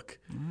catchy hook?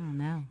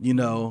 Oh,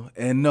 no.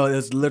 And no,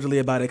 it's literally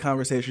about a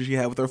conversation she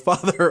had with her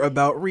father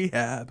about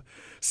rehab.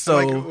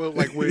 So,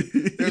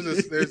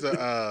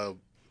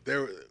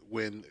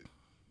 when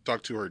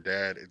talked to her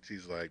dad, and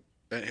she's like,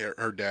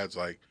 her dad's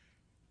like,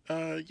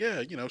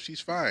 yeah, she's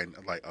fine.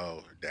 I'm like,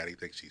 oh, her daddy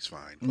thinks she's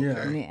fine.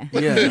 Okay. Yeah.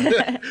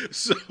 yeah.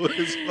 So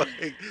it's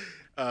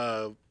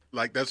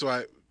like that's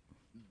why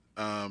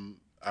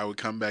I would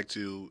come back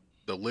to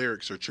the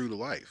lyrics are true to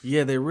life.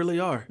 Yeah, they really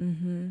are.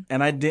 Mm-hmm.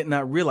 And I did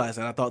not realize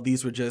that. I thought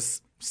these were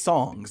just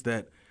songs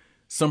that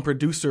some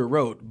producer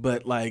wrote.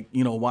 But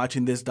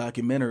watching this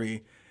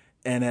documentary,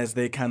 and as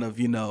they kind of,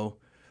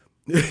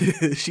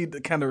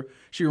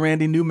 she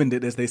Randy Newman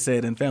it, as they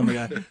said in Family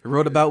Guy,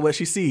 wrote about what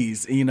she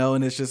sees,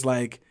 and it's just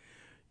like,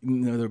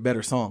 there are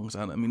better songs.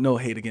 I mean, no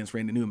hate against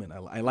Randy Newman.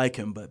 I like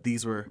him, but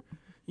these were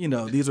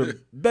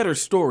better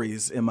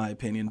stories in my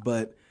opinion.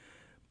 But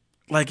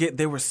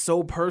they were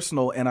so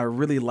personal, and I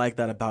really like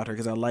that about her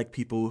because I like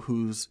people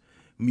whose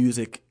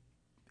music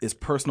is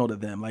personal to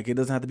them. Like, it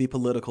doesn't have to be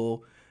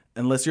political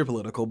unless you're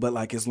political,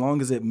 but as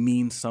long as it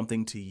means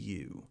something to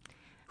you,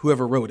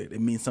 whoever wrote it,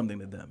 it means something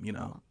to them,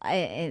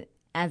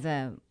 As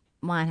a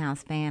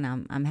Winehouse fan,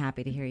 I'm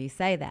happy to hear you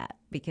say that,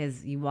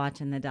 because you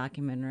watching the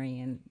documentary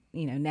and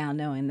now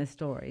knowing the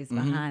stories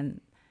behind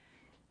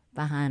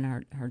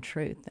her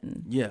truth,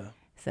 and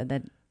so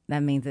that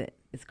means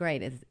it's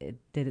great. It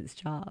did its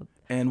job.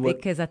 And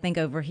because I think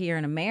over here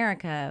in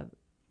America,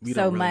 we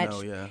so don't really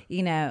much,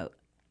 know,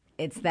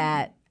 it's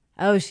that,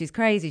 oh, she's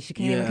crazy. She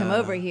can't even come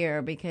over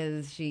here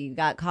because she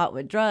got caught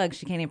with drugs.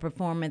 She can't even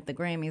perform at the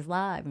Grammys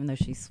live, even though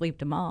she sweeped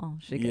them all.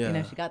 She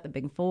got the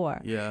big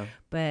four. Yeah.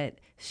 But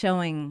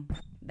showing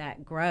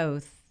that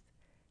growth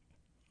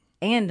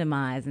and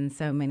demise in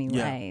so many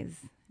ways,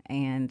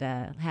 and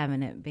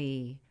having it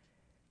be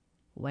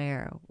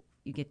where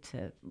you get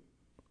to,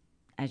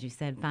 as you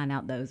said, find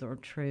out those are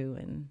true.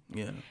 And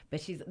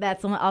but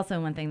that's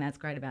also one thing that's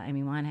great about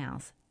Amy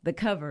Winehouse. The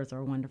covers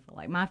are wonderful.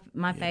 Like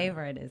my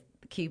favorite is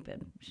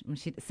Cupid,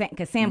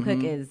 because Sam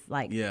Cooke is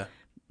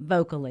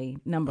vocally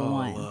number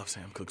one. I love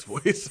Sam Cooke's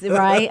voice.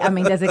 Right? I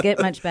mean, does it get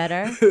much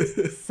better?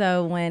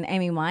 So when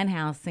Amy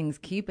Winehouse sings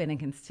Cupid and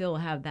can still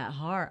have that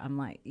heart, I'm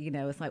like,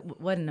 it's like,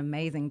 what an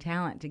amazing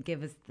talent to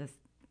give us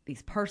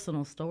these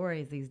personal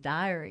stories, these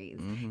diaries,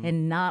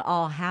 and not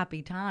all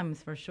happy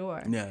times for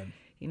sure. Yeah.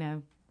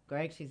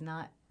 Greg, she's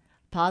not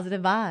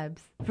positive vibes.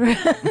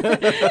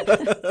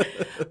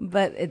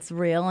 But it's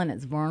real and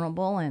it's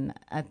vulnerable, and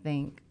I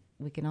think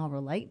we can all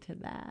relate to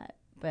that.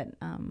 But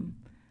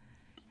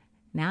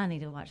now I need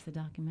to watch the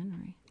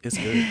documentary. It's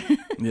good.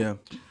 Yeah.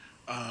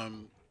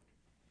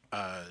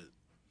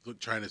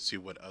 Trying to see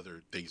what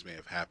other things may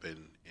have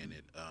happened in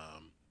it.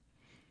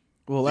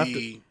 Well,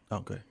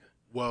 okay.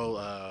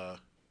 Well,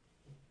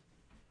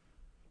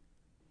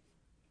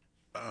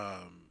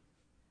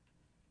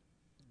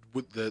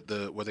 with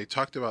the where they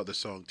talked about the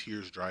song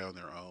 "Tears Dry on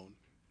Their Own."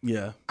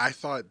 Yeah. I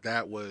thought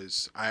that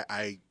was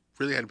I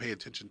really hadn't paid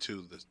attention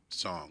to the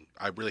song.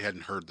 I really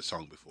hadn't heard the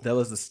song before. That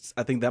was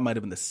I think that might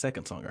have been the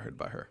second song I heard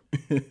by her.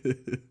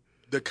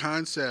 The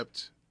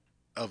concept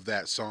of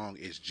that song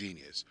is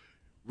genius.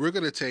 We're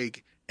gonna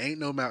take "Ain't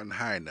No Mountain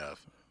High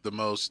Enough,"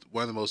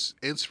 one of the most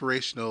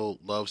inspirational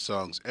love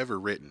songs ever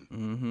written,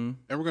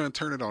 and we're gonna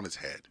turn it on its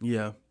head.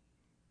 Yeah.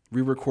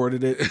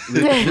 Re-recorded it.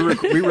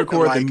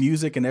 Re-record the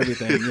music and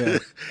everything. Yeah.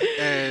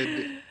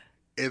 And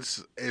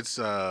it's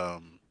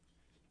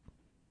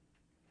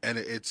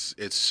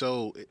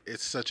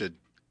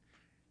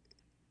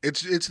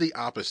the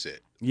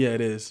opposite. Yeah,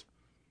 it is.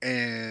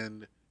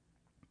 And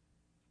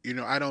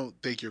I don't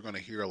think you're going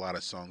to hear a lot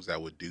of songs that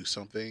would do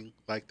something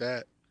like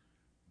that,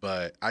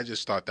 but I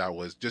just thought that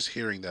was, just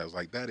hearing that, I was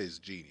like, that is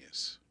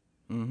genius.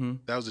 Mm-hmm.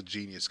 That was a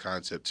genius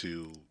concept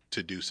to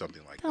do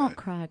something like Don't that.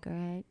 cry,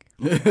 Greg.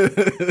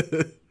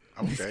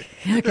 I'm okay.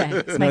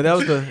 Okay. No, that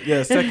was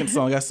the second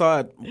song. I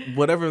saw it,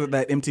 whatever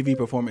that MTV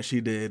performance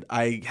she did.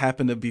 I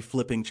happened to be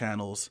flipping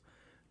channels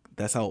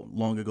That's how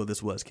long ago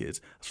this was,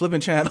 kids. I was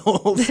flipping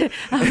channels.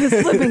 I was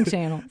flipping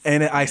channels.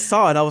 And I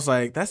saw it. I was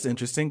like, that's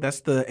interesting. That's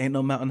the Ain't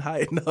No Mountain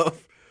High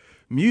Enough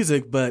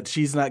music. But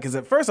she's not. Because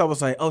at first I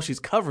was like, oh, she's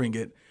covering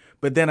it.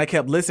 But then I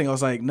kept listening. I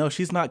was like, no,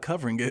 she's not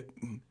covering it.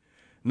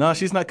 No,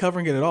 she's not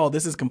covering it at all.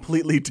 This is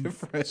completely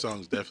different. That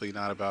song's definitely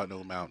not about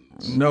no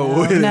mountains.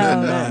 No, it is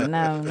not.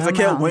 No. Because I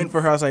kept waiting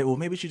for her. I was like, well,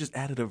 maybe she just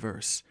added a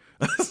verse.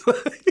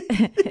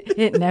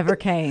 It never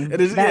came. It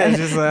is- that yeah, it's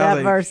just like- I was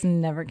like- verse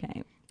never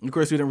came. Of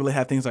course, we didn't really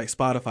have things like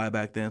Spotify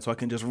back then, so I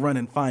can just run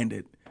and find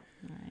it.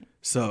 Right.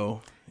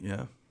 So,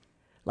 yeah.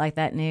 Like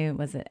that new,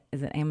 is it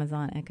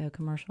Amazon Echo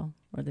commercial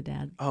or the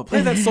dad? Oh,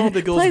 play that song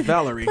that goes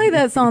Valerie. Play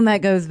that song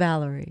that goes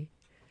Valerie.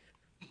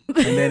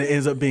 And then it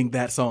ends up being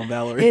that song,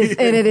 Valerie.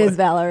 And it is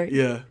Valerie.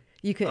 Yeah.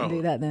 You couldn't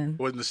do that then.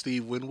 Wasn't the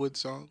Steve Winwood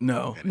song?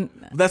 No.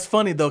 That's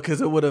funny, though,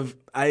 because it would have,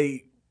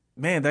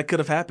 that could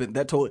have happened.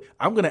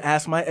 I'm going to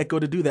ask my Echo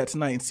to do that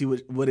tonight and see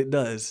what it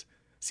does.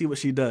 See what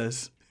she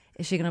does.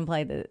 Is she going to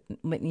play the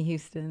Whitney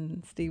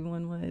Houston, Steve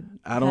Winwood?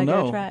 I don't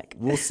Tiger know. Track?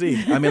 We'll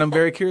see. I mean, I'm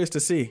very curious to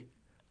see.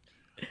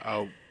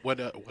 What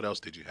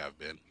else did you have,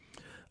 Ben?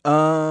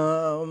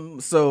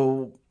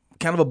 So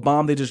kind of a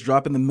bomb they just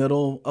drop in the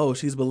middle. Oh,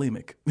 she's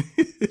bulimic.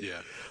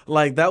 Yeah.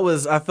 Like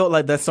I felt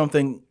like that's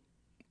something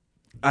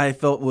I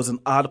felt was an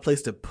odd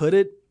place to put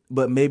it,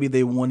 but maybe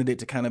they wanted it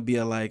to kind of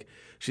be like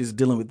she's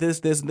dealing with this,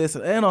 and this,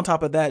 and on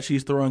top of that,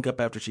 she's throwing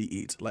up after she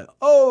eats. Like,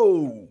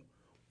 oh,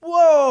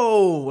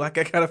 whoa! Like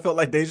I kind of felt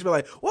like they should be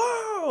like,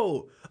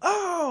 whoa,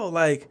 oh,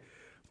 like,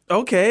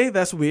 okay,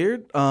 that's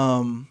weird.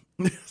 So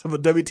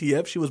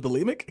WTF? She was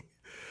bulimic.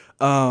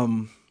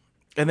 And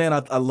then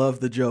I love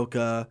the joke.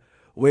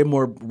 Way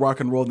more rock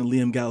and roll than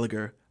Liam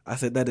Gallagher. I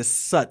said that is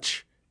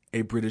such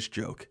a British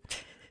joke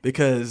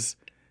because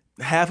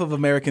half of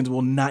Americans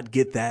will not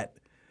get that.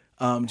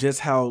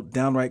 Just how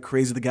downright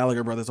crazy the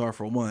Gallagher brothers are,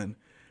 for one,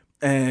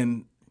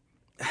 and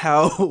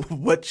how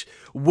what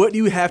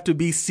you have to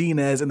be seen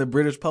as in the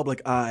British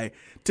public eye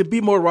to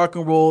be more rock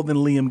and roll than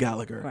Liam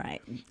Gallagher.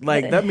 Right.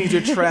 Like that means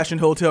you're trashing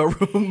hotel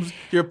rooms,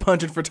 you're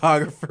punching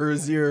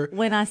photographers,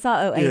 When I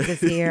saw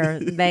Oasis here,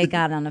 they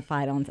got on a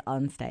fight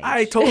on stage.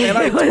 I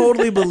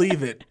totally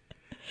believe it.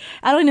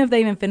 I don't know if they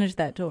even finished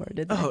that tour,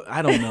 did they? Oh,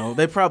 I don't know.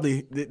 They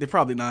probably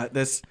not.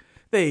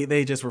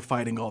 They just were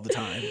fighting all the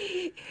time.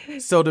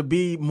 So to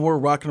be more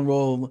rock and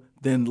roll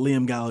than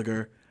Liam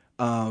Gallagher,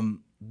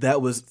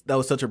 that was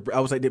such a. I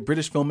was like, did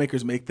British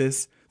filmmakers make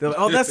this? They're like,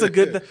 oh, that's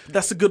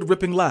a good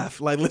ripping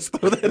laugh. Like, let's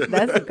throw that in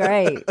That's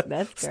great. That's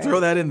Let's great. throw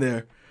that in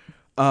there.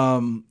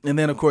 And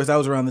then of course that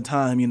was around the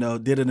time,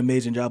 did an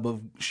amazing job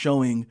of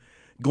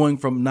going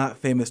from not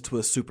famous to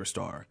a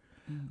superstar.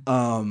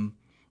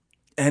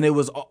 And it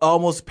was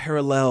almost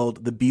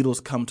paralleled the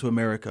Beatles come to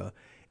America.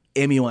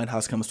 Amy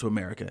Winehouse comes to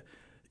America.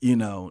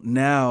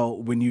 Now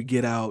when you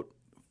get out,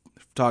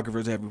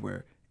 photographers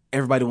everywhere,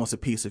 everybody wants a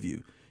piece of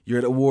you. You're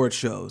at award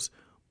shows.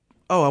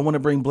 Oh, I want to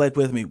bring Blake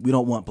with me. We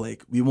don't want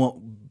Blake. We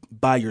want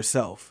by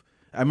yourself.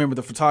 I remember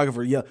the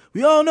photographer yelled,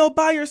 we all know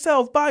by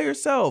yourself, by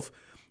yourself.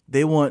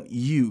 They want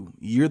you.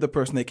 You're the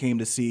person they came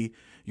to see.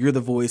 You're the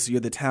voice. You're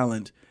the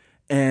talent.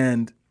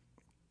 And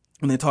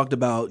when they talked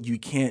about you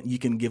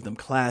can give them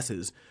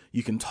classes,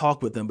 you can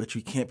talk with them, but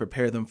you can't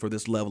prepare them for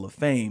this level of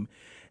fame.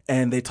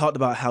 And they talked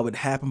about how it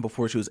happened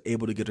before she was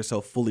able to get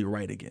herself fully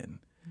right again.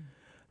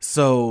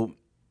 So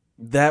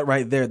that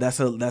right there, that's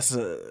a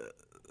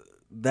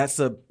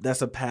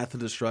path to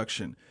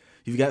destruction.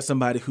 You've got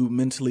somebody who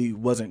mentally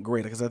wasn't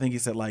great, because I think he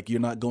said, like, you're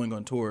not going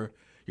on tour.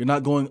 You're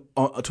not going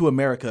to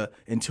America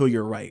until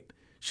you're right.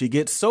 She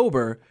gets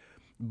sober,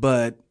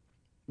 but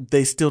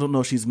they still don't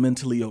know she's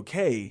mentally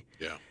okay.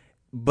 Yeah.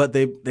 But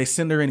they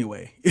send her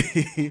anyway.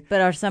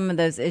 But are some of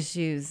those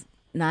issues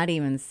not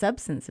even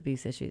substance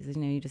abuse issues?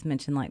 You just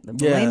mentioned like the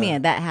bulimia. Yeah.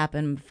 That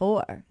happened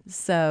before.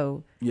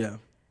 So Yeah.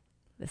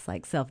 it's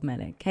like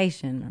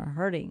self-medication or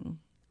hurting.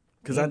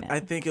 Because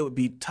I think it would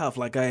be tough.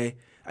 Like I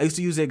used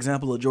to use the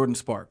example of Jordan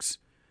Sparks.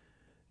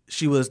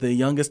 She was the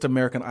youngest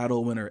American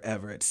Idol winner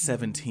ever at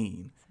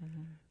 17.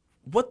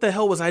 What the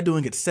hell was I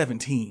doing at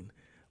 17?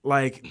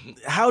 Like,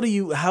 how do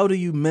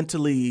you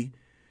mentally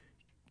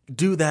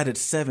do that at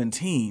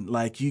 17?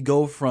 Like, you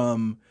go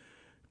from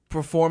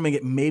performing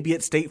maybe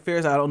at state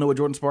fairs, I don't know what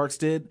Jordan Sparks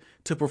did,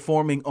 to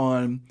performing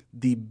on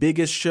the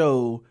biggest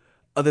show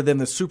other than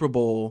the Super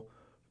Bowl,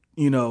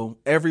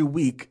 every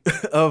week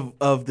of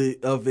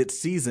its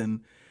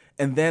season.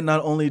 And then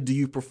not only do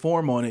you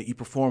perform on it, you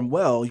perform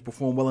well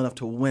enough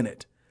to win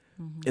it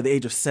at the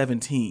age of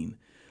 17.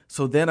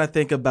 So then I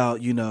think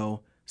about,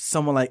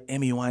 someone like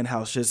Amy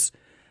Winehouse, just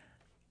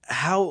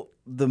how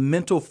the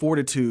mental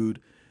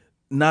fortitude,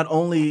 not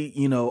only,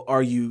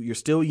 you're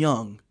still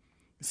young.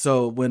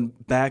 So when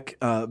Back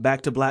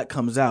to Black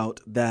comes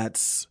out,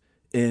 that's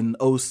in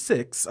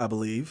 2006, I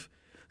believe.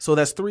 So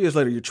that's 3 years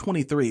later, you're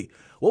 23.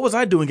 What was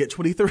I doing at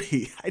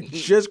 23? I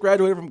just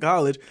graduated from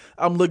college.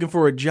 I'm looking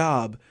for a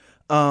job.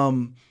 I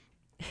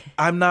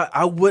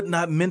would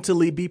not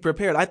mentally be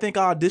prepared. I think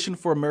I auditioned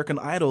for American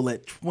Idol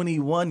at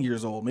 21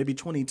 years old, maybe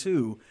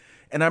 22.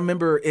 And I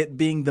remember it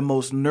being the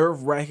most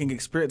nerve-wracking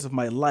experience of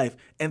my life.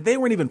 And they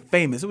weren't even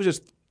famous. It was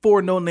just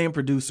 4 no-name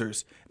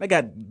producers. And I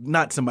got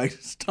knots in my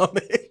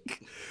stomach.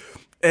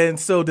 And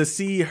so to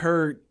see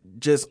her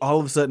just all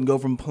of a sudden go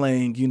from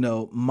playing,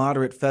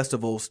 moderate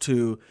festivals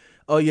to,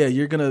 oh yeah,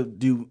 you're going to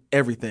do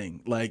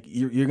everything. Like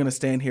you're going to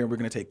stand here and we're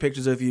going to take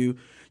pictures of you.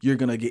 You're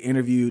going to get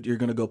interviewed. You're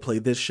going to go play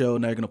this show.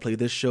 Now you're going to play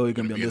this show. You're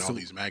going to be on in this all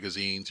these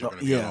magazines. You're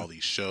going to be on all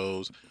these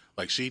shows.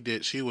 Like she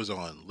was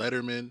on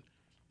Letterman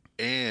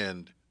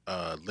and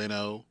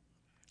Leno.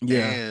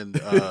 Yeah. And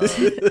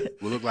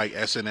we look like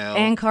SNL.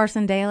 And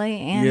Carson Daly.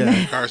 And,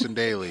 Yeah. Carson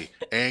Daly.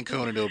 And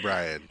Conan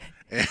O'Brien.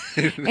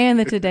 and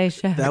the Today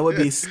Show. That would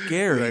be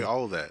scary. Like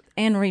all of that.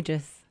 And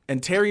Regis.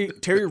 And Terry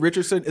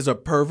Richardson is a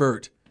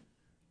pervert.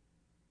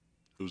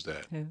 Who's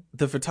that?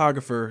 The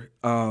photographer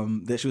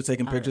that she was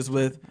taking pictures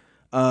with.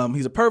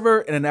 He's a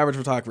pervert and an average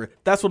photographer.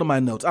 That's one of my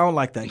notes. I don't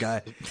like that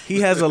guy.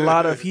 He has a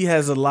lot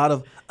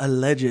of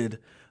alleged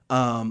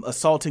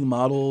assaulting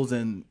models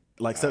and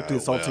like sexually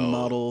assaulting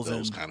models.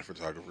 Those and kind of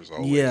photographers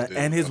always yeah, do,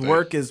 and his don't they?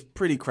 work is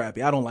pretty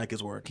crappy. I don't like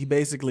his work.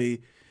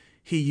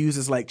 He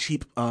uses like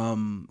cheap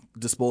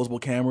disposable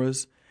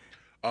cameras.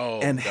 Oh,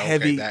 And okay,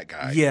 heavy, that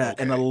guy. yeah,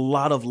 Okay. and a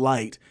lot of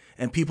light,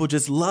 and people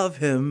just love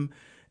him,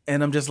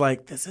 and I'm just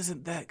like, this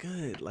isn't that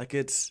good. Like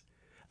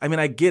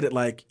I get it,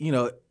 like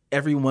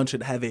everyone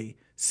should have a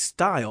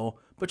style,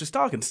 but your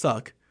style can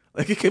suck.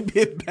 Like it can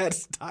be a bad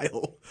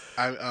style.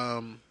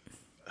 I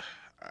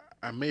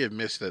may have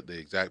missed at the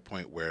exact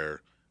point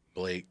where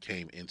Blake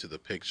came into the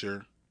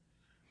picture,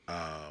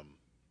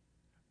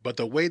 but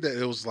the way that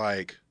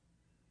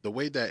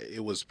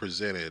it was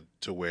presented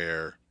to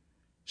where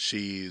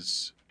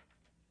she's.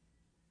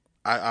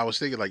 I was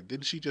thinking, like,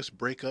 didn't she just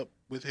break up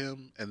with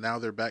him and now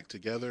they're back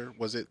together?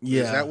 Was it?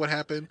 Yeah. Is that what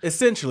happened?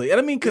 Essentially, and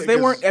I mean, because Yeah,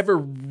 they weren't ever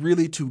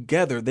really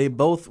together. They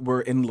both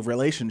were in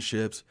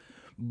relationships,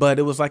 but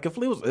it was like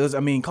call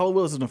it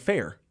was an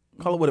affair.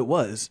 Call it what it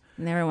was.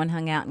 And everyone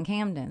hung out in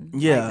Camden.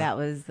 Yeah. Like that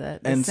was the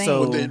And scene.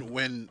 so- But then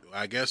when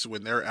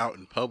they're out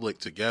in public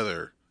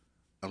together,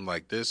 I'm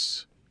like,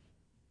 this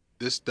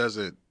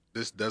doesn't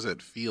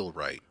feel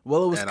right.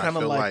 Well, it was and I kind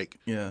of feel like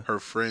yeah. her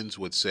friends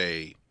would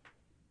say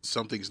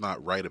something's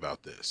not right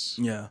about this.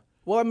 Yeah.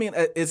 Well, I mean,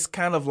 it's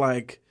kind of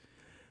like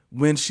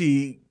when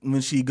she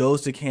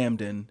goes to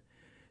Camden,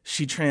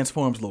 she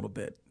transforms a little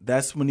bit.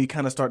 That's when you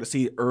kind of start to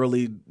see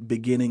early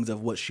beginnings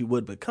of what she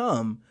would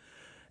become,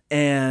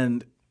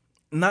 and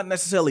not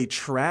necessarily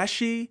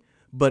trashy,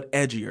 but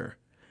edgier.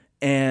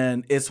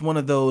 And it's one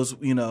of those,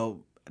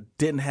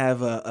 didn't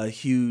have a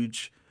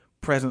huge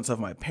presence of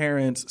my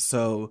parents,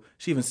 so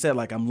she even said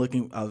like, I was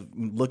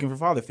looking for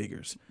father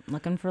figures.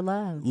 Looking for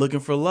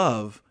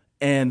love.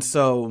 And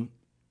so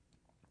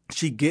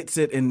she gets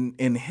it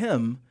in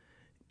him,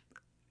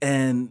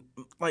 and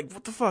like,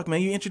 what the fuck,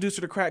 man? You introduced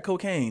her to crack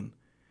cocaine.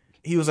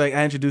 He was like,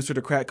 I introduced her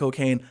to crack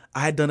cocaine. I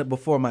had done it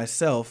before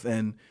myself,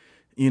 and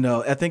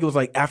I think it was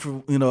like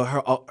after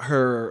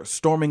her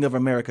storming of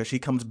America, she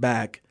comes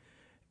back,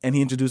 and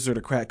he introduces her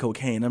to crack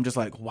cocaine. I'm just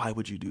like, why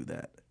would you do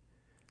that?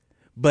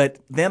 But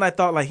then I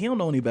thought, like, he don't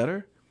know any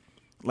better.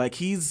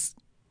 Like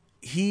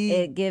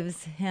It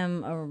gives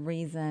him a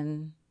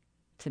reason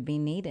to be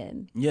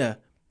needed. Yeah.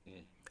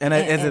 And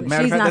as a and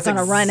matter of she's fact, not that's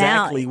gonna run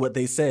out. exactly what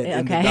they said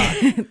in the doc.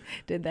 Okay.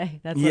 Did they?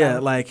 That's what Yeah,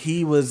 like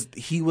he was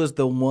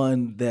the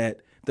one that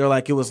they're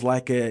like, he was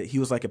like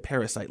a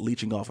parasite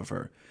leeching off of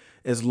her.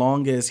 As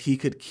long as he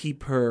could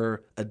keep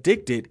her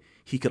addicted,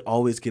 he could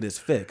always get his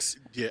fix.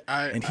 Yeah,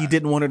 And he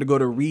didn't want her to go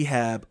to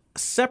rehab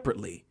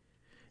separately.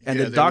 And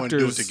yeah, the they wouldn't do it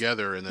doctors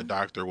together, and the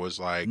doctor was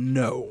like,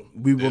 no,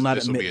 we will not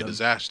this will admit be a them.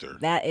 disaster.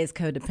 That is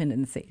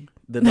codependency.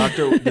 The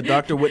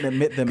doctor wouldn't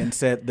admit them and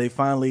said they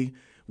finally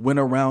went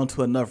around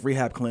to enough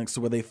rehab clinics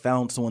where they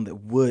found someone that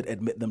would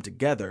admit them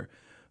together.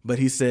 But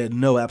he said,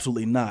 no,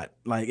 absolutely not.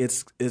 Like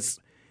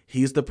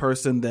he's the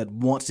person that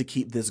wants to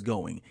keep this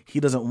going. He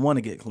doesn't want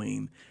to get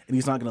clean, and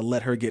he's not going to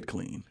let her get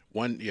clean.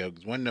 One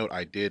note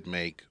I did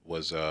make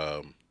was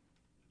the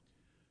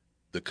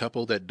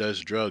couple that does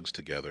drugs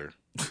together. ...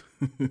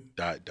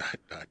 dot.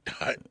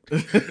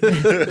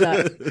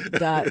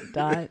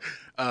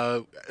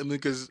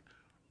 Because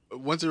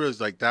once it was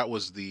like that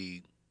was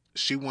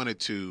she wanted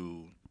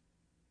to,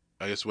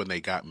 I guess when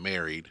they got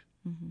married,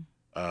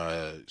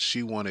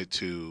 she wanted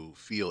to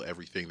feel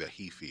everything that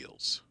he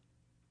feels.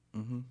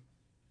 Mm-hmm.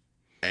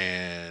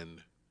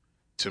 And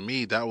to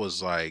me, that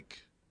was like,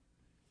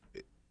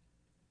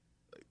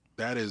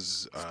 that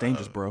is It's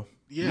dangerous, bro.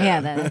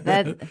 Yeah,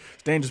 that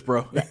It's dangerous,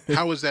 bro.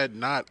 How is that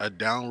not a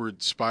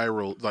downward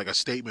spiral, like a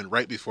statement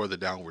right before the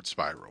downward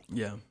spiral?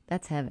 Yeah.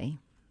 that's heavy.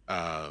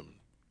 And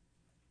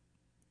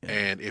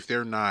if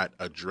they're not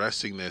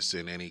addressing this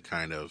in any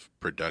kind of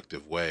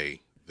productive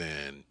way,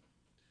 then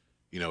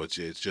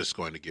it's just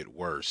going to get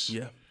worse.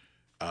 Yeah.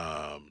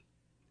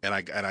 And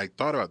I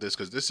thought about this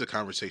because this is a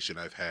conversation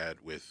I've had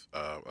with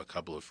a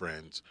couple of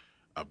friends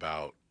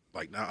about,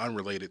 like, not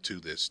unrelated to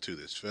this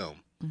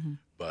film,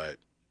 but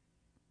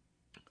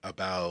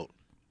about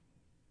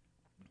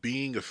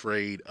being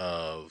afraid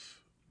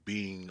of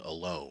being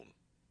alone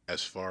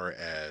as far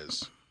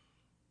as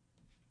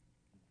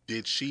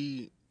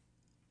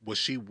was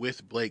she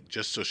with Blake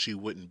just so she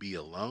wouldn't be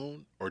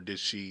alone, or did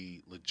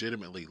she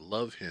legitimately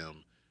love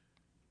him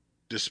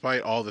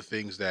despite all the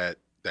things that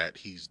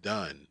he's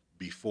done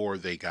before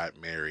they got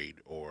married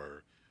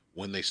or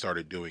when they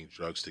started doing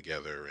drugs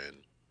together and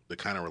the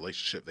kind of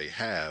relationship they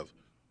have?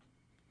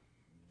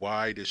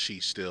 Why does she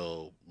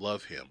still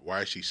love him?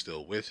 Why is she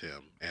still with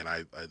him? And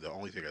I the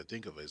only thing I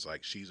think of is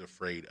like she's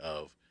afraid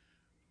of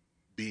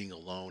being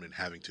alone and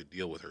having to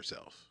deal with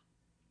herself.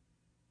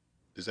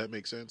 Does that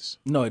make sense?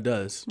 No, it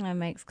does. That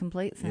makes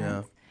complete sense.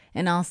 Yeah.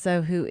 And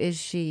also, who is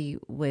she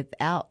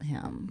without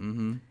him?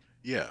 Mm-hmm.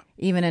 Yeah.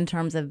 Even in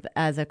terms of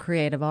as a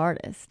creative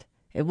artist.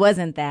 It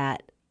wasn't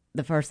that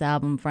the first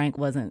album, Frank,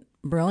 wasn't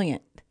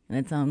brilliant in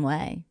its own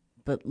way.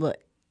 But look,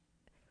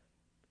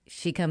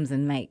 she comes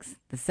and makes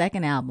the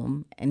second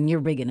album, and you're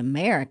big in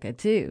America,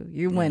 too.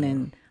 You're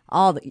winning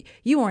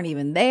you weren't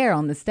even there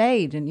on the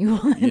stage, and you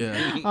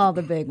won all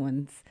the big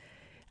ones.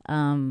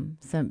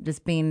 So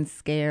just being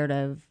scared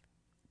of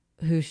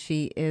who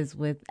she is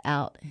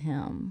without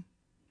him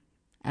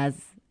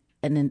as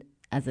an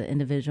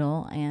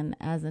individual and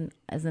as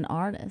an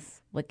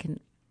artist.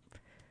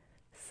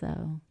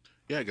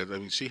 Yeah, because I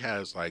mean, she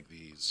has like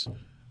these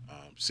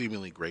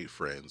seemingly great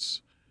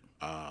friends,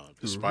 Who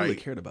despite really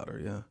cared about her,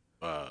 yeah.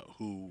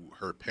 who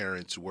her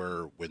parents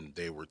were when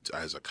they were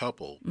as a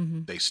couple.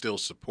 They still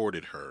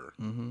supported her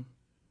in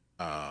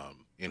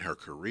her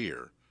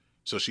career.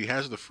 So she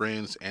has the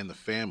friends and the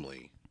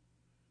family,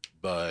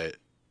 but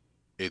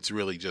it's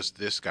really just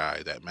this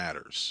guy that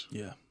matters.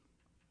 Yeah.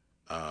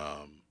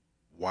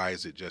 Why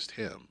is it just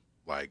him?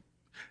 Like,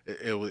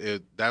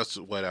 that's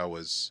what I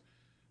was.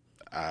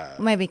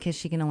 Maybe because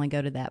she can only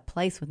go to that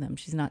place with him.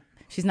 She's not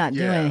Yeah,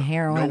 doing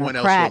heroin no or one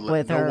else crack would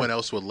with no her. one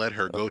else would let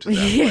her go to that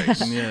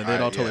place. Yeah, they'd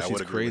all told her I she's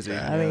would agree with crazy.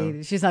 that. I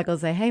mean, she's not going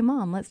to say, "Hey,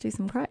 Mom, let's do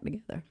some crack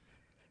together."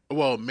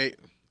 Well,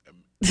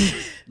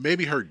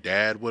 maybe her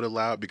dad would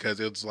allow it because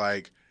it's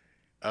like,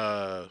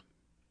 all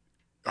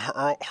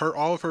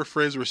of her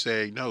friends were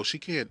saying, no, she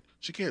can't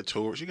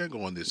tour. She can't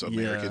go on this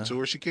American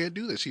tour. She can't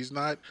do this. She's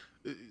not.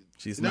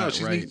 She's not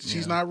right.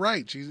 She's not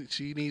right.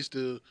 She needs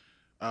to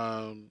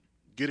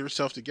get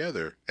herself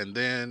together. And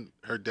then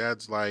her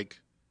dad's like,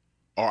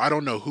 or I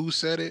don't know who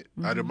said it.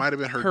 It might have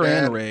been her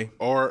dad, and Ray.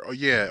 or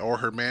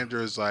her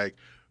manager is like,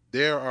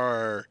 there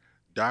are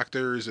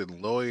doctors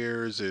and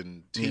lawyers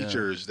and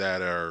teachers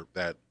that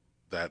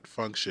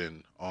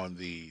function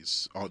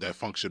that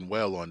function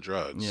well on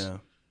drugs. Yeah.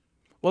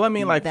 Well, I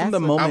mean, like from That's the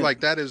what- moment I'm like,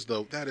 that is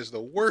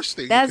the worst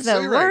thing. That's you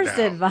can the say right worst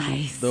now.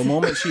 advice. the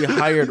moment she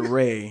hired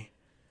Ray,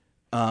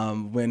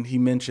 when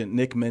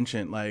Nick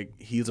mentioned like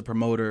he's a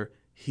promoter,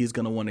 he's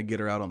gonna want to get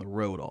her out on the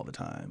road all the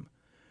time.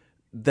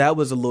 That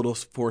was a little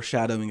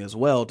foreshadowing as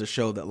well to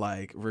show that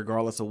like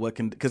regardless of what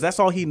because that's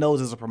all he knows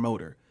as a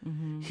promoter.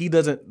 He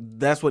doesn't.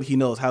 That's what he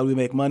knows. How do we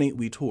make money?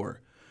 We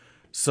tour.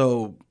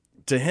 So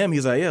to him,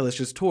 he's like, yeah, let's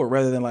just tour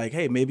rather than like,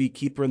 hey, maybe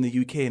keep her in the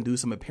UK and do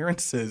some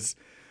appearances,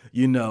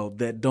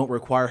 that don't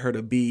require her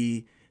to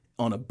be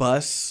on a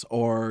bus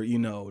or,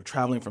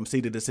 traveling from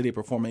city to city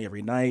performing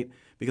every night.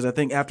 Because I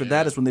think after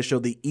that is when they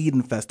showed the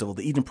Eden Festival,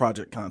 the Eden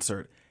Project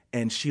concert,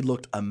 and she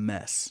looked a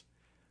mess.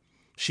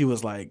 She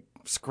was like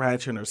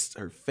scratching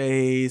her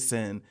face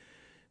and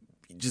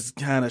just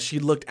kind of, she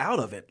looked out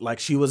of it. Like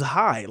she was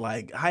high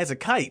as a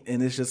kite.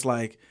 And it's just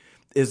like,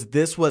 is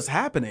this what's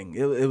happening?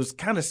 It was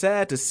kind of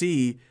sad to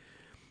see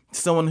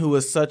someone who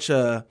was such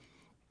a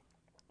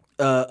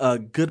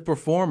good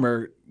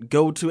performer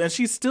go to, and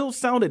she still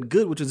sounded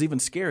good, which is even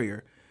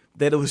scarier,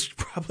 that it was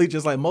probably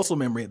just like muscle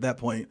memory at that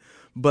point.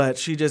 But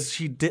she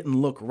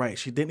didn't look right.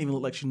 She didn't even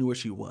look like she knew where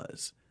she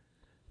was.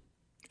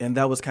 And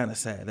that was kind of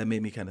sad. That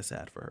made me kind of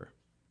sad for her.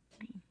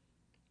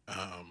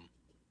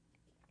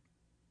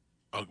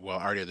 Well,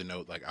 I already had the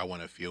note, like, I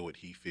want to feel what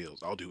he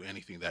feels. I'll do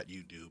anything that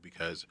you do,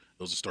 because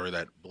it was a story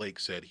that Blake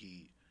said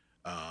he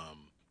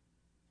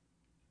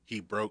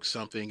broke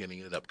something and he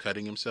ended up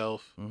cutting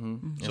himself.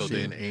 Mm-hmm. So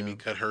then Amy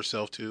cut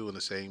herself too in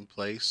the same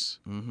place.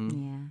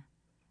 Mm-hmm.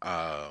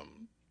 Yeah.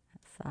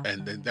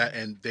 And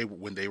then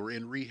when they were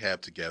in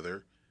rehab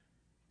together,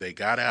 they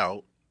got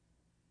out,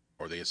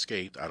 or they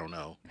escaped, I don't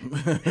know.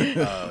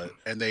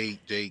 And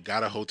they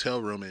got a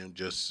hotel room and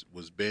just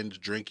was binge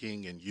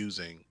drinking and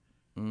using.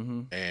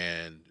 Mm-hmm.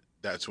 And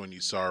that's when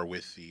you saw her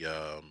with the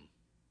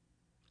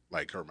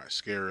like her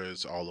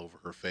mascaras all over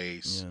her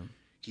face. Yeah.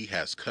 He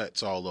has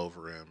cuts all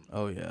over him.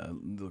 Oh yeah,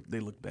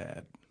 they look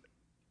bad.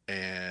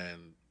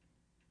 And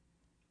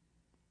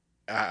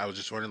I was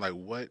just wondering, like,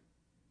 what?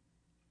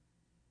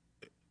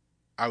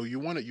 I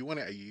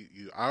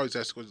always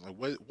ask questions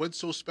like, what's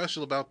so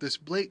special about this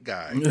Blake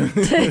guy?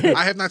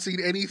 I have not seen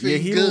anything.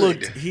 Yeah,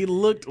 good. he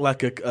looked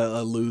like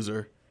a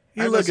loser. He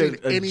I have not looked seen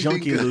like a anything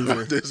junkie good loser.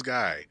 about this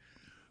guy.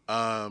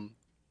 And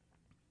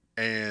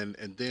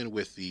then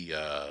with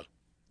the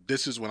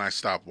this is when I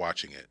stopped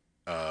watching it.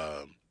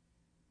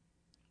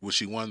 When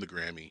she won the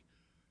Grammy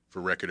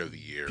for Record of the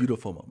Year,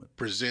 Beautiful moment.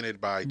 presented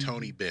by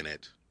Tony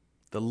Bennett.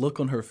 The look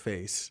on her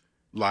face.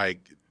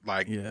 Like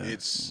Yeah.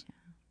 it's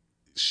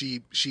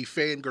she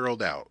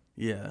fangirled out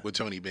Yeah. when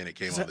Tony Bennett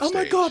came She's on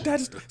like, the oh stage.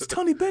 my God, it's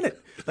Tony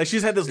Bennett. Like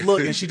she's had this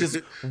look and she just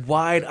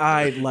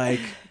wide-eyed, like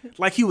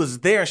he was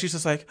there. And she's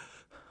just like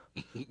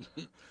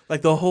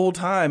the whole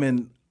time.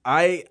 And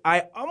I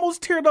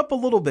almost teared up a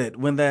little bit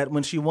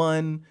when she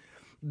won,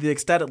 the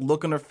ecstatic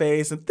look on her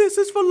face and this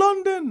is for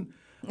London.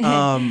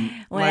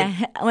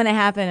 When it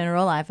happened in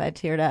real life, I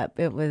teared up.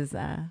 It was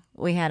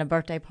we had a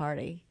birthday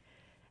party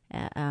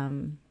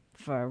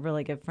for a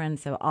really good friend,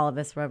 so all of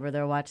us were over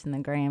there watching the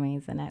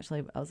Grammys, and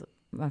actually I was with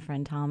my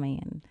friend Tommy,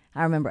 and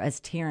I remember us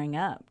tearing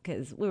up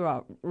because we were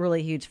all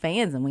really huge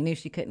fans, and we knew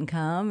she couldn't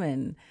come,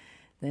 and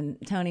then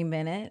Tony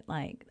Bennett,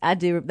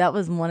 that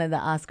was one of the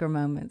Oscar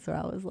moments where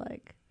I was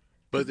like,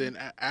 But then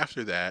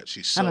after that,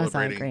 she's I'm sorry,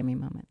 celebrating. Grammy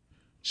moment.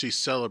 She's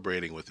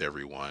celebrating with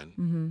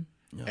everyone,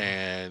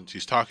 and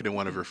she's talking to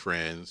one of her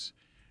friends,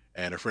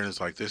 and her friend is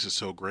like, "This is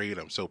so great.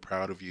 I'm so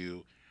proud of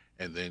you."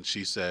 And then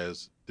she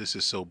says, "This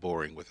is so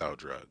boring without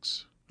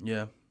drugs."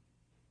 Yeah.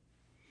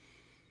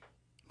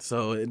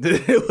 So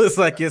it was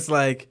like, it's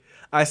like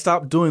I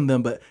stopped doing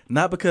them, but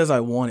not because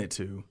I wanted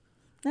to,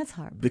 That's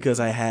hard. because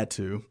I had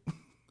to.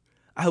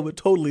 I would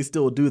totally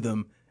still do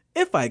them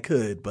if I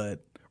could, but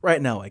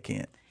right now I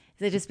can't.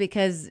 Is it just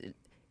because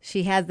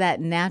she has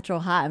that natural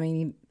high? I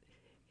mean,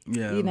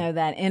 Yeah. you know,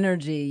 that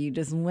energy. You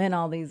just win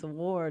all these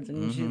awards,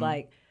 and she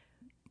like,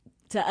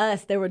 to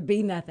us, there would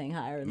be nothing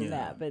higher than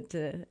that. But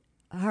to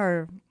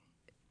her,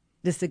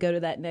 just to go to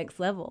that next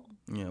level.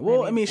 Yeah.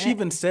 Well, I mean, she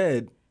even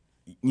said,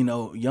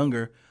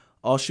 younger,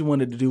 all she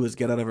wanted to do was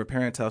get out of her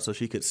parents' house so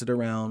she could sit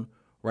around,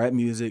 write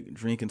music,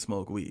 drink, and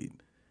smoke weed.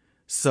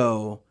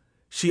 So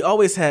she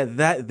always had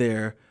that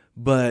there.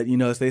 But,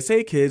 as they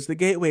say, kids, the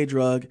gateway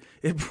drug,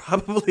 it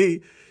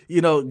probably,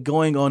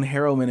 going on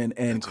heroin and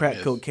That's a crack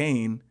myth.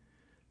 cocaine,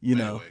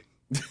 Anyway,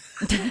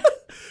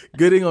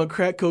 getting on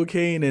crack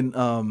cocaine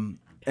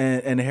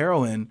and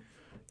heroin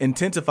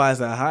intensifies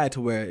that high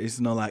to where it's,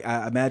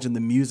 I imagine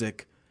the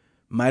music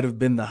might have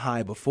been the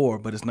high before,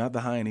 but it's not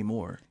the high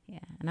anymore. Yeah,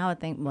 and I would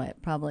think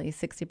probably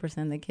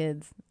 60% of the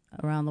kids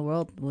around the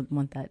world would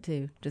want that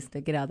too, just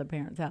to get out of their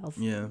parents' house,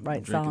 Yeah,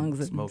 write drink and songs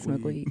and smoke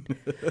smoke weed.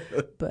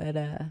 weed. But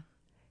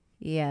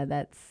yeah,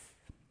 that's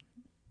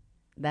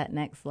that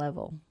next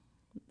level.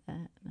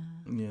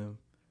 Yeah.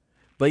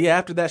 But yeah,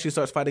 after that, she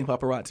starts fighting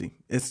paparazzi.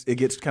 It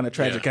gets kind of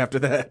tragic Yeah. after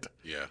that.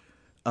 yeah.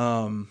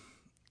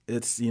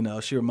 It's,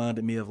 she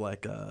reminded me of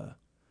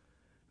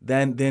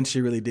then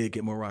she really did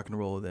get more rock and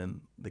roll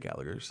than the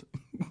Gallaghers.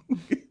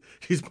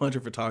 She's a bunch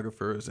of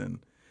photographers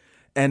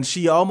and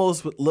she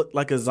almost looked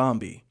like a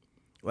zombie.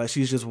 Like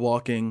she's just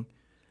walking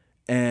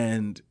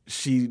and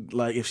she,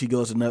 if she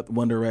goes in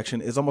one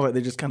direction, it's almost like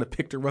they just kind of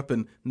picked her up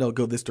and no,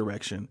 go this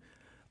direction.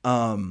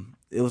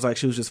 It was like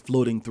she was just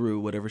floating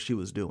through whatever she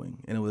was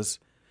doing. And it was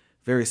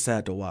very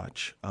sad to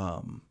watch.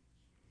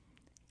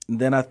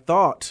 Then I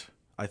thought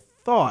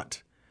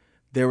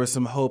there was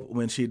some hope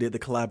when she did the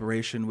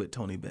collaboration with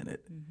Tony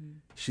Bennett. Mm-hmm.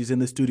 She's in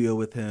the studio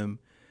with him.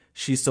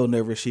 She's so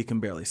nervous she can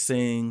barely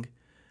sing.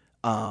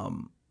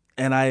 And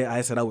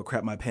I said I would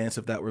crap my pants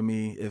if that were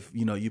me. If,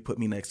 you put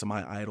me next to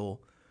my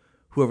idol,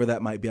 whoever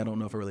that might be. I don't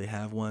know if I really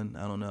have one.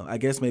 I don't know. I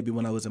guess maybe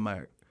when I was in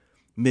my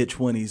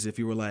mid-20s, if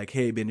you were like,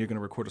 hey, Ben, you're going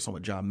to record a song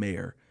with John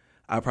Mayer,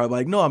 I'd probably be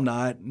like, no, I'm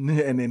not.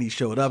 And then he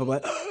showed up. I'm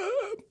like,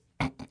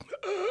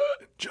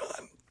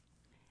 John.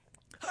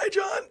 Hi,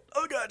 John.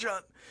 Oh, God,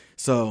 John.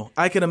 So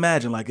I can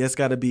imagine, it's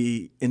got to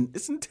be,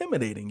 it's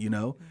intimidating,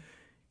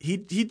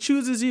 He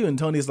chooses you, and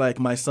Tony's like,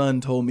 my son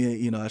told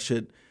me, I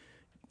should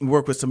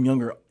work with some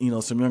younger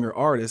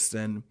artists,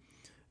 and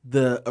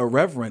the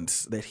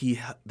irreverence that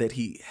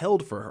he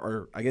held for her,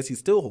 or I guess he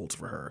still holds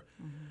for her.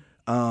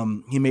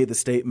 Mm-hmm. He made the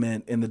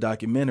statement in the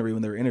documentary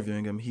when they were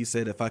interviewing him. He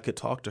said, if I could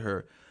talk to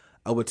her,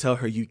 I would tell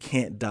her, you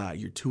can't die.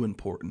 You're too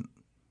important.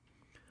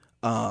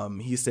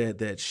 He said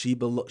that she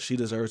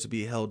deserves to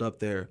be held up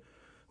there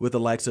with the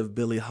likes of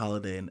Billie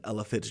Holiday and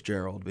Ella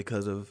Fitzgerald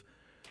because of,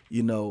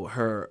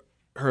 her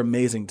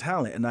amazing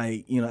talent. And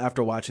I,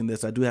 after watching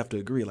this, I do have to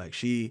agree.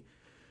 She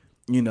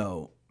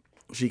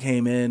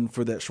came in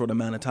for that short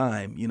amount of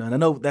time, and I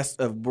know that's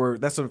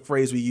a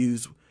phrase we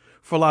use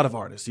for a lot of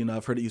artists.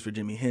 I've heard it used for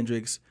Jimi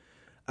Hendrix.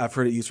 I've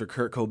heard it used for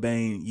Kurt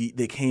Cobain.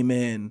 They came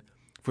in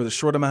for the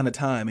short amount of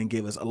time and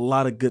gave us a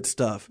lot of good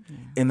stuff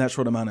in that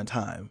short amount of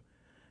time.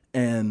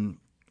 And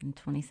in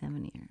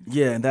 27 years.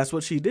 Yeah, and that's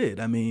what she did.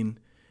 I mean,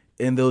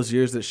 in those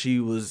years that she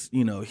was,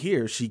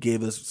 here, she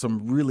gave us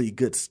some really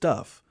good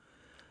stuff.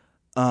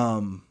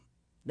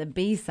 The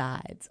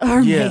B-sides are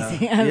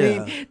amazing.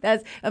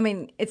 I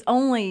mean, it's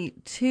only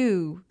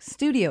 2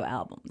 studio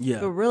albums.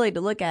 Yeah. But really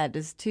to look at,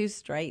 just 2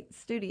 straight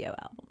studio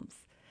albums.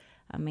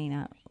 I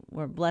mean,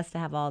 we're blessed to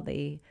have all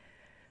the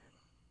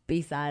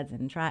B-sides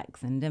and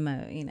tracks and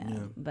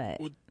demo, but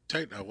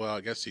Well,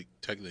 I guess you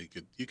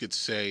could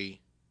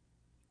say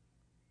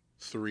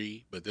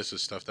 3, but this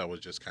is stuff that was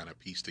just kind of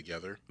pieced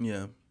together.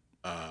 Yeah.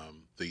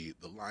 The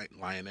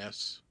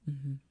Lioness,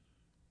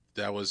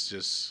 that was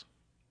just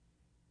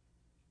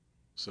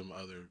some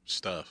other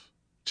stuff,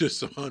 just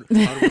some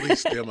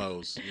unreleased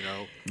demos,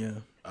 Yeah.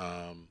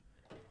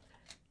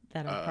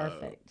 that are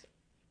perfect.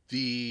 Let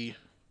me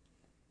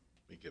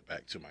get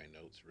back to my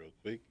notes real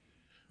quick.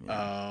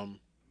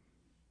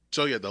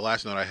 So yeah, the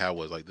last note I had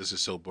was like, this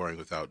is so boring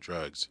without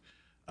drugs.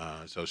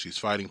 So she's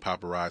fighting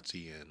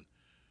paparazzi, and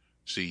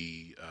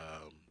she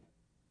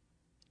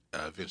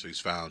eventually is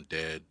found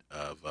dead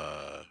of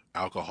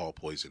alcohol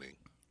poisoning.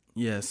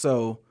 Yeah.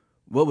 So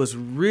what was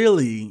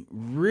really,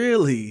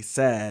 really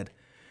sad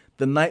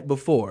the night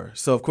before.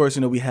 So of course,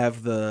 we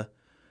have the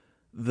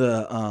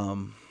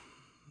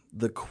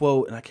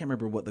quote, and I can't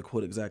remember what the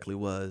quote exactly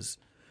was.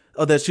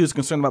 Oh, that she was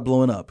concerned about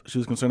blowing up. She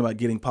was concerned about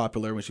getting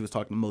popular when she was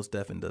talking to Mos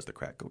Def and does the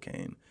crack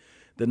cocaine.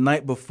 The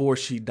night before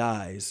she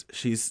dies,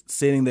 she's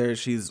sitting there.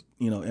 She's,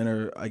 in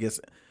her, I guess,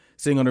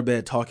 sitting on her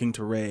bed talking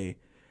to Ray,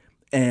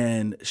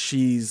 and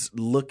she's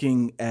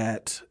looking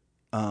at,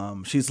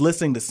 she's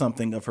listening to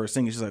something of her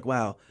singing. She's like,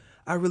 wow,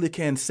 I really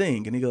can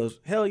sing. And he goes,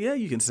 hell yeah,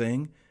 you can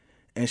sing.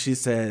 And she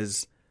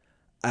says,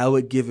 I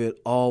would give it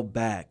all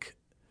back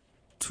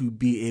to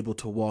be able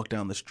to walk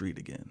down the street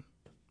again.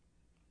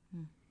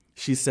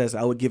 She says,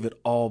 I would give it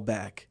all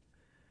back.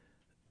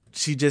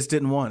 She just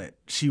didn't want it.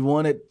 She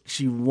wanted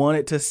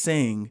to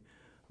sing,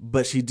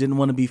 but she didn't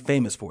want to be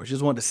famous for it. She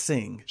just wanted to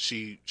sing.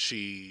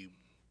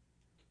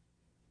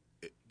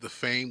 The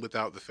fame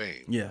without the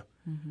fame. Yeah.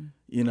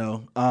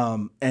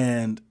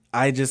 And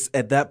I just,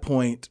 at that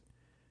point,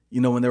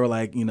 when they were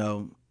like,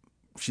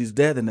 she's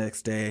dead the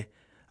next day,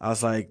 I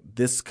was like,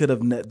 this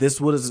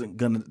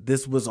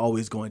was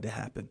always going to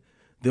happen.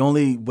 The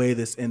only way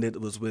this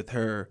ended was with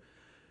her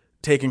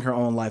taking her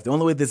own life. The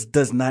only way this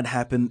does not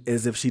happen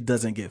is if she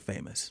doesn't get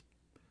famous.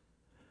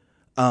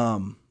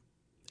 And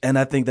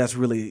I think that's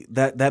really,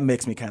 that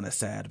makes me kind of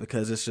sad,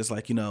 because it's just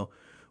like,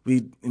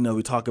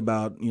 we talk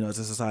about, as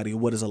a society,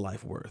 what is a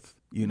life worth?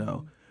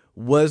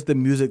 Was the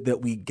music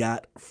that we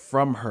got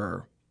from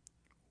her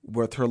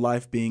worth her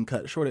life being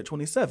cut short at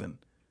 27?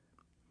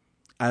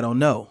 I don't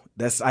know.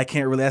 I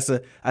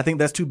think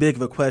that's too big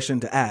of a question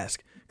to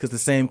ask, because the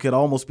same could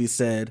almost be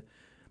said,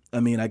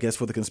 I guess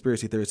for the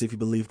conspiracy theorists, if you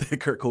believe that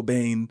Kurt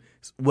Cobain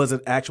was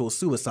an actual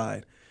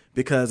suicide,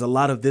 because a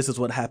lot of this is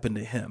what happened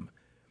to him.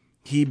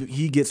 He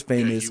gets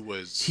famous.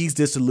 Yeah, he's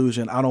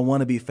disillusioned. I don't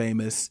want to be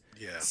famous.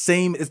 Yeah.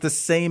 It's the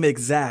same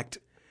exact.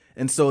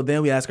 And so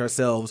then we ask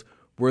ourselves,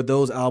 were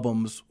those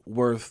albums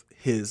worth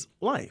his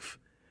life?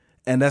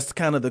 And that's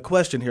kind of the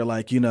question here.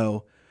 Like,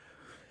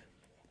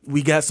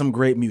 we got some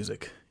great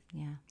music.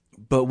 Yeah.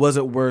 But was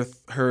it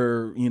worth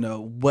her,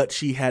 what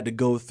she had to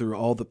go through,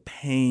 all the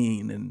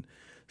pain and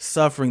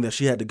suffering that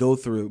she had to go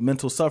through,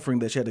 mental suffering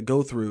that she had to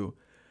go through?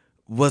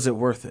 Was it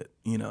worth it?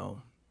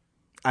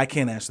 I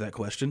can't answer that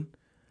question.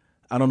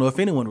 I don't know if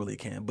anyone really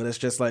can, but it's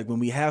just like when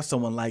we have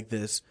someone like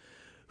this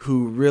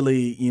who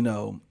really,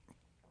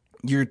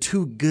 you're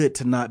too good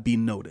to not be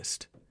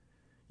noticed,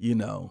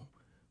 Yeah.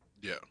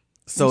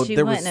 So she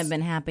there wouldn't have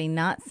been happy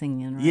not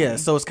singing, right? Yeah,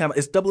 so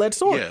it's double-edged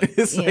sword. Yeah.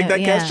 It's like that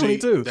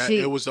catch-22.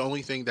 It was the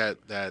only thing that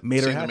Made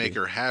her seemed to happy. make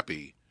her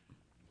happy,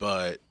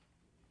 but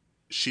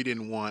she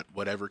didn't want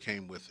whatever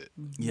came with it.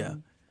 Yeah.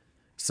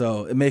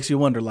 So it makes you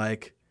wonder,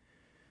 like...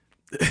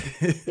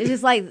 It's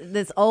just like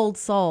this old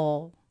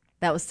soul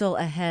that was still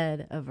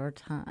ahead of her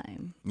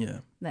time. Yeah.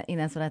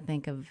 That's what I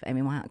think of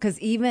Amy Winehouse. Because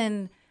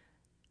even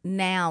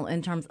now,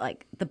 in terms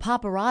like the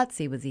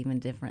paparazzi was even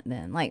different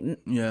then. Like,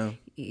 Yeah.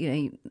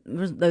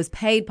 Those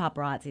paid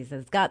paparazzis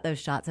that's got those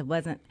shots. It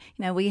wasn't,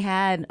 we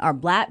had our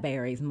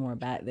Blackberries more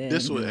back then.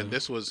 This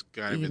was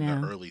kind of in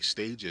the early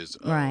stages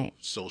of Right.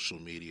 social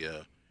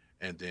media,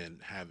 and then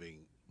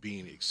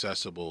being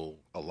accessible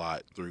a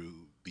lot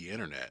through the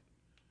internet.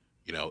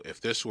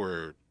 If this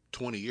were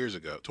 20 years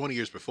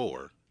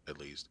before, at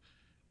least,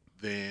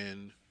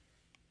 then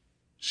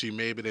she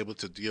may have been able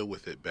to deal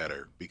with it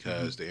better,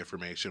 because the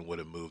information would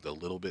have moved a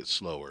little bit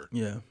slower.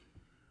 Yeah.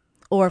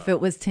 Or if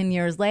it was 10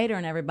 years later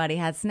and everybody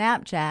had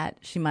Snapchat,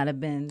 she might have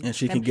been. And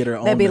she could get her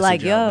own they'd be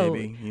message like, out, yo,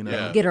 maybe,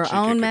 Yeah. get her She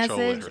own could control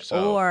it message.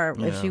 herself. Or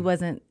if Yeah. she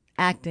wasn't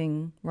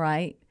acting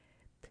right,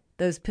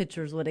 those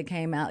pictures would have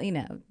came out,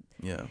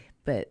 Yeah.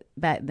 But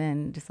back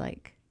then, just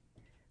like,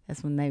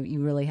 that's when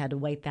you really had to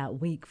wait that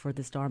week for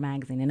the Star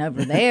magazine. And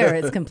over there,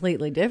 it's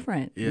completely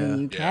different in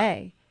the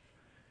UK.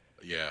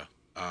 Yeah.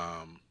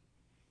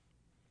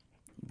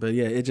 But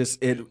yeah,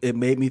 it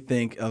made me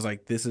think. I was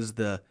like, this is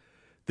the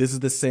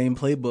same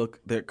playbook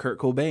that Kurt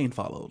Cobain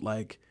followed.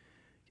 Like,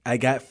 I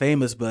got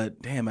famous,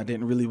 but damn, I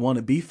didn't really want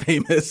to be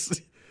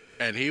famous.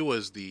 And he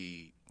was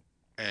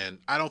and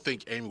I don't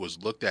think Amy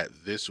was looked at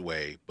this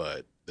way,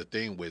 but the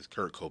thing with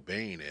Kurt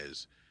Cobain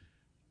is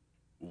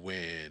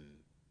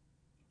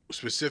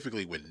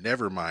specifically when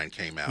Nevermind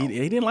came out,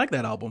 he didn't like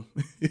that album.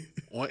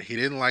 he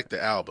didn't like the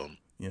album.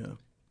 Yeah.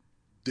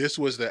 This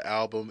was the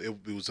album.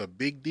 It was a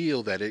big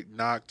deal that it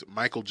knocked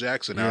Michael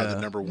Jackson out of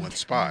the number one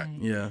spot. Right.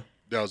 Yeah.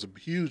 That was a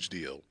huge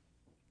deal.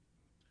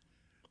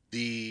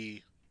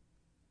 The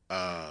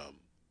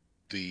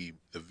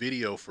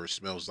video for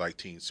Smells Like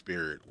Teen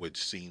Spirit,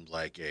 which seemed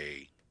like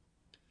a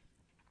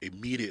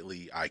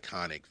immediately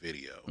iconic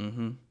video.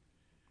 Mm-hmm.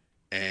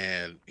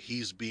 and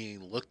he's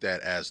being looked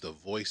at as the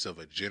voice of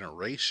a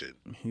generation.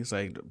 He's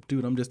like,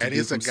 dude, I'm just a And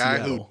dude it's a from guy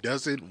Seattle. who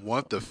doesn't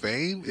want the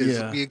fame is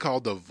Yeah. being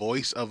called the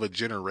voice of a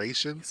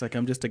generation. He's like,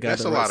 I'm just a guy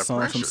That's that a lot writes of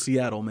songs from pressure.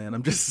 Seattle,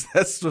 man.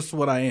 That's just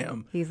what I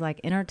am. He's like,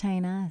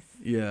 entertain us.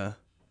 Yeah.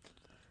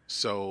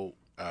 So,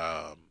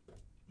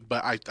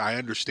 but I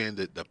understand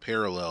that the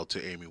parallel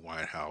to Amy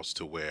Winehouse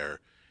to where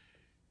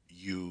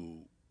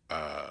you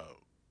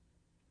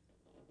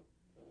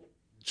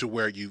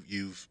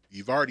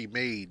you've already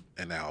made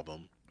an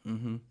album.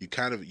 Mm-hmm.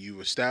 You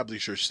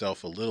establish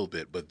yourself a little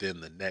bit, but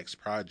then the next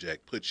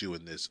project puts you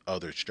in this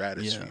other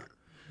stratosphere.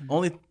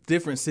 Only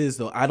difference is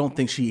though, I don't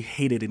think she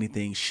hated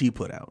anything she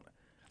put out.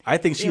 I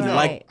think she Right.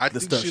 liked I the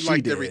think stuff she she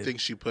liked did. everything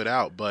she put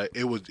out, but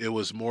it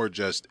was more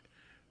just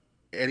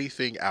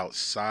anything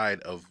outside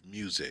of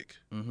music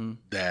Mm-hmm.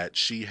 that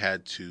she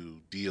had to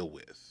deal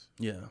with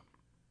Yeah.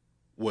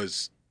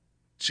 was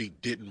she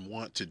didn't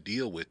want to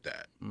deal with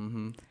that.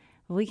 Mm-hmm.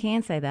 We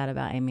can say that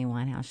about Amy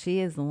Winehouse. She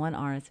is the one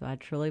artist who I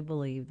truly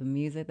believe the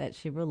music that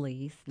she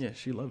released, Yeah,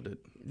 she loved it.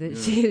 that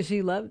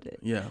she loved it.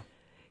 Yeah.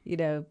 You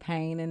know,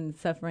 pain and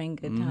suffering,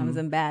 good Mm-hmm. times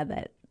and bad,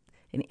 that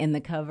in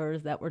the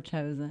covers that were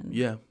chosen.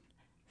 Yeah.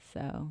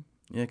 So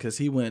Yeah, because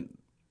he went,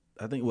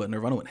 I think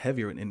Nirvana went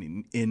heavier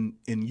in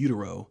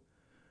utero,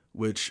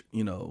 which,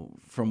 you know,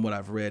 from what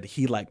I've read,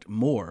 he liked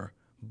more.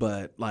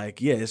 But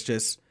like, yeah, it's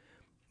just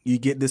you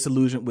get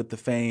disillusioned with the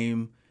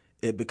fame,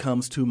 it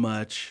becomes too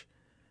much,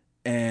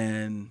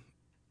 and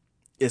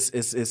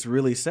it's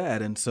really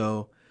sad. And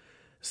so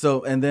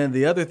and then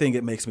the other thing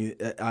it makes me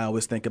I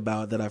always think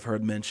about that I've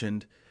heard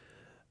mentioned,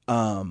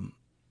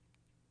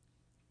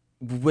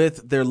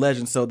 with their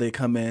legends, so they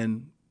come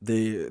in,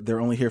 they're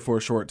only here for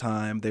a short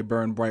time, they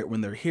burn bright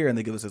when they're here, and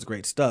they give us this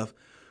great stuff.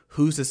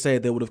 Who's to say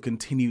they would have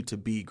continued to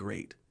be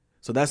great?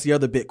 So that's the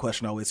other big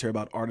question I always hear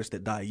about artists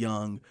that die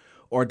young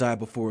or die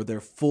before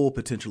their full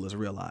potential is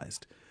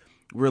realized.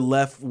 We're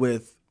left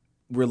with,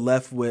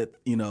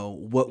 you know,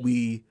 what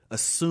we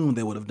assume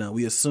they would have done.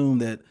 We assume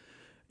that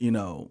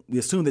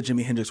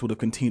Jimi Hendrix would have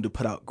continued to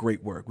put out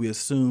great work. We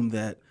assume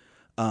that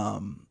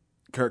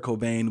Kurt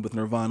Cobain with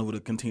Nirvana would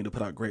have continued to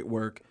put out great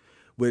work,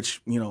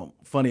 which, you know,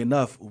 funny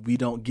enough, we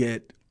don't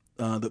get.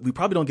 We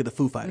probably don't get the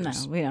Foo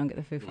Fighters. no, we don't get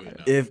the Foo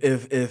Fighters.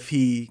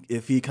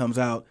 If he comes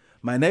out.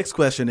 My next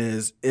question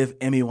is, if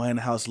Amy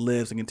Winehouse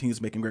lives and continues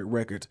making great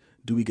records,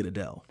 do we get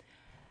Adele?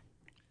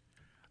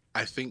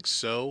 I think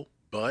so,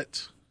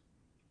 but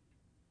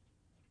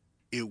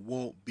it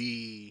won't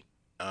be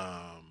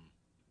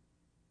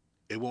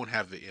it won't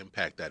have the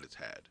impact that it's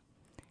had.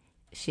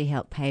 She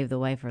helped pave the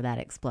way for that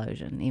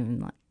explosion. Even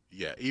like,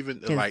 Yeah, even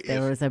 'cause like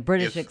there if, was a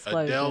British if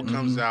explosion. Adele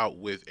comes out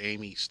with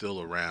Amy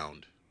still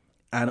around.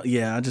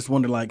 I just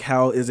wonder, like,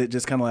 how is it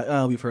just kind of like,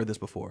 oh, we've heard this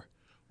before.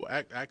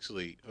 Well,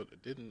 actually,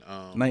 didn't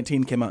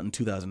 19 came out in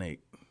 2008.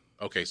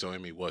 okay, so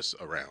Amy was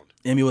around.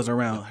 Amy was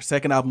around. Her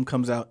second album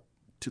comes out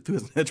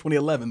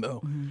 2011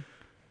 though.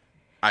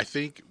 I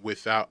think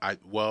without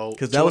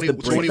 'Cause that was the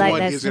break- 21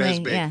 Like, isn't as that's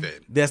big me, yeah.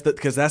 then.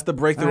 That's the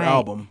breakthrough Right.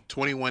 album.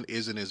 21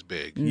 isn't as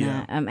big.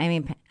 Yeah. I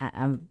mean,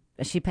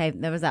 she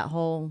paved. There was that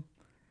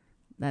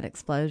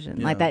explosion,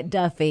 Yeah. like that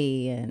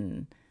Duffy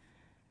and.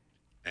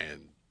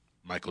 And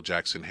Michael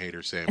Jackson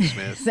hater Sam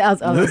Smith. So I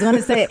was going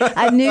to say,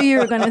 I knew you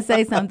were going to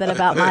say something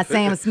about my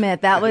Sam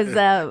Smith. That was,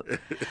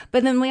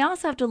 but then we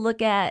also have to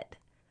look at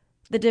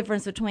the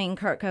difference between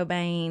Kurt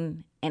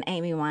Cobain and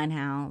Amy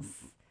Winehouse.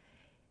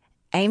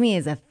 Amy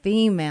is a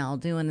female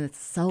doing this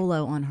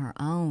solo on her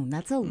own.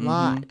 That's a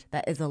lot.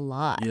 That is a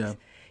lot. Yeah.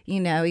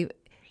 You know,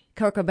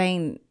 Kurt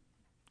Cobain,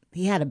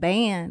 he had a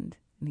band,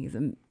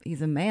 and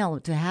he's a male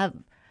to have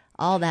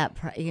all that.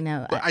 You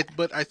know,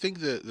 But I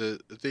think the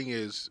thing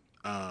is,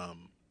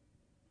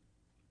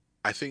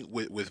 I think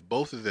with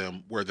both of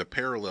them, where the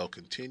parallel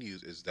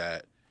continues is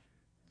that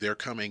they're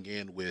coming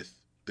in with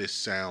this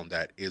sound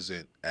that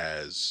isn't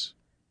as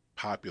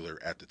popular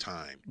at the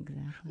time.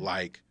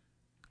 exactly.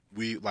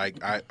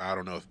 I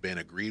don't know if Ben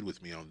agreed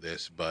with me on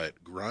this,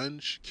 but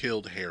grunge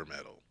killed hair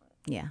metal.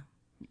 Yeah.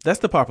 That's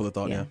the popular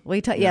thought. Yeah.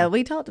 We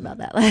talked about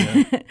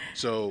that.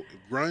 So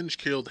grunge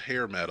killed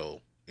hair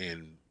metal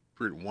in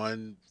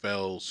one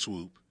fell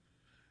swoop,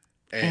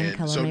 and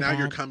Color so Me now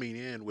you're Bad. coming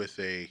in with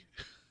a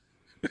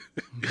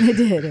It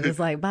did. It was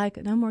like, bye,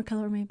 no more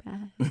Color Me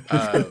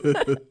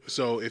Bad.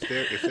 so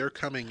if they're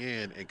coming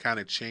in and kind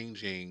of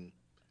changing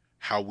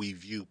how we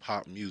view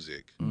pop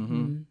music,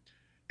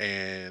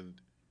 and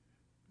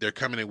they're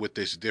coming in with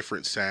this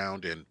different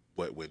sound, and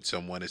when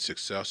someone is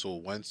successful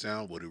with one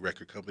sound, what do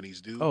record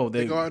companies do? Oh,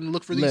 they go out and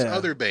look for these yeah.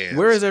 other bands.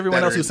 Where is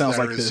everyone that else are who in- sounds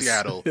that like are in this?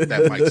 Seattle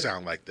that might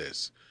sound like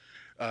this?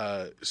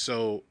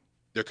 So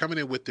they're coming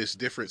in with this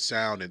different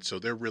sound, and so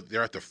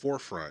they're at the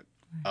forefront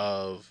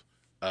of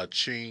a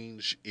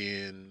change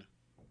in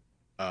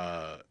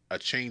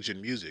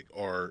music,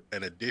 or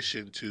an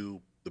addition to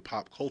the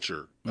pop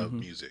culture of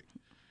music.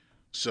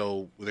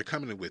 So they're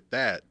coming in with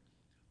that,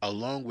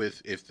 along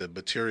with, if the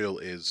material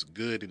is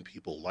good and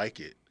people like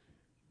it,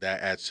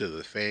 that adds to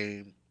the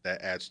fame,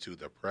 that adds to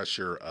the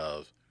pressure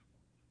of,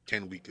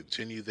 can we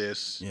continue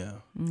this? Yeah.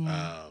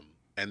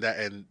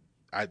 And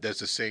that's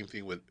the same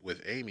thing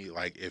with Amy.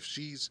 Like if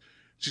she's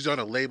on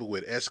a label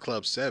with S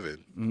Club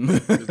 7,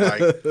 it's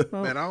like,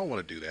 man, I don't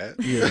want to do that.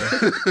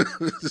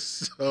 Yeah.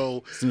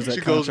 So soon as that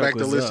she goes back contract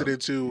to was listening up.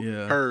 to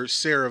Yeah. her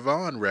Sarah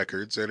Vaughan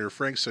records and her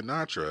Frank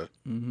Sinatra,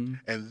 Mm-hmm.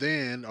 and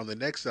then on the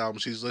next album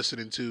she's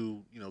listening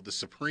to the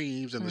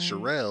Supremes and the Right.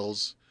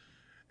 Shirelles,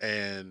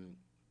 and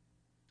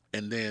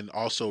then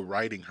also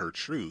writing her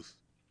Truth.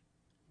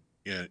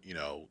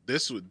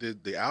 This would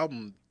the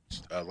album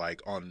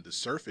like on the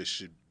surface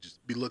should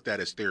just be looked at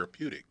as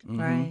therapeutic,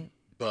 Right.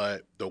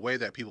 but the way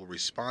that people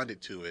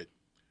responded to it,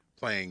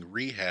 playing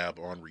Rehab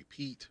on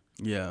repeat,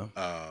 Yeah.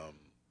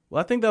 Well,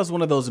 I think that was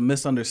one of those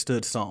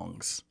misunderstood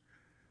songs.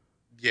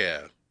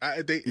 yeah,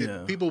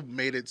 Yeah. people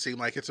made it seem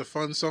like it's a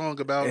fun song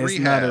about It's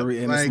rehab.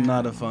 it's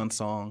not a fun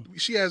song.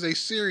 She has a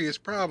serious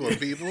problem,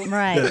 people.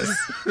 Right.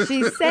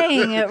 She's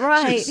saying it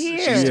right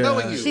She's here.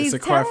 telling you. She's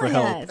It's a cry for telling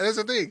help. us. And that's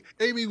the thing.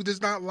 Amy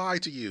does not lie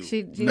to you.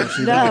 She No,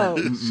 she no,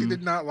 didn't. She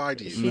did not lie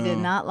to you. she did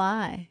not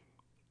lie.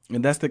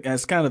 And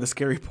that's kind of the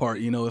scary part.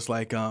 It's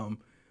like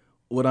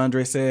what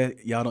Andre said.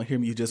 Y'all don't hear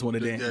me. You just want to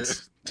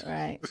dance.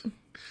 Right.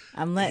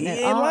 I'm letting He it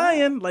ain't all.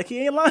 lying. Like he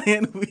ain't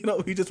lying.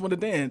 We just want to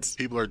dance.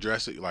 People are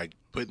dressing like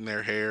putting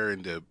their hair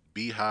into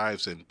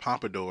beehives and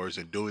pompadours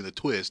and doing the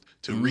twist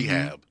to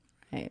Rehab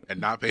Right. and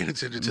not paying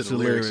attention to It's the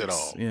lyrics at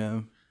all.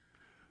 Yeah.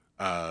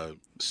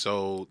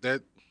 So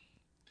that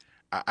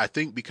I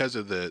think because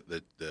of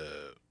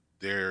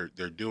they're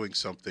doing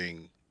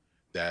something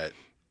that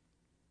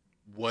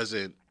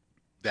wasn't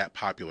that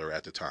popular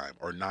at the time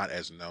or not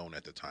as known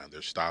at the time,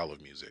 their style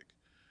of music,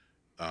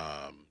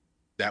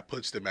 that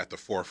puts them at the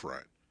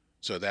forefront.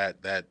 So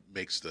that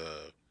makes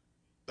the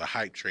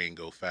hype train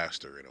go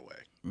faster in a way.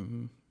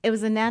 Mm-hmm. It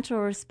was a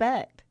natural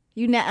respect.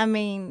 You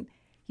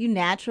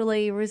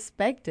naturally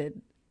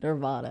respected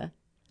Nirvana.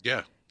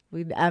 Yeah.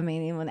 Even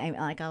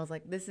like I was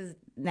like, this is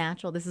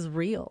natural. This is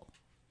real.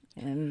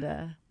 And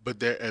But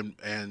there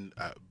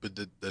but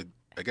the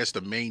I guess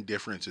the main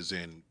difference is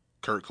in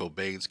Kurt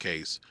Cobain's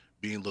case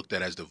being looked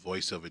at as the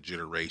voice of a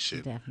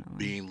generation, Definitely.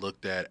 being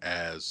looked at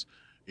as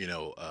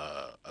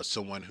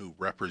someone who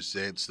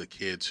represents the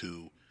kids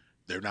who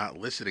they're not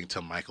listening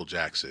to Michael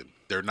Jackson,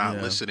 they're not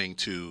Yeah. listening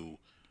to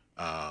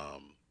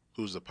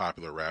who's the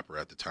popular rapper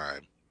at the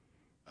time,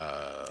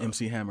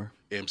 MC Hammer.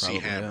 MC Probably,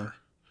 Hammer,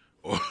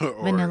 or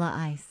Vanilla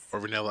Ice. or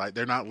Vanilla Ice.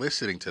 They're not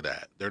listening to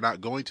that. They're not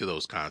going to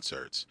those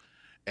concerts,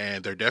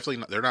 and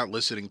they're not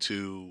listening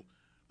to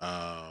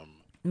Milli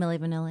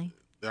Vanilli.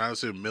 they're not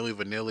listening to Milli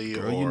Vanilli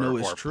Girl, you know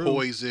it's or true.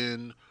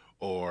 Poison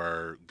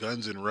or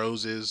Guns N'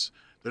 Roses.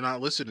 They're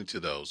not listening to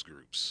those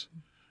groups.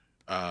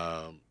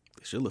 They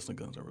should listen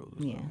to Guns N' Roses.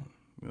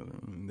 Yeah.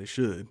 They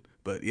should.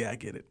 But yeah, I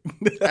get it.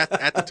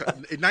 At the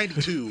time in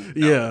 '92.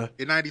 Yeah.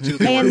 in '92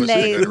 they weren't And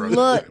listening they to Guns N' Roses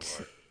looked.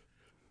 anymore.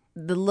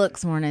 The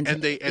looks weren't into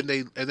And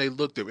they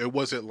looked at it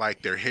wasn't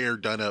like their hair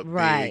done up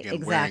Right, big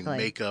and exactly.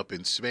 wearing makeup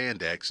and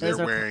spandex. Those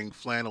They're are- wearing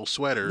flannel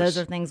sweaters. Those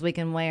are things we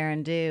can wear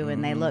and do,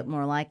 and they Mm-hmm. look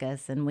more like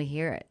us, and we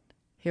hear it.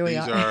 Here we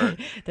These are. are-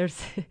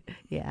 There's,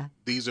 yeah.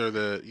 These are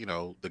the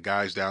the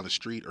guys down the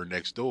street or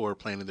next door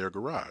playing in their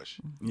garage.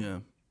 Yeah.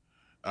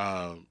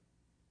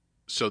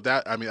 So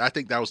that I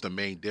think that was the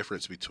main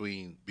difference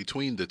between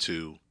the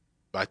two.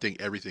 But I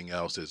think everything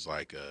else is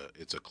like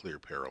it's a clear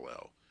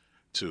parallel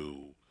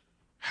to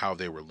how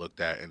they were looked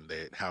at and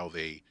how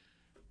they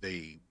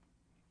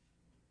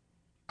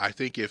I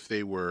think if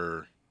they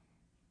were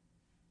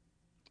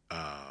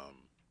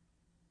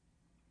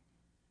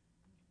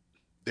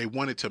they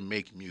wanted to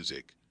make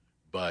music,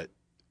 but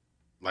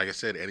like I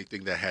said,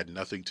 anything that had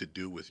nothing to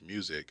do with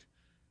music,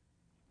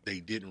 they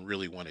didn't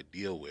really want to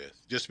deal with,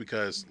 just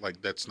because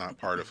like that's not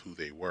part of who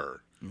they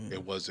were.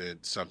 It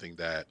wasn't something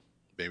that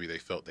maybe they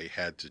felt they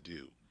had to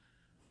do.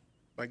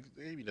 Like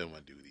Amy doesn't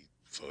want to do these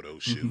photo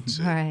shoots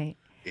and Right.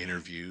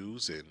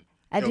 interviews and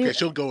I do- okay,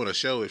 she'll go on a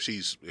show if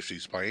she's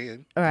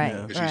playing, Right.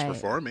 Yeah. if she's Right.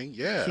 performing,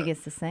 yeah. She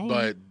gets to sing.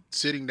 But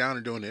sitting down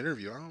and doing an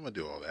interview, I don't want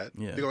to do all that.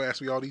 Yeah. They're gonna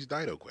ask me all these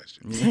Dido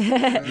questions. And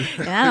I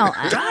don't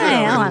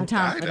have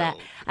time for that.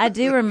 Dido. I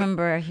do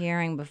remember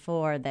hearing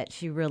before that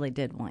she really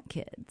did want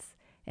kids,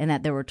 and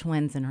that there were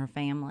twins in her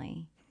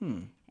family,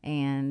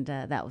 and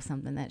that was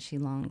something that she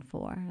longed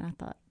for. And I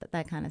thought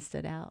that kind of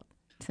stood out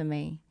to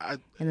me.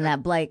 And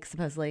that Blake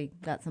supposedly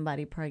got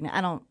somebody pregnant.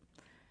 I don't.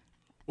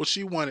 Well,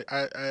 she wanted.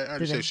 I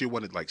understand they- she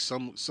wanted like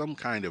some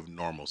kind of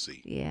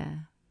normalcy. Yeah.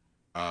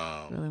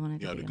 Really wanted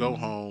to be To go alone.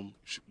 home.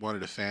 She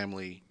wanted a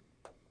family,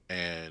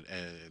 and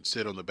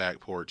sit on the back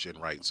porch and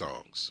write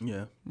songs.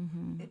 Yeah.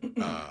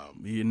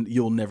 Mm-hmm.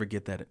 You'll never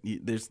get that.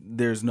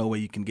 There's no way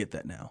you can get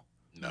that now.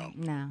 No,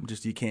 No.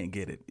 Just you can't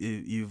get it.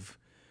 You've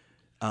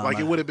like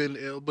it would have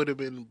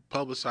been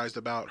publicized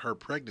about her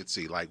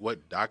pregnancy, like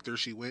what doctor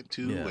she went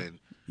to, Yeah. and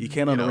You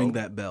can't you unring know.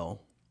 that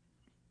bell,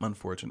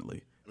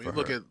 unfortunately. I mean,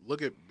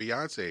 look at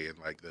Beyonce and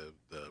like the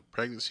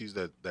pregnancies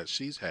that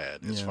she's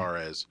had. As Yeah. far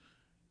as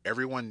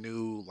everyone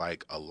knew,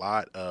 like a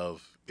lot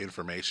of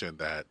information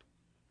that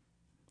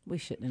We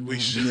shouldn't have we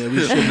known. should. Yeah, we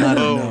should not have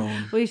know.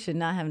 known. We should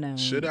not have known.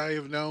 Should I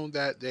have known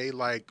that they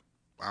like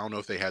I don't know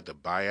if they had to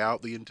buy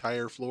out the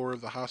entire floor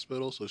of the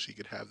hospital so she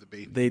could have the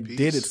baby. They in peace.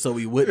 did it so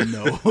we wouldn't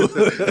know.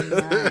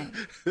 Right.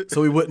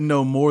 So we wouldn't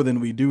know more than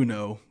we do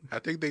know. I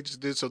think they just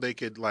did so they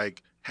could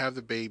like have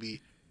the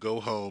baby, go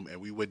home,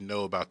 and we wouldn't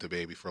know about the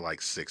baby for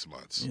like 6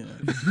 months.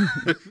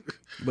 Yeah.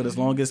 But as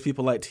long as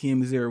people like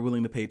TMZ are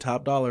willing to pay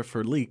top dollar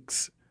for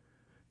leaks,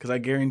 because I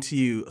guarantee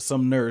you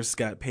some nurse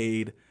got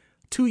paid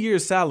 2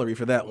 years' salary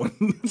for that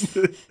one.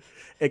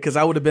 Because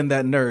I would have been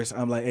that nurse.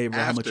 I'm like, hey, bro,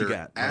 how much you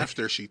got?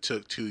 After she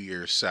took 2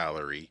 years'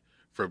 salary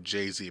from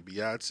Jay-Z and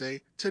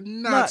Beyonce to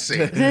not Not say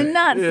to- that. To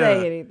not Yeah.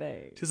 say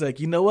anything. She's like,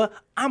 you know what?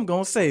 I'm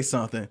going to say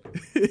something.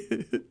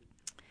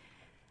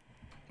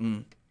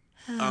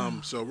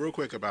 So real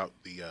quick about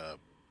the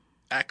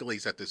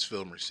accolades that this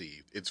film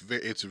received. It's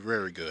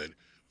very good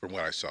from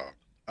what I saw.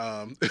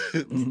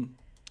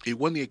 It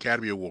won the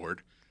Academy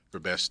Award for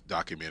Best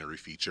Documentary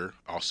Feature,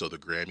 also the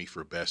Grammy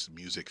for Best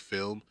Music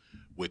Film,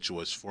 which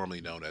was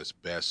formerly known as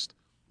Best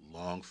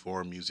Long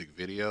Form Music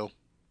Video.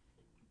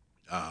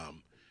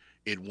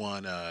 It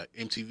won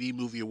MTV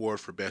Movie Award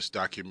for Best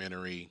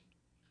Documentary.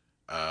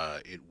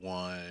 It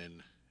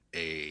won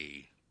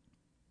a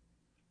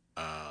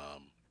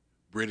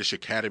British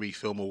Academy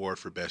Film Award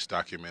for Best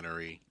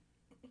Documentary.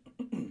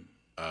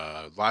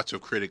 Lots of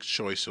Critics'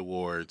 Choice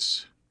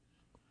Awards.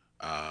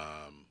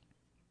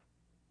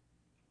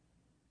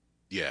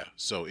 Yeah,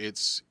 so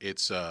it's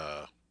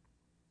a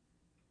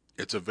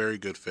very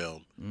good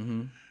film.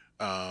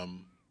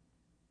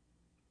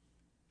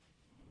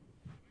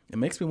 It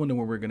makes me wonder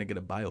when we're going to get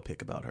a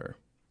biopic about her.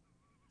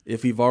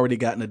 If we've already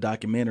gotten a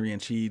documentary and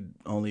she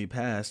only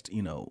passed,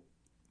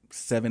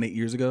 7-8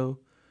 years ago.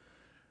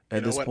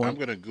 At this point, I'm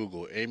gonna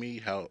Google Amy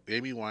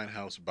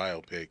Winehouse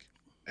biopic,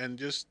 and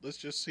let's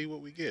just see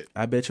what we get.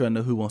 I bet you I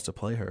know who wants to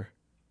play her.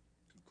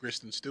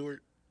 Kristen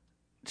Stewart.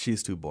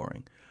 She's too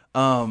boring.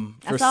 I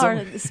saw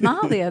her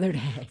smile the other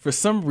day. For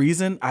some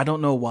reason, I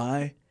don't know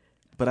why,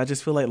 but I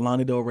just feel like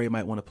Lana Del Rey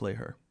might want to play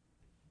her.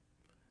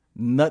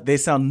 They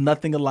sound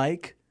nothing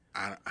alike.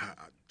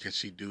 Can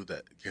she do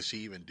that? Can she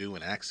even do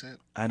an accent?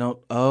 I don't.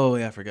 Oh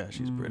yeah, I forgot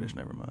she's British.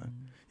 Never mind.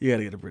 You got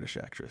to get a British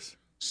actress.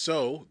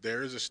 So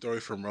there is a story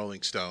from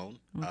Rolling Stone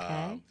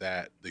Okay.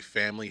 that the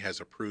family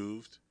has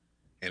approved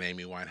an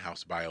Amy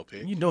Winehouse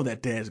biopic. You know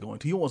that dad's going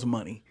to. He wants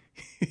money.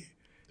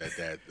 The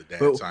dad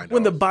But signed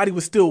when off. the body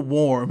was still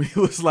warm, he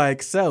was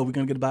like, "So, we're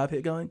gonna get a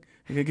biopic going."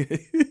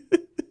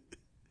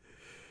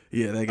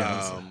 Yeah, that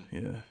guy.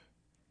 Yeah.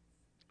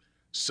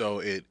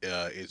 So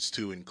it's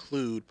to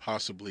include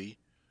possibly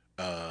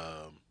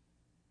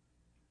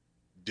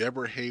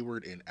Deborah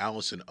Hayward and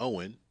Allison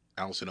Owen.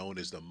 Allison Owen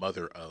is the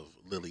mother of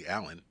Lily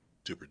Allen,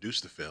 to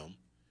produce the film.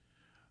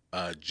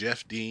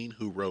 Jeff Dean,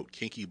 who wrote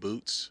Kinky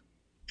Boots,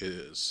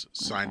 is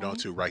signed on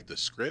to write the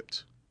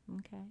script.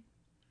 Okay.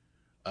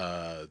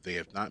 They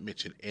have not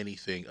mentioned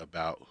anything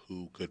about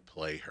who could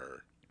play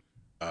her.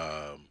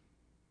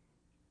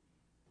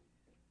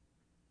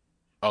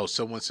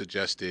 Someone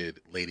suggested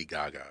Lady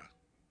Gaga.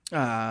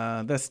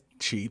 That's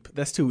cheap.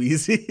 That's too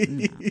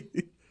easy.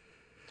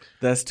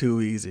 That's too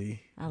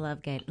easy. I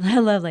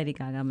love Lady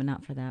Gaga, but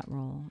not for that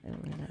role.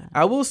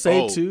 I will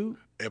say too.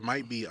 It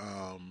might be.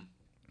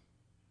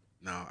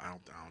 No, I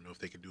don't know if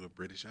they can do a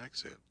British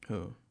accent.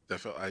 Who? That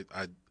felt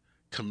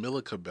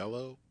Camila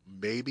Cabello.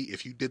 Maybe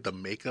if you did the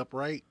makeup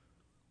right.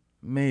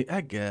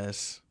 I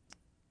guess.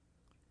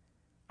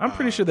 I'm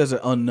pretty sure there's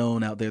an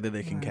unknown out there that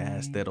they can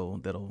cast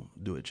that'll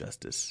do it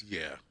justice.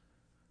 Yeah.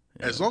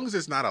 As long as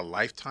it's not a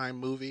Lifetime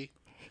movie.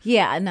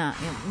 Yeah, no,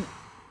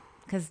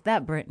 because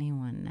that Britney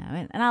one, no,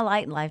 and I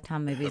like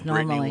Lifetime movies The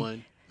normally. Britney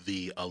one,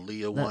 the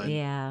Aaliyah one,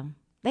 Yeah,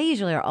 they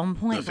usually are on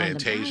point. the from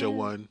Fantasia bio.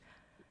 one,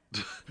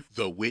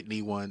 the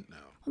Whitney one. No.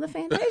 Well, the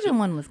Fantasia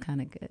one was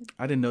kind of good.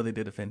 I didn't know they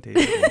did a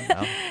Fantasia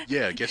one.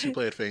 Yeah, guess who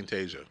played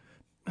Fantasia?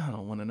 I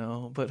don't want to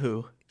know, but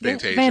who?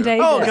 Fantasia.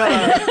 Fantasia. Oh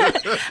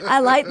God, I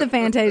like the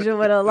Fantasia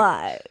one a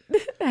lot. she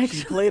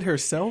Actually, played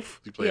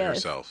herself. She played yes,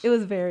 herself. It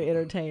was very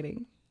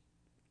entertaining.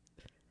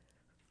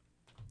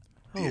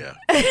 Yeah.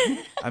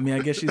 I mean, I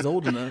guess she's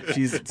old enough.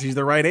 She's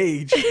the right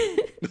age.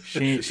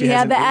 She She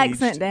had hasn't the aged.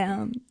 accent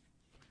down.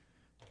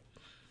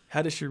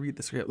 How does she read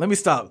the script? Let me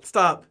stop.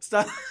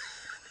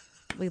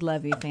 We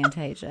love you,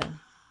 Fantasia.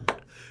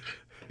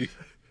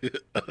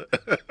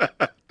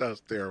 That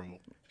was terrible.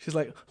 She's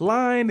like,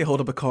 line. They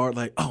hold up a card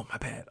like, oh, my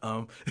bad.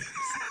 I'm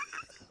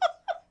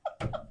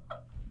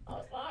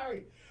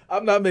sorry.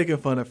 I'm not making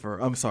fun of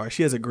her. I'm sorry.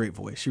 She has a great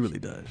voice. She really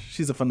does.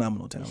 She's a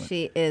phenomenal talent.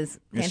 She is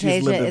And Fantasia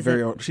is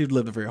she's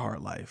lived a very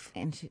hard life.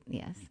 and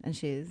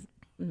she's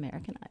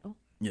American Idol.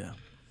 Yeah.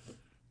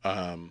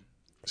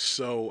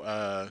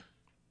 So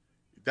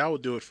that will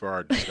do it for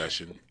our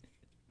discussion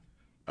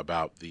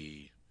about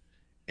the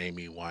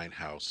Amy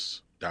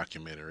Winehouse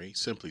documentary,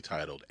 simply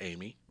titled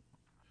Amy.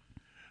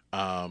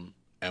 And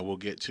we'll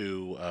get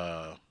to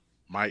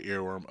my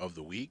earworm of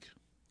the week.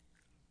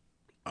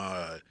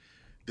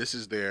 This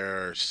is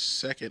their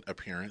second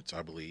appearance,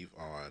 I believe,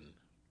 on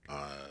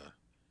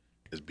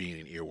as being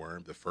an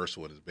earworm. The first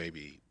one is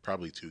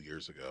probably 2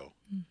 years ago.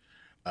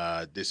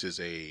 This is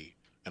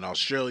an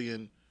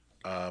Australian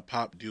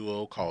pop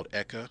duo called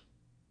Ekka,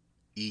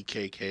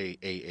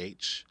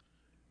 Ekkah,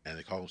 and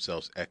they call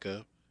themselves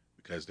Ekka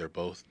because they're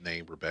both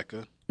named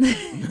Rebecca.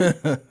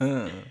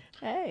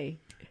 Hey.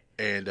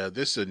 And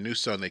this is a new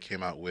song they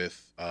came out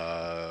with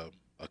a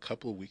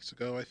couple of weeks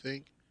ago, I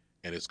think,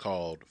 and it's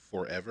called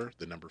Forever,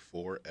 the number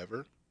 4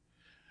 ever.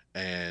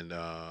 And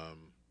I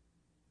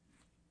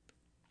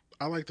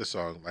like the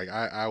song. Like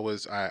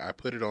I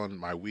put it on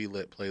my We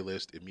Lit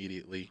playlist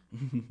immediately.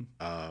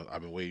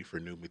 I've been waiting for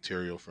new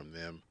material from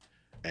them,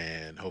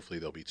 and hopefully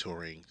they'll be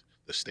touring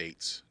the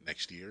States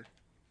next year.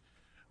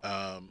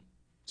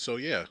 So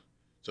yeah,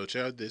 so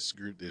check out this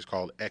group. It's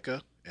called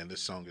Ekka, and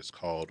this song is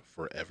called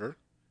Forever,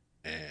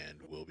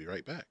 and we'll be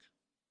right back.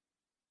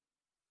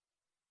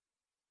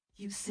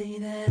 You say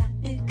that I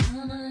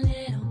become a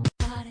little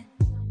body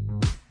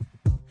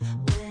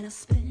when I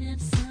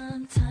spend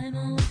some time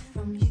away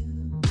from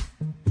you,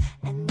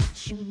 and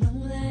that you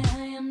know that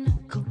I am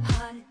not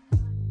cold-hearted,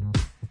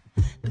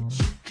 but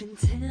you can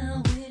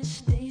tell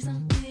which days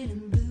I'm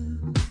feeling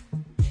blue.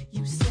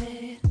 You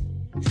said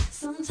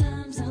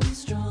sometimes I'm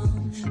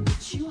strong,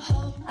 but you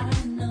hope I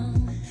know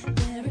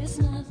there is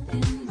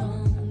nothing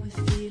wrong with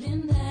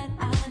feeling that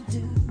I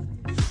do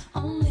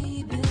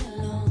only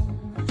belong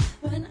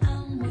when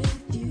I'm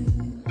with you.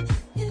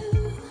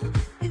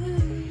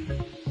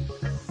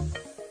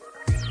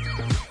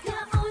 Yeah,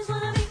 I always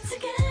wanna be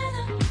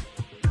together,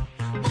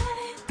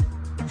 babe.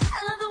 I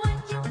love the way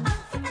you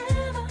are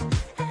forever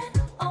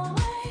and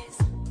always,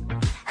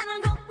 and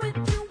I'll go with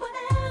you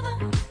whenever,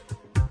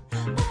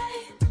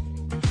 babe,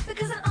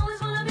 because I always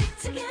wanna be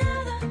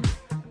together,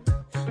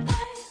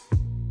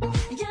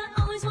 babe. Yeah, I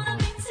always wanna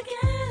be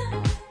together,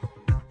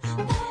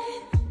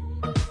 babe.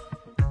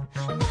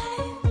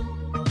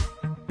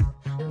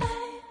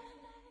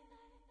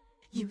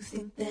 You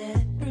think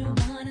that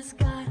everyone has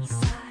got a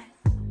side,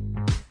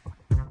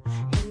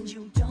 and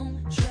you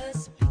don't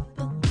trust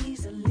people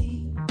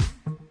easily,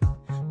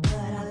 but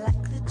I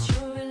like that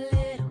you're a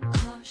little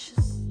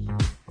cautious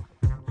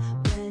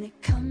when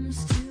it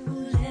comes to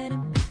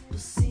letting people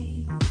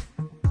see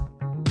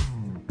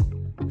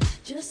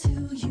just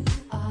who you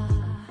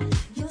are.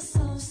 You're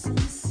so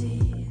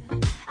sincere.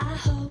 I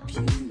hope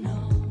you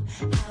know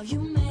how you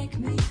make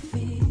me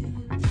feel.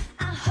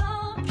 I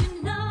hope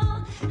you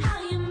know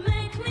how you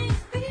make me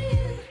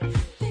feel.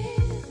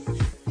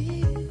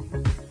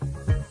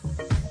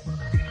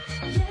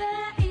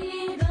 Yeah,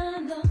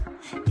 even though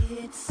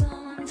it's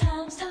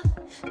sometimes tough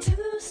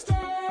to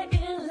stay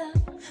in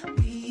love,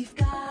 we've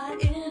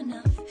got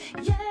enough.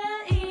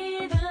 Yeah,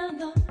 even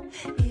though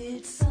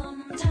it's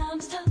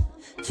sometimes tough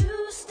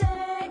to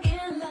stay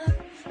in love,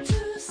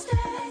 to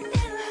stay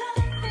in love.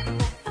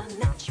 I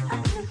met you, I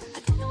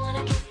didn't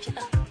wanna keep you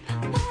up. I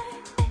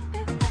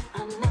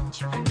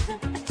met you, I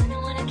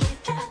didn't wanna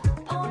keep you up.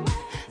 Oh,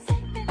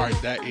 All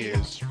right, that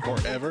is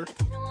Forever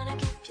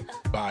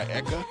by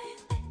Ekka,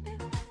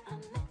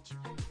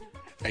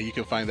 and you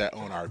can find that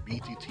on our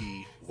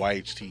BTT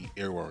YHT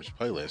Earworms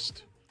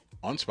playlist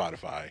on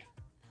Spotify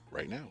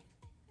right now.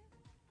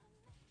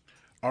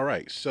 All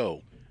right,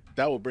 so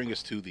that will bring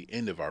us to the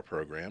end of our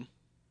program.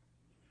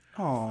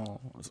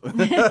 Oh,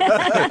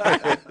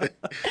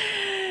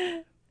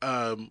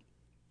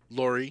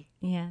 Lori,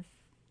 Yes.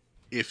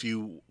 if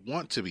you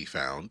want to be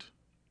found,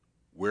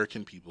 where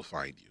can people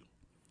find you?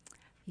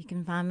 You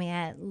can find me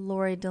at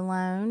Lori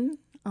Delone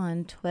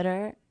on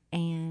Twitter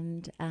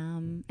and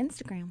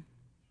Instagram.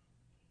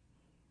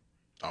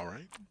 All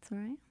right. That's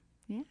right.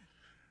 Yeah.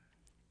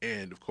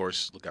 And of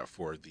course, look out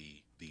for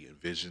the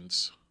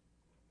Envisions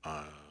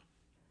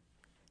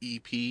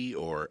EP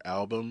or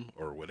album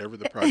or whatever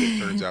the project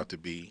turns out to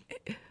be.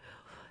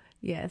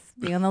 Yes.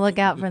 Be on the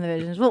lookout for the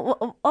visions.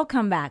 We'll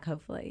come back,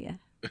 hopefully. Yeah.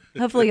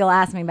 Hopefully you'll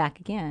ask me back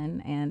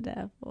again,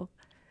 and we'll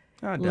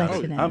I let doubt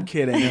you it. know. I'm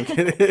kidding.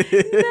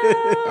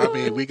 I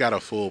mean, we got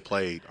a full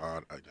plate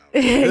on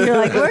You're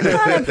like, we're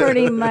kind of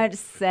pretty much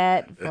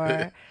set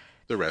for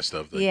the rest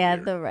of the year.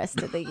 the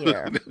rest of the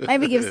year.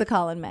 Maybe give us a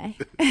call in May.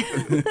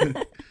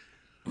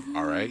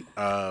 All right.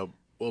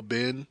 Well,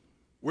 Ben,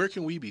 where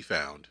can we be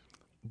found?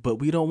 But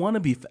we don't want to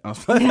be found.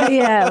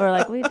 Yeah, we're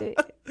like, we do.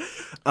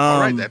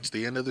 All right, that's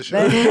the end of the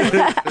show.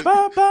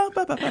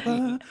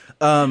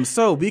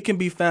 So we can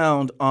be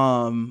found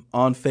on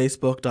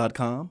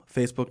Facebook.com,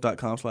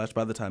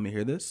 Facebook.com/by the time you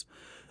hear this.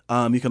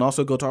 You can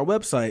also go to our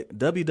website,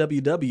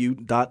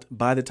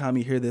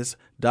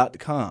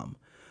 www.bythetimeyouhearthis.com.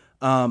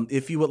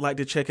 If you would like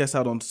to check us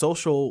out on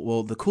social,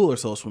 well, the cooler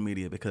social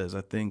media, because I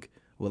think,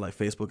 like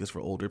Facebook is for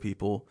older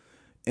people.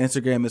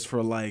 Instagram is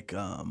for like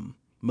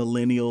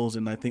millennials,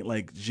 and I think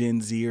like Gen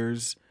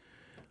Zers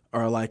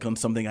are like on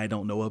something I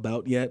don't know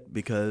about yet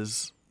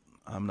because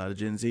I'm not a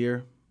Gen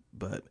Zer.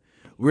 But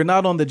we're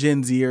not on the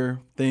Gen Zer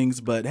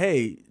things. But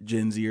hey,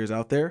 Gen Zers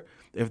out there,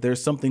 if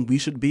there's something we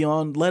should be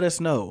on, let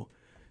us know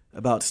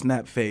about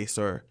Snapface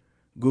or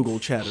Google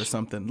Chat or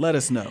something. Let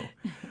us know.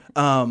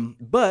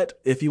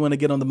 But if you want to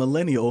get on the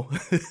millennial,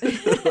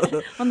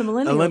 On the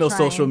millennial train.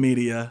 social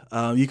media,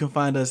 you can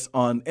find us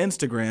on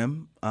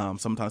Instagram.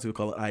 Sometimes we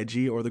call it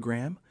IG or the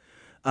gram.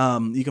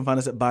 You can find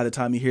us at By the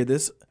Time You Hear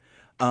This.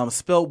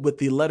 spelled with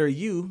the letter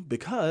U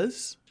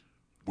because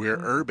We're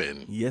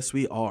urban yes,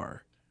 we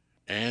are.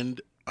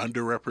 and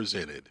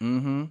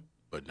underrepresented,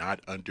 but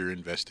not under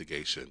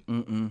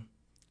investigation.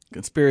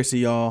 Conspiracy,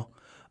 y'all.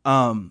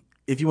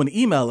 If you want to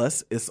email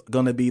us, it's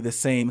going to be the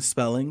same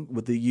spelling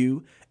with the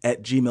U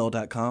at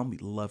gmail.com.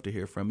 We'd love to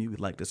hear from you. We'd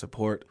like to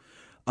support.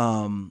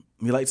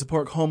 We like to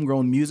support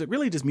homegrown music,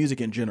 really just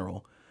music in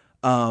general.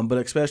 But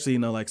especially,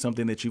 like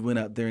something that you went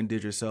out there and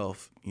did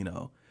yourself,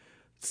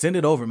 send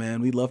it over,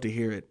 man. We'd love to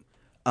hear it.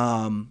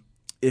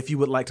 If you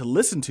would like to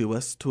listen to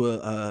us to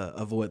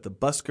avoid the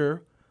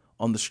busker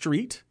on the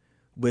street,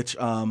 which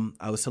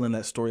I was telling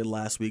that story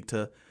last week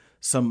to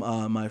some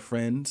my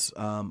friends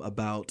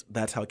about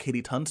that's how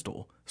Katie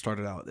Tunstall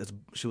started out.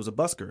 She was a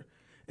busker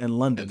in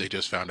London. And they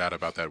just found out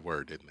about that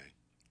word, didn't they?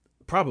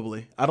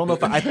 Probably. I don't know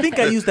if I think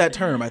I used that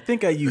term. I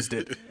think I used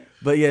it.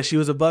 But yeah, she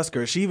was a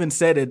busker. She even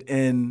said it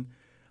in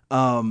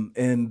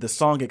the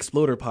Song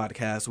Exploder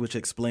podcast, which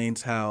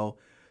explains how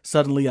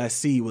Suddenly I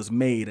See was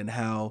made and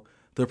how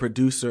the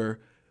producer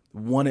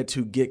wanted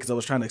to get, because I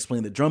was trying to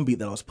explain the drum beat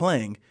that I was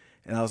playing,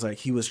 and I was like,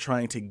 he was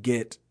trying to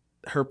get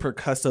her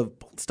percussive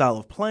style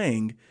of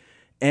playing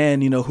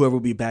and, whoever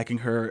would be backing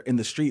her in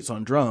the streets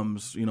on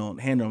drums,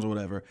 hand drums or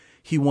whatever,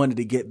 he wanted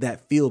to get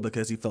that feel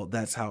because he felt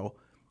that's how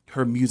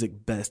her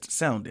music best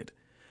sounded.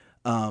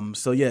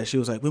 So yeah, she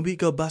was like, when we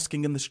go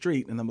busking in the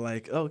street, and I'm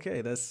like,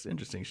 okay, that's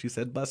interesting. She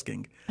said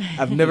busking.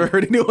 I've never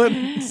heard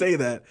anyone say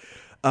that.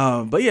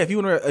 But yeah,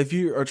 if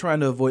you are trying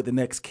to avoid the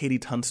next Katie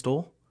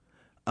Tunstall,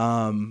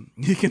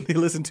 you can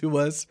listen to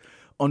us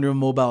on your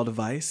mobile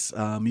device.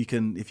 You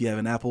can, if you have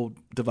an Apple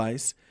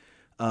device,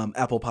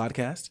 Apple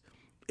Podcast.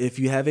 If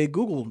you have a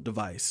Google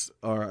device,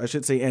 or I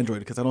should say Android,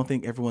 because I don't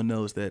think everyone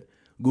knows that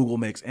Google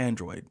makes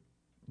Android,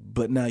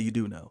 but now you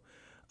do know.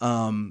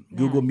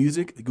 Google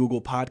Music,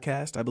 Google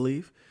Podcast, I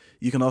believe.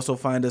 You can also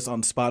find us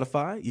on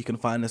Spotify. You can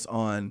find us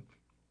on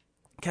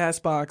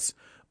Castbox,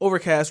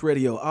 Overcast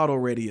Radio, Auto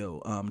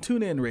Radio,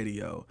 TuneIn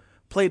Radio,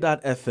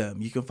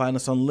 Play.fm. You can find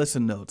us on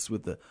Listen Notes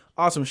with the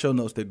awesome show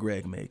notes that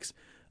Greg makes.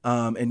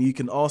 And you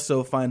can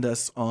also find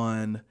us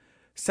on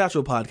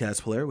Satchel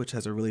Podcast Player, which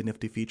has a really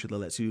nifty feature that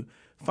lets you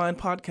find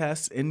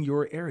podcasts in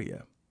your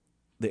area,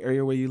 the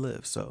area where you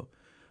live. So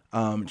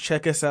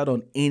check us out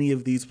on any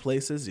of these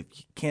places. If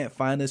you can't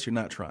find us, you're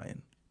not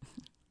trying.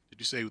 Did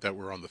you say that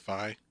we're on the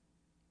Fi?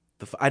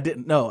 I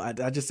didn't know.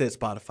 I just said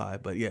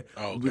Spotify, but yeah,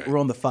 okay. We're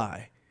on the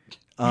Fi,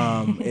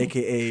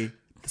 aka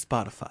the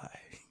Spotify.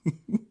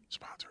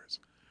 Sponsors.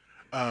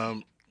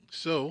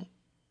 So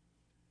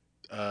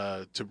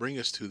to bring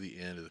us to the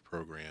end of the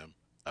program,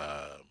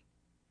 I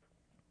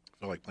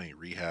feel like playing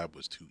Rehab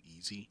was too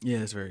easy. Yeah,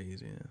 it's very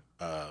easy.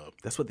 Yeah.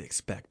 That's what they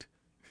expect.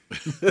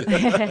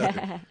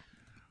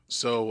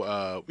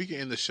 So we can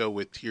end the show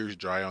with Tears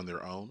Dry on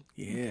Their Own.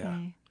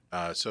 Yeah.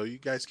 Okay. So you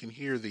guys can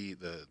hear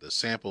the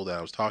sample that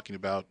I was talking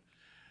about,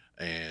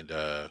 and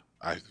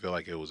I feel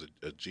like it was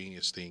a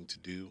genius thing to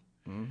do.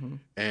 Mm-hmm.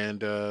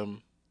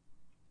 And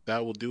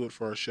that will do it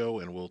for our show,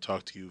 and we'll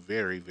talk to you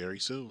very, very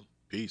soon.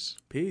 Peace.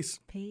 Peace.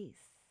 Peace.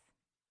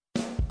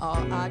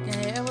 All I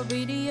can ever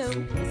be to you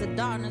is the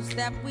darkness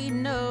that we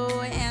know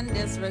and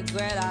this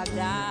regret I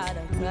got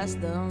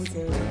accustomed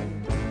to.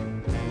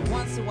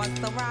 Once it was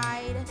the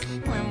ride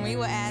when we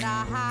were at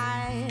our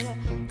height,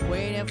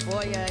 waiting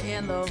for you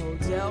in the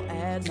hotel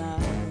at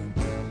night.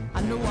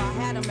 I knew I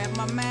had him at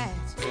my match,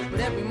 but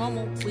every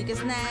moment we get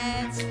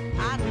snatched.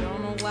 I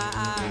don't know why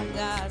I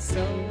got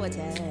so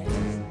attached.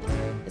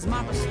 It's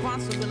my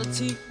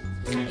responsibility,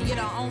 and you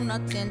don't own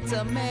nothing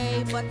to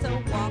me but to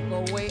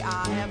walk away.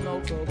 I have no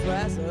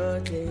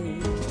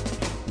capacity.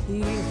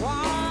 He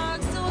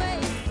walks away,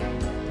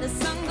 the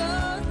sun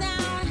goes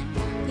down.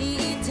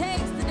 He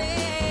takes the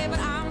day, but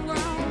I'm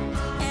grown.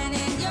 And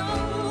in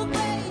your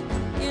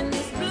way, in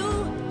this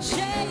blue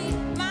shade,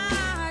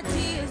 my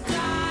tears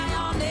dry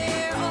on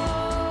their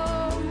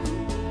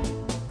own.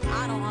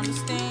 I don't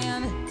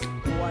understand,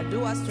 why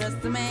do I stress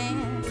the man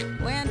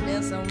when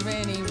there's so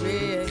many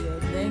bigger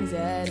things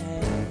at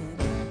hand?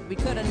 We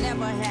could have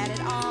never had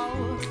it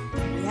all.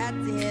 We had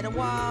to hit a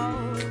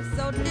wall.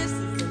 So this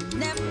is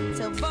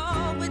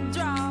inevitable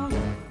withdrawal.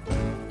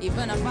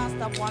 Even if I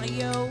stop wanting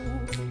you,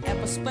 that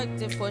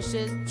perspective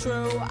pushes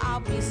true. I'll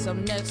be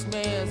some next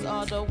man's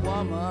other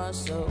woman.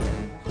 So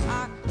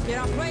I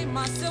cannot play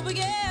myself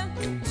again.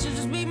 I should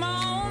just be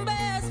my own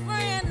best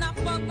friend. I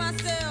fuck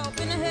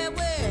myself in the head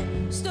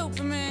with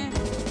stupid man.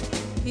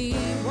 He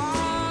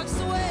walks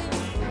away.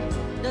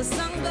 The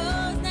sun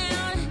goes